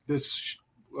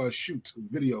shoot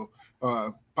video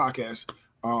podcast,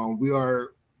 we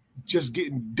are just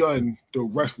getting done the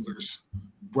wrestlers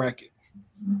bracket.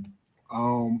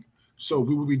 So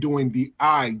we will be doing the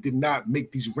I Did Not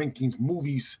Make These Rankings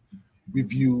movies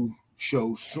review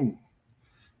show soon.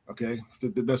 Okay,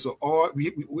 that's all.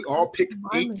 We all picked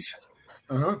 8.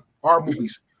 Our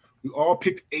movies. We all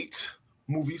picked 8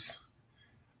 movies.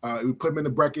 We put them in the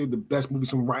bracket, the best movies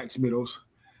from Rotten Tomatoes,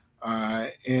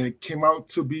 and it came out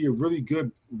to be a really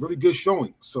good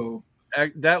showing. So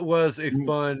that was a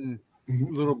fun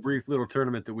brief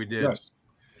tournament that we did. Yes.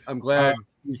 I'm glad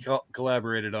we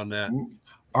collaborated on that.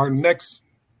 Our next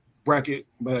bracket,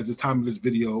 at the time of this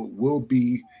video, will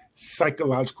be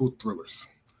psychological thrillers.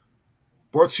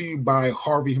 Brought to you by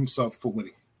Harvey himself for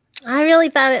winning. I really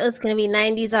thought it was going to be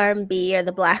 90s R&B or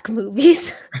the black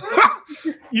movies.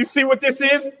 You see what this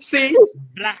is? See?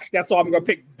 Black. That's all I'm going to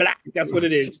pick. Black. That's what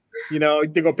it is. You know,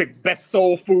 they're going to pick best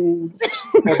soul food.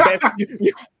 Or best...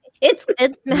 It's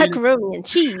macaroni and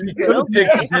cheese.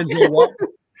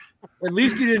 At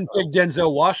least you didn't pick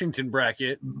Denzel Washington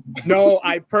bracket. No,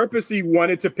 I purposely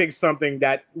wanted to pick something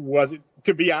that wasn't.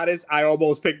 To be honest, I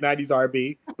almost picked 90s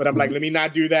R&B, but I'm like, let me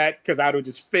not do that because I would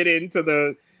just fit into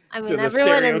the. I mean,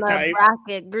 everyone in the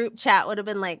bracket group chat would have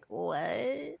been like, "What?"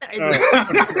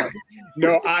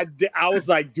 No, I was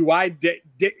like,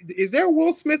 is there a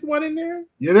Will Smith one in there?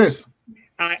 It is.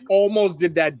 I almost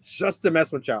did that just to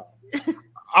mess with y'all.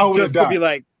 I would have died. To be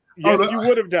like, yes, you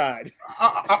would have died.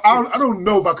 I don't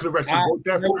know if I could have actually voted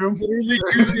that for him. Literally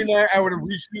Tuesday night, I would have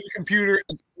reached through the computer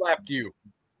and slapped you.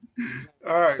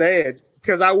 All right. Say it.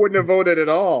 Because I wouldn't have voted at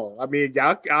all. I mean,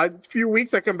 a few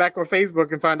weeks I come back on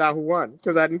Facebook and find out who won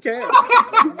because I didn't care.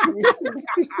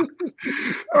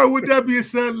 With that being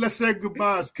said, let's say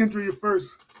goodbyes. Kendra, you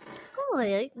first.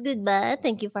 Oh, goodbye.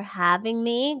 Thank you for having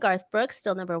me. Garth Brooks,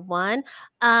 still number 1.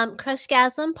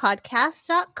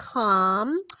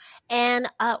 Crushgasmpodcast.com. And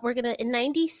we're going to, in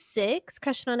 96,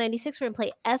 Crushing on 96, we're going to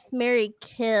play F, Marry,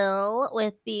 Kill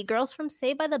with the girls from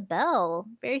Saved by the Bell.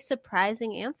 Very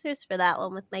surprising answers for that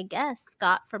one with my guest,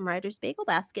 Scott from Writer's Bagel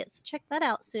Basket. So check that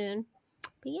out soon.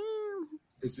 But yeah.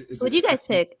 What do you guys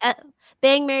pick?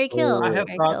 Bang, Marry, Kill. I have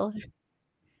thoughts.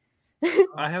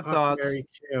 I have thoughts. Marry,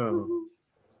 Kill.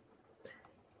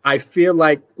 I feel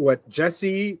like what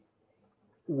Jesse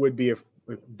would be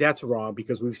that's wrong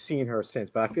because we've seen her since,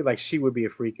 but I feel like she would be a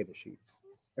freak in the sheets.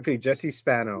 I think Jesse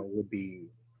Spano would be,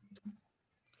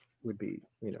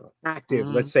 active.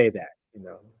 Let's say that,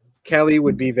 Kelly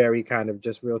would be very kind of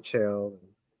just real chill and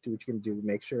do what you can do,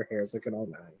 make sure her hair's looking all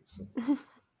nice.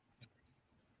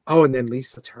 And then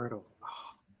Lisa Turtle.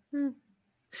 Oh.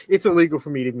 It's illegal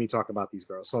for me to even talk about these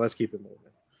girls, so let's keep it moving.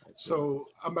 So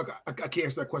I can't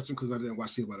answer that question because I didn't watch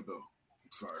Saved by the Bell.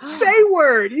 Sorry. Say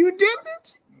word, you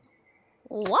didn't?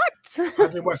 What? I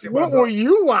didn't watch Saved by the Bell. What were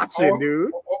you watching,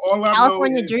 dude? All I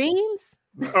California know is, Dreams.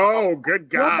 Oh, good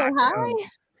God!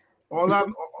 All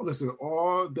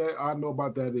that I know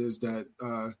about that is that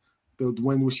the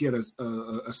one where she had a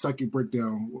psychic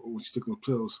breakdown when she took those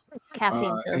pills,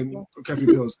 caffeine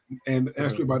pills, and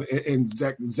that's true about it. And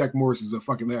Zach Morris is a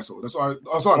fucking asshole. That's all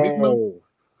I know.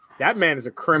 That man is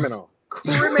a criminal.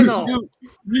 Criminal. Dude,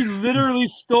 he literally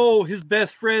stole his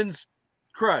best friend's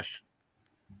crush.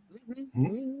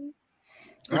 Mm-hmm.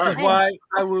 Which is why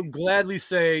I will gladly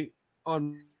say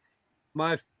on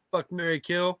my Fuck, Marry,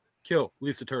 Kill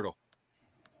Lisa Turtle.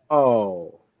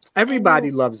 Oh,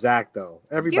 everybody loves Zach though.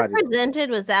 Everybody. If you're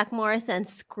presented with Zach Morris and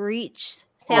Screech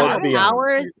Samuel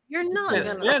Powers, you're not gonna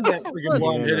stand that freaking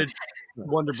blonde-headed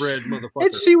Wonder Bread motherfucker.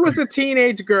 And she was a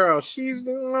teenage girl. She's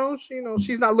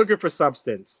she's not looking for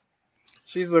substance.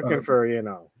 She's looking for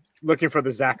looking for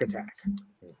the Zach attack.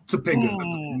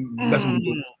 Topanga. That's what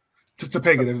we do.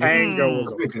 Topanga. Topanga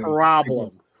was a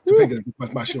problem. Topanga,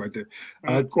 that's my shit right there.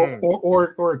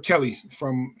 Or Kelly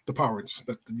from the Power Rangers.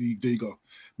 There you go.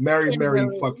 Mary,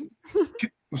 fuck.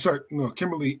 I'm sorry, no,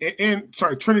 Kimberly and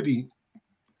Trinity.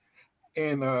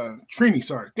 And Trini,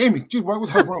 sorry. Damn it, dude, what was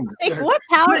her wrong? What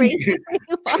Power Rangers?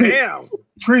 Damn.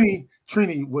 Trini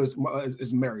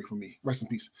is Mary for me. Rest in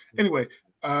peace. Anyway,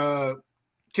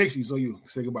 Casey, so you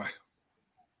say goodbye.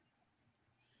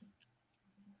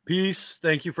 Peace.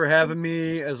 Thank you for having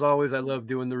me. As always, I love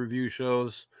doing the review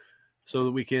shows so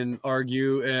that we can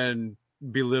argue and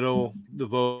belittle the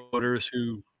voters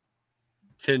who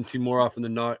tend to more often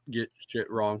than not get shit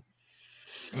wrong.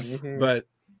 Mm-hmm. But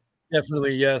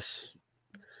definitely, yes.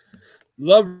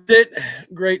 Loved it.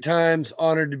 Great times.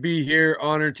 Honored to be here.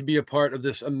 Honored to be a part of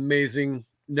this amazing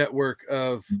network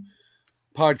of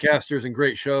podcasters and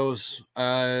great shows.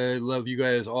 I love you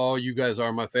guys all. You guys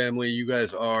are my family. You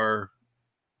guys are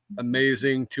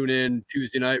amazing. Tune in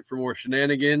Tuesday night for more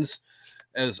shenanigans,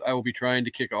 as I will be trying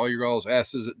to kick all your all's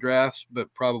asses at drafts, but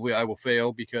probably I will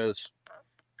fail because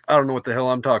I don't know what the hell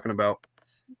I'm talking about.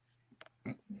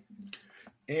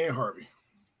 And Harvey.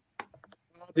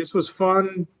 This was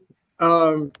fun.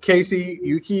 Casey,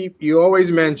 you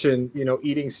always mention,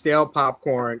 eating stale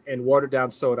popcorn and watered down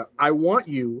soda. I want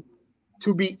you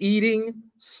to be eating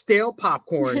stale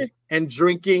popcorn and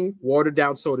drinking watered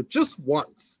down soda just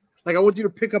once. Like, I want you to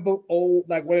pick up one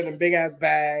of them big ass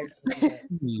bags.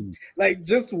 Like,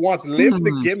 just once. Live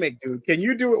the gimmick, dude. Can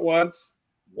you do it once?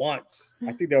 Once.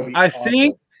 I think that'll be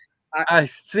awesome. I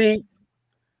think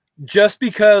just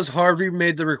because Harvey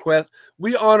made the request,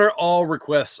 we honor all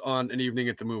requests on An Evening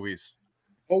at the Movies.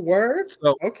 Oh, word?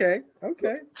 So, okay.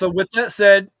 So with that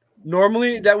said,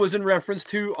 normally that was in reference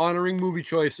to honoring movie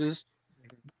choices.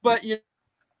 But you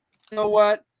know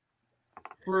what?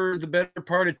 For the better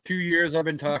part of 2 years, I've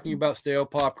been talking about stale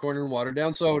popcorn and watered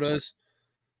down sodas.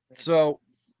 So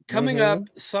coming up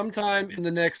sometime in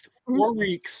the next 4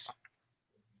 weeks,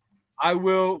 I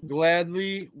will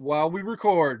gladly, while we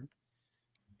record,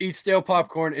 eat stale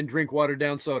popcorn and drink watered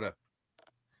down soda.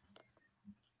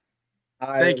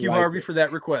 Thank you, Harvey, for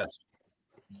that request.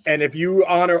 And if you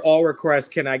honor all requests,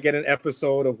 can I get an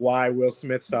episode of why Will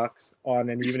Smith sucks on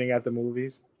An Evening at the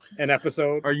Movies? An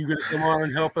episode? Are you going to come on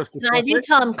and help us discuss I do.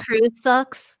 Tom Cruise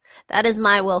sucks. That is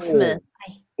my Will Smith.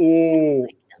 Dead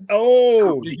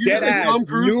ass.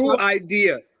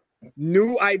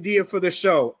 New idea for the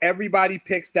show. Everybody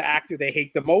picks the actor they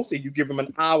hate the most, and you give them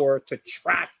an hour to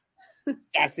trash.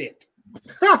 That's it.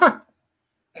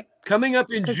 Coming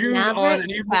up in June on An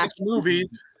Evening at the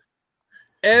Movies,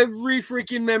 every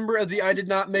freaking member of the I Did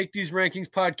Not Make These Rankings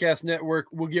podcast network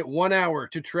will get 1 hour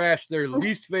to trash their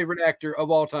least favorite actor of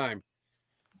all time.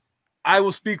 I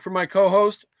will speak for my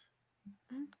co-host.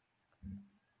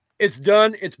 It's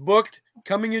done. It's booked.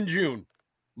 Coming in June.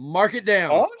 Mark it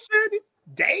down. Oh, shit.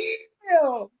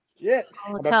 Damn. Shit.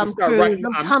 I'm starting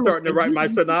to write my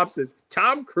synopsis.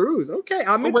 Tom Cruise. Okay,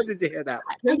 I'm interested to hear that.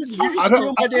 I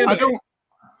don't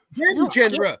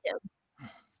Kendra.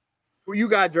 Who you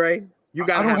got, Dre? You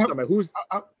got to have somebody. Who's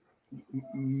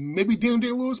maybe Daniel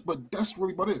Day-Lewis, but that's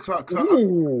really about it.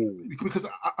 Because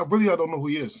I really don't know who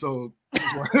he is. So you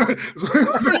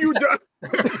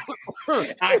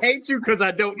I hate you because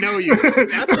I don't know you.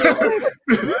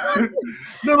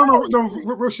 No,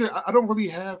 real shit. I don't really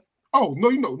have. Oh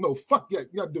no, fuck yeah,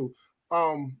 I do.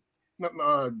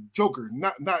 Joker,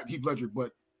 not Heath Ledger,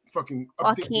 but fucking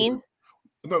Joaquin.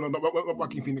 No,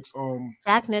 Joaquin Phoenix.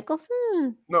 Jack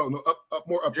Nicholson. No,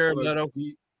 more up. Jared Leto.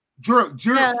 Jared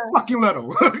fucking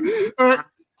Leto.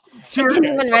 Jared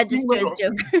registered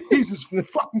Joker. Jesus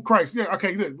fucking Christ! Yeah,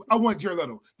 okay. I want Jared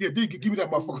Leto. Yeah, give me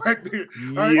that motherfucker right there.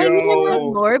 Right?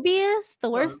 Yo. Morbius, the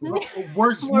worst movie.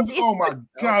 Worst movie. Oh my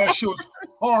god, that show's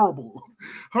horrible.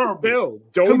 Bill,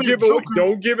 don't give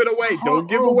it away. Don't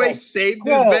give away. Save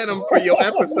this venom for your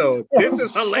episode. This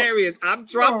is hilarious. I'm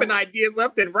dropping ideas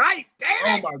left and right.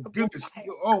 Damn it. Oh my goodness.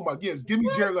 Oh my goodness. Give me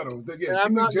Jared Leto. Yeah,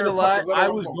 I'm not gonna lie. I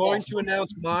was going to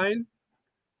announce mine,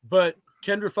 but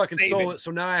Kendra fucking stole it,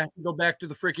 so now I have to go back to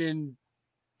the freaking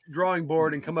drawing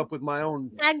board and come up with my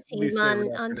own tag team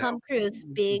on Tom Cruise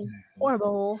being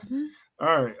horrible.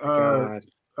 All right,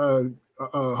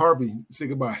 Harvey, say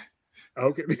goodbye.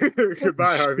 Okay,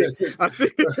 goodbye, Harvey. I see.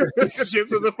 This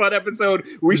was a fun episode.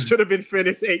 We should have been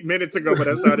finished 8 minutes ago, but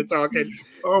I started talking.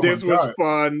 This was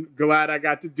fun. Glad I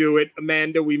got to do it.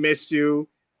 Amanda, we missed you.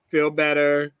 Feel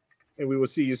better, and we will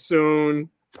see you soon.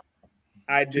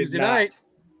 I did Tuesday not. Night.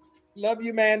 Love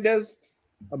you, Amandas.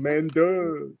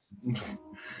 Amandas.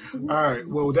 All right.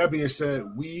 Well, with that being said,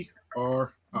 we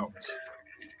are out.